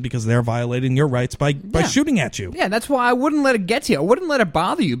person because they're violating your rights by shooting at you. Yeah, that's why I wouldn't let it get to you. I wouldn't let it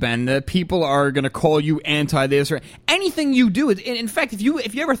bother you, Ben, that people are going to call you anti-this or anything you do. In fact, if you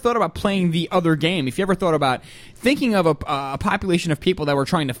ever thought about playing the other game, if you ever thought about thinking of a population of people that were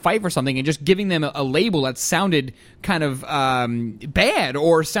trying to fight for something, something and just giving them a label that sounded kind of bad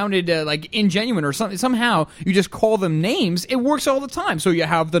or sounded like ingenuine or something. Somehow you just call them names. It works all the time. So you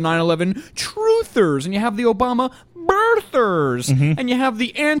have the 9/11 truthers, and you have the Obama birthers, and you have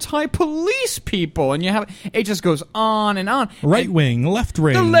the anti-police people, and you have it just goes on and on. Right wing, left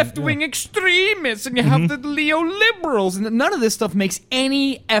wing, the left wing extremists, and you have the neo-liberals, and none of this stuff makes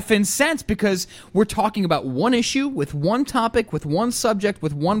any effing sense because we're talking about one issue with one topic, with one subject,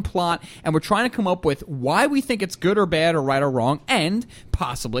 with one plot, and we're trying to come up with why we think it's good or bad or right or wrong, and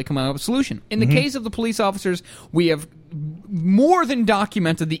possibly come up with a solution. In the case of the police officers, we have more than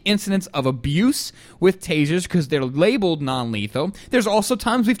documented the incidents of abuse with tasers because they're labeled non-lethal. There's also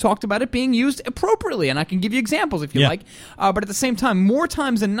times we've talked about it being used appropriately, and I can give you examples if you like. But at the same time, more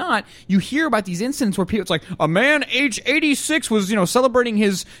times than not, you hear about these incidents where people, it's like a man age 86 was, celebrating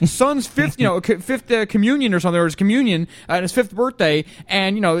his son's fifth communion or something, or his communion at his 5th birthday,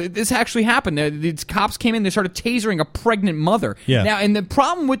 and this actually happened. The cops came in, they started tasering a pregnant mother. Now, and the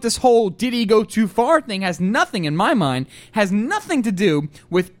problem with this whole "did he go too far" thing has nothing, in my mind, has nothing to do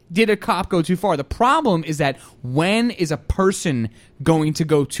with did a cop go too far. The problem is that when is a person going to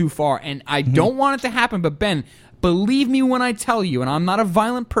go too far? And I don't want it to happen, but Ben, believe me when I tell you, and I'm not a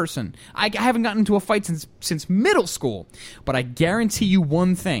violent person, I haven't gotten into a fight since middle school, but I guarantee you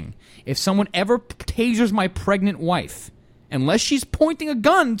one thing. If someone ever tasers my pregnant wife, unless she's pointing a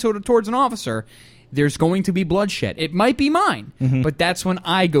gun towards an officer, there's going to be bloodshed. It might be mine, but that's when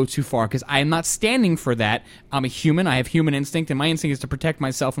I go too far because I am not standing for that. I'm a human. I have human instinct, and my instinct is to protect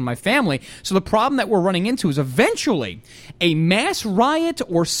myself and my family. So the problem that we're running into is eventually a mass riot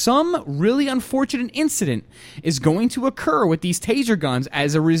or some really unfortunate incident is going to occur with these taser guns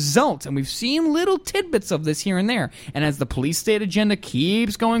as a result. And we've seen little tidbits of this here and there. And as the police state agenda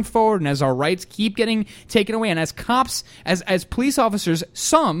keeps going forward and as our rights keep getting taken away, and as cops, as police officers,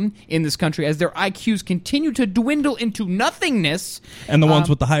 some in this country, as their IQs continue to dwindle into nothingness, and the ones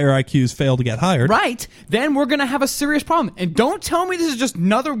with the higher IQs fail to get hired, right, then we're going to have a serious problem. And don't tell me this is just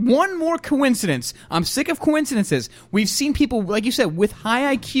one more coincidence. I'm sick of coincidences. We've seen people, like you said, with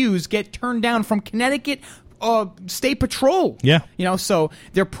high IQs get turned down from Connecticut State Patrol. So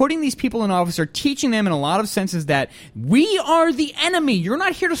they're putting these people in office. They're teaching them in a lot of senses that we are the enemy. You're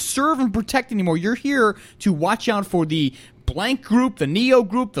not here to serve and protect anymore. You're here to watch out for the blank group, the neo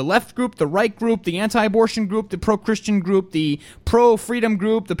group, the left group, the right group, the anti-abortion group, the pro-Christian group, the pro-freedom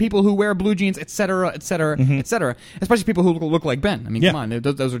group, the people who wear blue jeans, etc., etc., etc. Especially people who look like Ben. I mean, come on,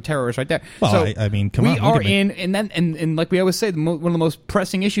 those are terrorists right there. Well, so I mean, come on. We are in, and like we always say, one of the most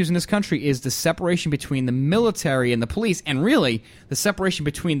pressing issues in this country is the separation between the military and the police, and really the separation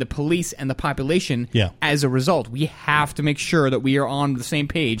between the police and the population. As a result, we have to make sure that we are on the same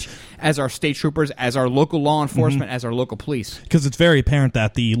page as our state troopers, as our local law enforcement, as our local police. Because it's very apparent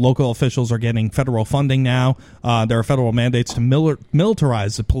that the local officials are getting federal funding now. There are federal mandates to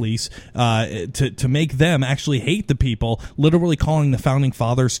militarize the police, to make them actually hate the people, literally calling the founding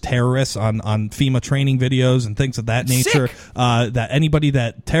fathers terrorists on FEMA training videos and things of that nature. That anybody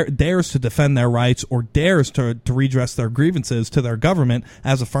that dares to defend their rights or dares to redress their grievances to their government,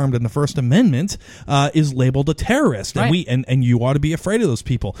 as affirmed in the First Amendment, is labeled a terrorist. Right. And you ought to be afraid of those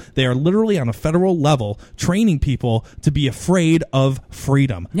people. They are literally on a federal level training people to be afraid of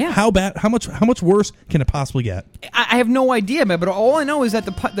freedom. How bad? How much worse can it possibly get? I have no idea, but all I know is that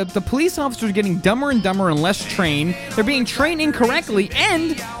the police officers are getting dumber and dumber and less trained. They're being trained incorrectly,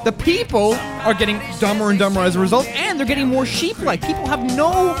 and the people are getting dumber and dumber as a result, and they're getting more sheep-like. People have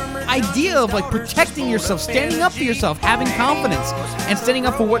no idea of protecting yourself, standing up for yourself, having confidence, and standing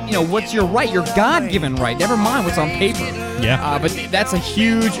up for what's your right, your God-given right. Never mind what's on paper. But that's a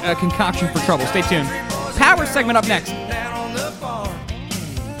huge concoction for trouble. Stay tuned. Power segment up next.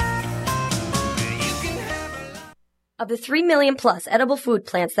 Of the 3 million plus edible food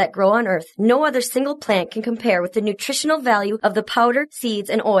plants that grow on Earth, no other single plant can compare with the nutritional value of the powder,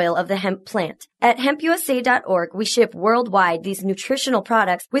 seeds, and oil of the hemp plant. At hempusa.org, we ship worldwide these nutritional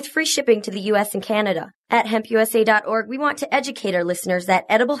products with free shipping to the U.S. and Canada. At hempusa.org, we want to educate our listeners that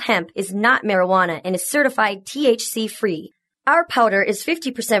edible hemp is not marijuana and is certified THC-free. Our powder is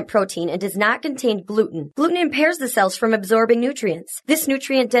 50% protein and does not contain gluten. Gluten impairs the cells from absorbing nutrients. This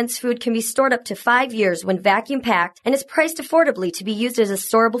nutrient-dense food can be stored up to 5 years when vacuum-packed and is priced affordably to be used as a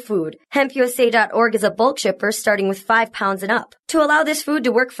storable food. HempUSA.org is a bulk shipper starting with 5 pounds and up. To allow this food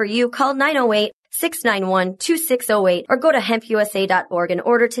to work for you, call 908-691-2608 or go to HempUSA.org and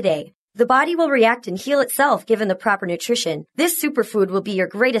order today. The body will react and heal itself given the proper nutrition. This superfood will be your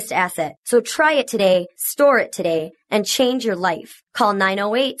greatest asset. So try it today, store it today, and change your life. Call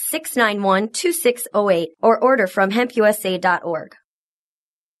 908-691-2608 or order from hempusa.org.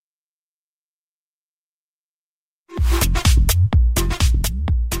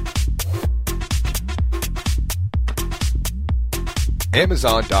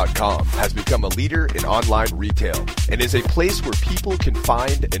 Amazon.com has become a leader in online retail and is a place where people can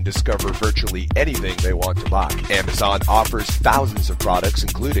find and discover virtually anything they want to buy. Amazon offers thousands of products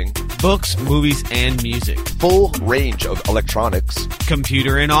including books, movies, and music, full range of electronics,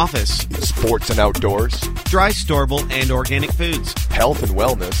 computer and office, sports and outdoors, dry, storable, and organic foods, health and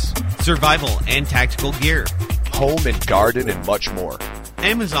wellness, survival and tactical gear, home and garden, and much more.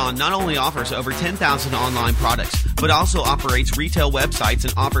 Amazon not only offers over 10,000 online products, but also operates retail websites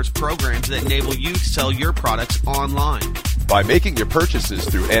and offers programs that enable you to sell your products online. By making your purchases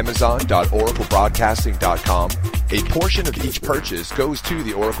through Amazon.oraclebroadcasting.com, a portion of each purchase goes to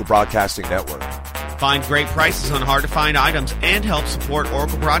the Oracle Broadcasting Network. Find great prices on hard-to-find items and help support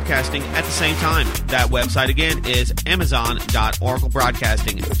Oracle Broadcasting at the same time. That website again is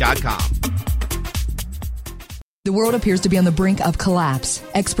Amazon.oraclebroadcasting.com. The world appears to be on the brink of collapse.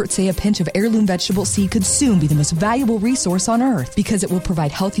 Experts say a pinch of heirloom vegetable seed could soon be the most valuable resource on Earth because it will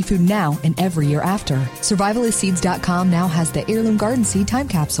provide healthy food now and every year after. Survivalistseeds.com now has the Heirloom Garden Seed Time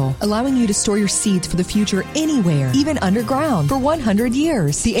Capsule, allowing you to store your seeds for the future anywhere, even underground, for 100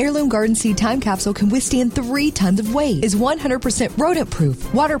 years. The Heirloom Garden Seed Time Capsule can withstand 3 tons of weight, is 100%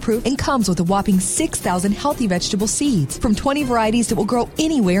 rodent-proof, waterproof, and comes with a whopping 6,000 healthy vegetable seeds from 20 varieties that will grow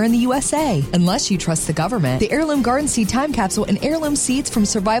anywhere in the USA. Unless you trust the government, the Heirloom Garden Seed Time Capsule and heirloom seeds from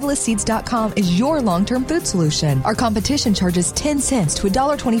survivalistseeds.com is your long-term food solution. Our competition charges 10 cents to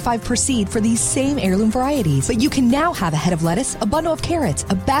 $1.25 per seed for these same heirloom varieties. But you can now have a head of lettuce, a bundle of carrots,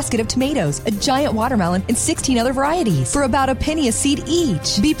 a basket of tomatoes, a giant watermelon, and 16 other varieties for about a penny a seed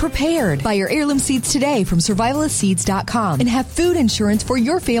each. Be prepared. Buy your heirloom seeds today from survivalistseeds.com and have food insurance for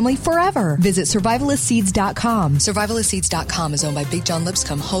your family forever. Visit survivalistseeds.com. Survivalistseeds.com is owned by Big John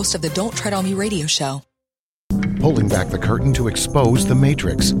Lipscomb, host of the Don't Tread on Me radio show. Pulling back the curtain to expose the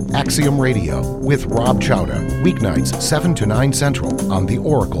Matrix. Axiom Radio with Rob Chowda. Weeknights 7 to 9 Central on the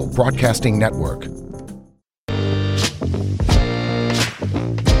Oracle Broadcasting Network.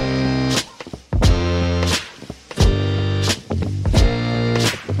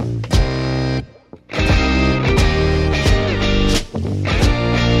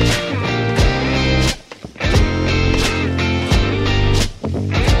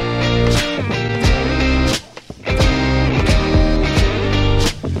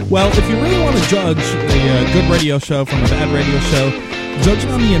 Well, if you really want to judge a good radio show from a bad radio show, judge it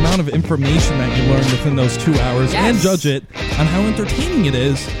on the amount of information that you learn within those 2 hours, and judge it on how entertaining it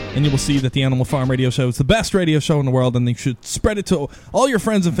is, and you will see that the Animal Farm radio show is the best radio show in the world, and you should spread it to all your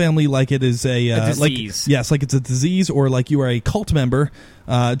friends and family like it is a disease. Like it's a disease, or like you are a cult member.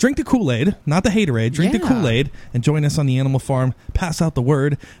 Drink the Kool-Aid, not the Haterade. Drink the Kool-Aid and join us on the Animal Farm. Pass out the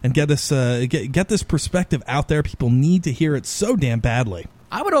word and get us get this perspective out there. People need to hear it so damn badly.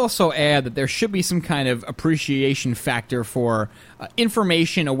 I would also add that there should be some kind of appreciation factor for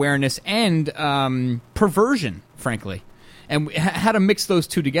information, awareness, and perversion, frankly. And how to mix those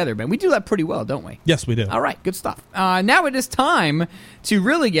two together, man. We do that pretty well, don't we? Yes, we do. All right, good stuff. Now it is time to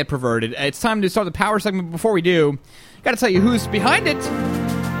really get perverted. It's time to start the power segment. Before we do, got to tell you who's behind it.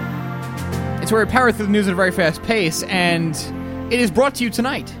 It's where we power through the news at a very fast pace, and it is brought to you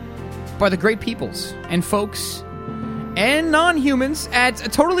tonight by the great peoples and folks and non-humans at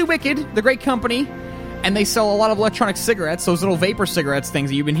Totally Wicked, the great company, and they sell a lot of electronic cigarettes, those little vapor cigarettes things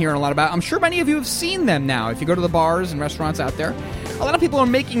that you've been hearing a lot about. I'm sure many of you have seen them now. If you go to the bars and restaurants out there, a lot of people are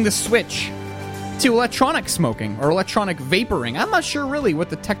making the switch to electronic smoking or electronic vaporing. I'm not sure really what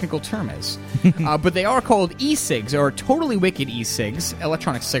the technical term is, but they are called e-cigs, or Totally Wicked e-cigs,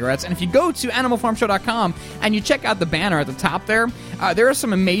 electronic cigarettes. And if you go to animalfarmshow.com and you check out the banner at the top there are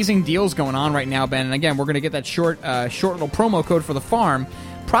some amazing deals going on right now, Ben. And again, we're going to get that short little promo code for the farm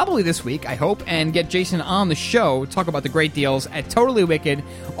probably this week, I hope, and get Jason on the show, talk about the great deals at Totally Wicked,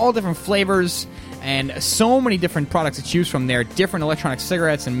 all different flavors, and so many different products to choose from there, different electronic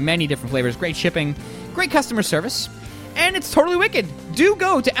cigarettes and many different flavors, great shipping, great customer service, and it's Totally Wicked. Do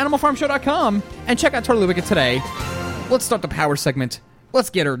go to animalfarmshow.com and check out Totally Wicked today. Let's start the power segment. Let's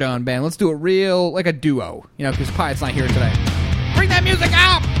get her done, Ben. Let's do it real, like a duo, because Pyatt's not here today. Bring that music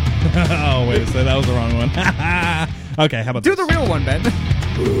up! Oh, wait a second, that was the wrong one. Okay, how about do the real one, Ben.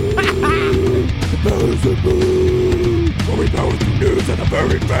 Where we power through news at a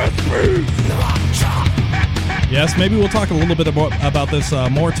very fast pace. Yes, maybe we'll talk a little bit about this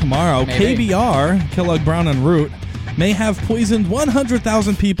more tomorrow. Maybe. KBR, Kellogg Brown and Root, may have poisoned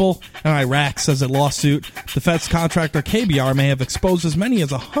 100,000 people in Iraq, says a lawsuit. Defense contractor KBR may have exposed as many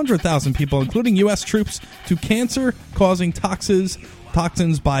as 100,000 people, including U.S. troops, to cancer-causing toxins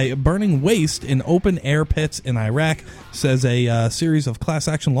toxins by burning waste in open-air pits in Iraq, says a series of class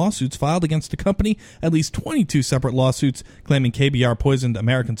action lawsuits filed against the company. At least 22 separate lawsuits claiming KBR poisoned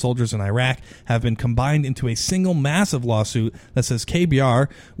American soldiers in Iraq have been combined into a single massive lawsuit that says KBR,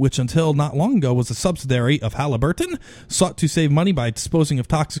 which until not long ago was a subsidiary of Halliburton, sought to save money by disposing of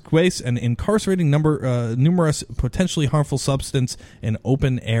toxic waste and incarcerating numerous potentially harmful substances in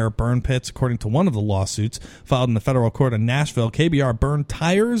open-air burn pits. According to one of the lawsuits filed in the federal court in Nashville, KBR burned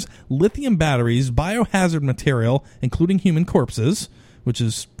tires, lithium batteries, biohazard material, including human corpses, which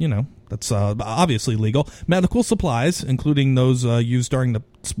is, that's obviously legal, medical supplies, including those used during the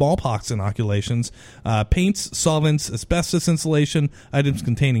smallpox inoculations, paints, solvents, asbestos insulation, items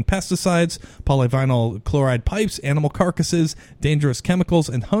containing pesticides, polyvinyl chloride pipes, animal carcasses, dangerous chemicals,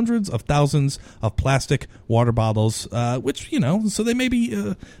 and hundreds of thousands of plastic water bottles, which, so they may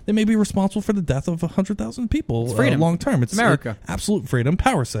be responsible for the death of 100,000 people long term. It's America. Absolute freedom.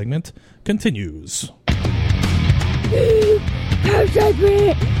 Power segment continues. Power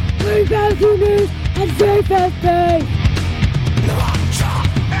segment. Very fast news and very fast pace.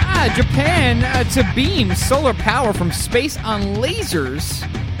 Japan to beam solar power from space on lasers.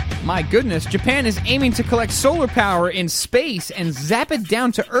 My goodness, Japan is aiming to collect solar power in space and zap it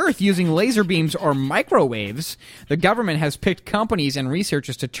down to Earth using laser beams or microwaves. The government has picked companies and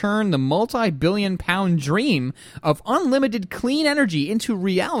researchers to turn the multi-billion-pound dream of unlimited clean energy into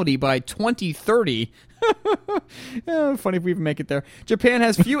reality by 2030. Funny if we even make it there. Japan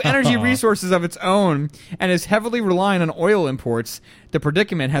has few energy resources of its own and is heavily reliant on oil imports. The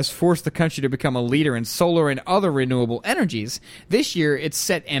predicament has forced the country to become a leader in solar and other renewable energies. This year, it's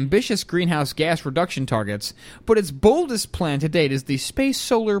set ambitious greenhouse gas reduction targets, but its boldest plan to date is the Space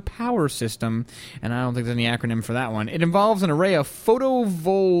Solar Power System, and I don't think there's any acronym for that one. It involves an array of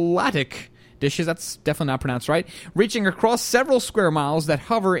photovoltaic dishes, that's definitely not pronounced right, reaching across several square miles that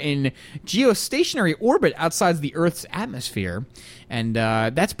hover in geostationary orbit outside the Earth's atmosphere. And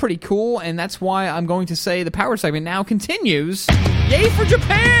that's pretty cool, and that's why I'm going to say the power segment now continues. Yay for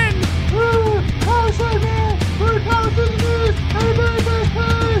Japan! Power segment! Power segment!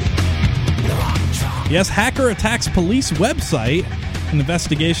 Yes, hacker attacks police website. An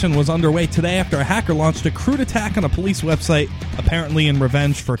investigation was underway today after a hacker launched a crude attack on a police website, apparently in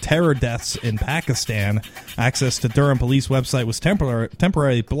revenge for terror deaths in Pakistan. Access to Durham police website was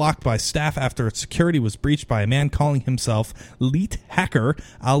temporarily blocked by staff after its security was breached by a man calling himself Leet Hacker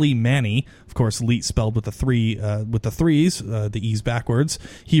Ali Mani. Of course, Leet spelled with the threes, the E's backwards.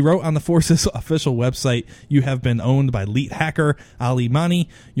 He wrote on the force's official website, "You have been owned by Leet Hacker Ali Mani.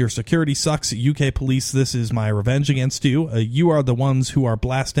 Your security sucks. UK police, this is my revenge against you. You are the ones who are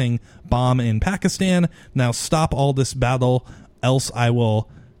blasting bomb in Pakistan. Now stop all this battle, else I will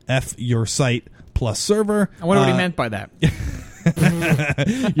F your site plus server." I wonder what he meant by that.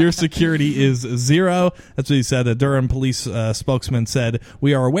 Your security is zero. That's what he said. A Durham police spokesman said,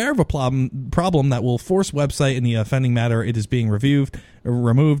 "We are aware of a problem that will force website in the offending matter. It is being removed.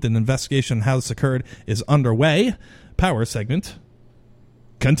 An investigation on how this occurred is underway." Power segment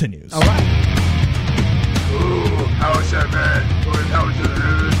continues. All right. Ooh, power segment. Power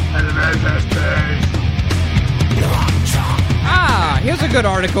segment. And the manifest page. Here's a good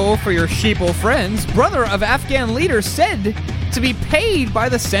article for your sheeple friends. Brother of Afghan leader said to be paid by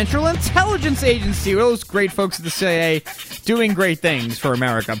the Central Intelligence Agency. Those great folks at the CIA doing great things for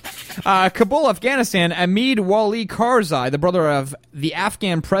America. Kabul, Afghanistan, Hamid Wali Karzai, the brother of the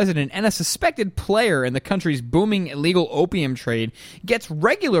Afghan president and a suspected player in the country's booming illegal opium trade, gets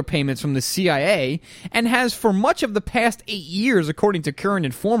regular payments from the CIA and has for much of the past 8 years, according to current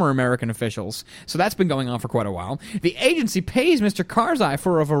and former American officials. So that's been going on for quite a while. The agency pays Mr. Karzai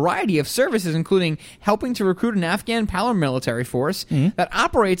for a variety of services, including helping to recruit an Afghan paramilitary force that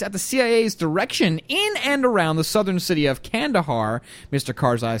operates at the CIA's direction in and around the southern city of Kandahar, Mr.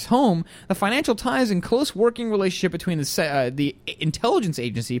 Karzai's home. The financial ties and close working relationship between the intelligence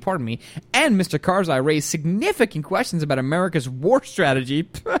agency, and Mr. Karzai raised significant questions about America's war strategy,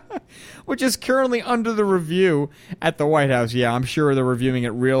 which is currently under the review at the White House. Yeah, I'm sure they're reviewing it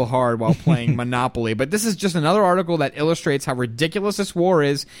real hard while playing Monopoly. But this is just another article that illustrates how ridiculous this war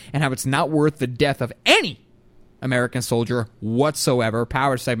is and how it's not worth the death of any American soldier whatsoever.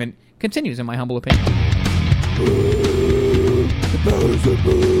 Power segment continues, in my humble opinion.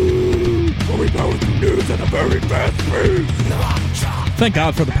 Thank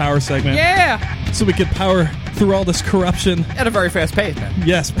God for the power segment. Yeah! So we could power through all this corruption. At a very fast pace, man.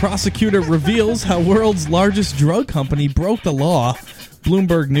 Yes, prosecutor reveals how world's largest drug company broke the law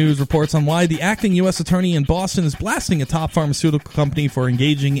Bloomberg News reports on why the acting U.S. attorney in Boston is blasting a top pharmaceutical company for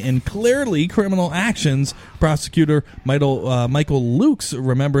engaging in clearly criminal actions. Prosecutor Michael Lukes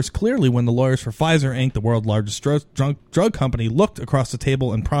remembers clearly when the lawyers for Pfizer Inc., the world's largest drug company, looked across the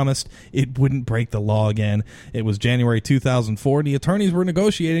table and promised it wouldn't break the law again. It was January 2004. The attorneys were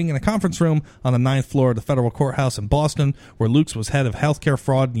negotiating in a conference room on the 9th floor of the federal courthouse in Boston, where Lukes was head of healthcare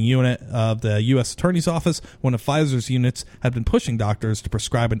fraud in the unit of the U.S. Attorney's Office. One of Pfizer's units had been pushing doctors to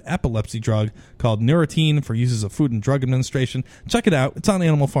prescribe an epilepsy drug called Neurotin for uses of Food and Drug Administration. Check it out. It's on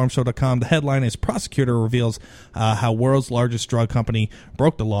animalfarmshow.com. The headline is Prosecutor Reveals How World's Largest Drug Company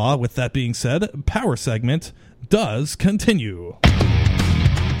Broke the Law. With that being said, Power Segment does continue.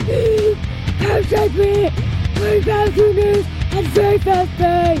 Power Segment! Very fast news and very fast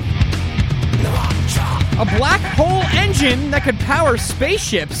pace! A black hole engine that could power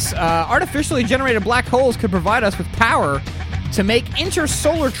spaceships. Artificially generated black holes could provide us with power to make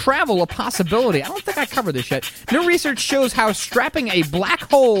intersolar travel a possibility. I don't think I covered this yet. New research shows how strapping a black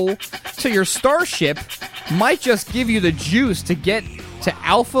hole to your starship might just give you the juice to get to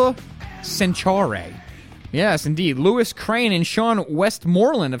Alpha Centauri. Yes, indeed. Lewis Crane and Sean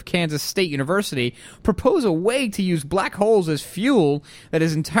Westmoreland of Kansas State University propose a way to use black holes as fuel that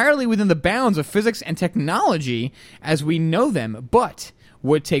is entirely within the bounds of physics and technology as we know them, but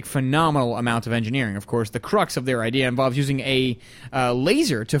would take phenomenal amount of engineering. Of course, the crux of their idea involves using a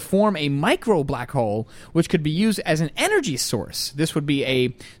laser to form a micro black hole, which could be used as an energy source. This would be a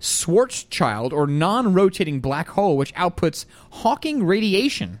Schwarzschild, or non-rotating black hole, which outputs Hawking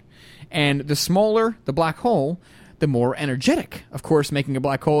radiation. And the smaller the black hole, the more energetic. Of course, making a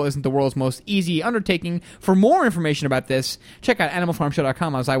black hole isn't the world's most easy undertaking. For more information about this, check out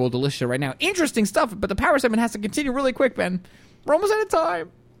animalfarmshow.com, as I will delist it right now. Interesting stuff, but the power segment has to continue really quick, Ben. We're almost out of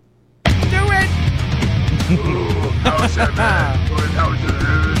time. Do it! Power segment with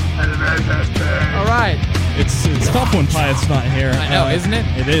altitude and a very fast pace. All right. It's tough when Piatt's not here. I know, isn't it?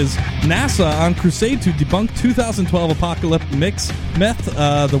 It is. NASA on crusade to debunk 2012 apocalyptic myth.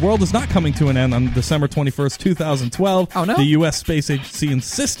 The world is not coming to an end on December 21st, 2012. Oh, no? The U.S. Space Agency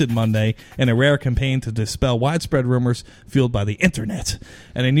insisted Monday in a rare campaign to dispel widespread rumors fueled by the internet.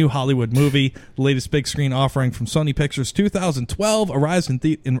 And a new Hollywood movie, the latest big screen offering from Sony Pictures 2012, arrives in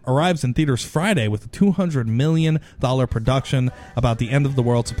theaters Friday with a $200 million production about the end of the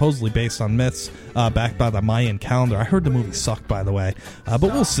world, supposedly based on myths backed by the Mayan calendar. I heard the movie sucked, by the way, but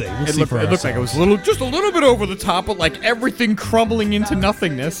we'll see. It looked like it was just a little bit over the top, but like everything crumbling into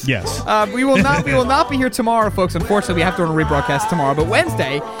nothingness. Yes. We will not be here tomorrow, folks. Unfortunately, we have to run a rebroadcast tomorrow. But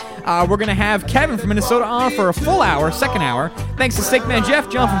Wednesday, we're going to have Kevin from Minnesota on for a full hour, second hour. Thanks to Steakman Jeff,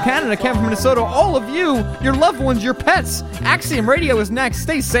 John from Canada, Kevin from Minnesota, all of you, your loved ones, your pets. Axiom Radio is next.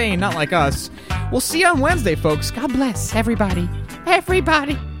 Stay sane, not like us. We'll see you on Wednesday, folks. God bless everybody.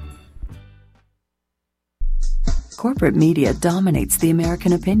 Everybody. Corporate media dominates the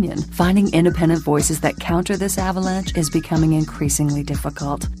American opinion. Finding independent voices that counter this avalanche is becoming increasingly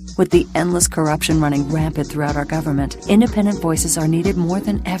difficult. With the endless corruption running rampant throughout our government, independent voices are needed more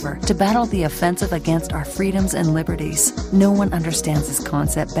than ever to battle the offensive against our freedoms and liberties. No one understands this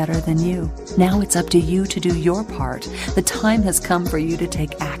concept better than you. Now it's up to you to do your part. The time has come for you to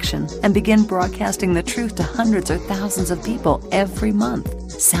take action and begin broadcasting the truth to hundreds or thousands of people every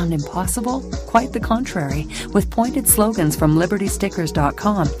month. Sound impossible? Quite the contrary. With pointed slogans from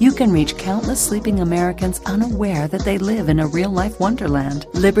LibertyStickers.com, you can reach countless sleeping Americans unaware that they live in a real-life wonderland.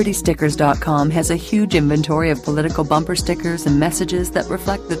 LibertyStickers.com has a huge inventory of political bumper stickers and messages that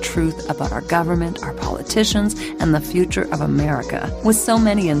reflect the truth about our government, our politicians, and the future of America. With so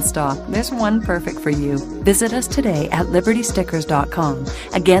many in stock, there's one perfect for you. Visit us today at LibertyStickers.com.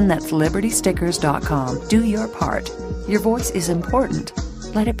 Again, that's LibertyStickers.com. Do your part. Your voice is important.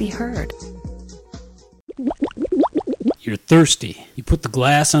 Let it be heard. You're thirsty. You put the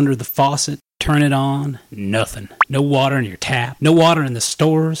glass under the faucet, turn it on, nothing. No water in your tap, no water in the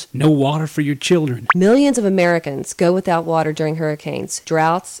stores, no water for your children. Millions of Americans go without water during hurricanes,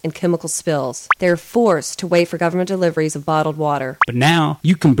 droughts, and chemical spills. They're forced to wait for government deliveries of bottled water. But now,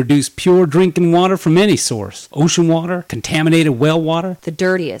 you can produce pure drinking water from any source. Ocean water, contaminated well water. The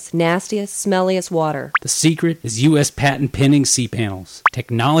dirtiest, nastiest, smelliest water. The secret is U.S. patent pending C-panels.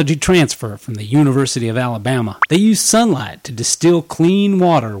 Technology transfer from the University of Alabama. They use sunlight to distill clean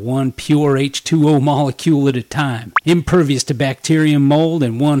water, one pure H2O molecule at a time. Impervious to bacteria and mold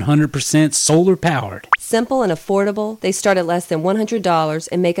and 100% solar powered. Simple and affordable, they start at less than $100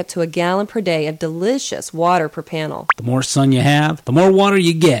 and make up to a gallon per day of delicious water per panel. The more sun you have, the more water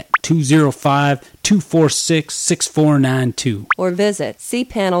you get. 205-246-6492. Or visit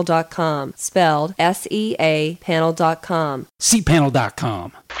cpanel.com, spelled S-E-A panel.com.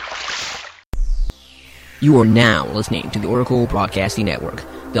 cpanel.com. You are now listening to the Oracle Broadcasting Network,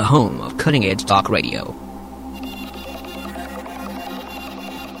 the home of cutting-edge talk radio.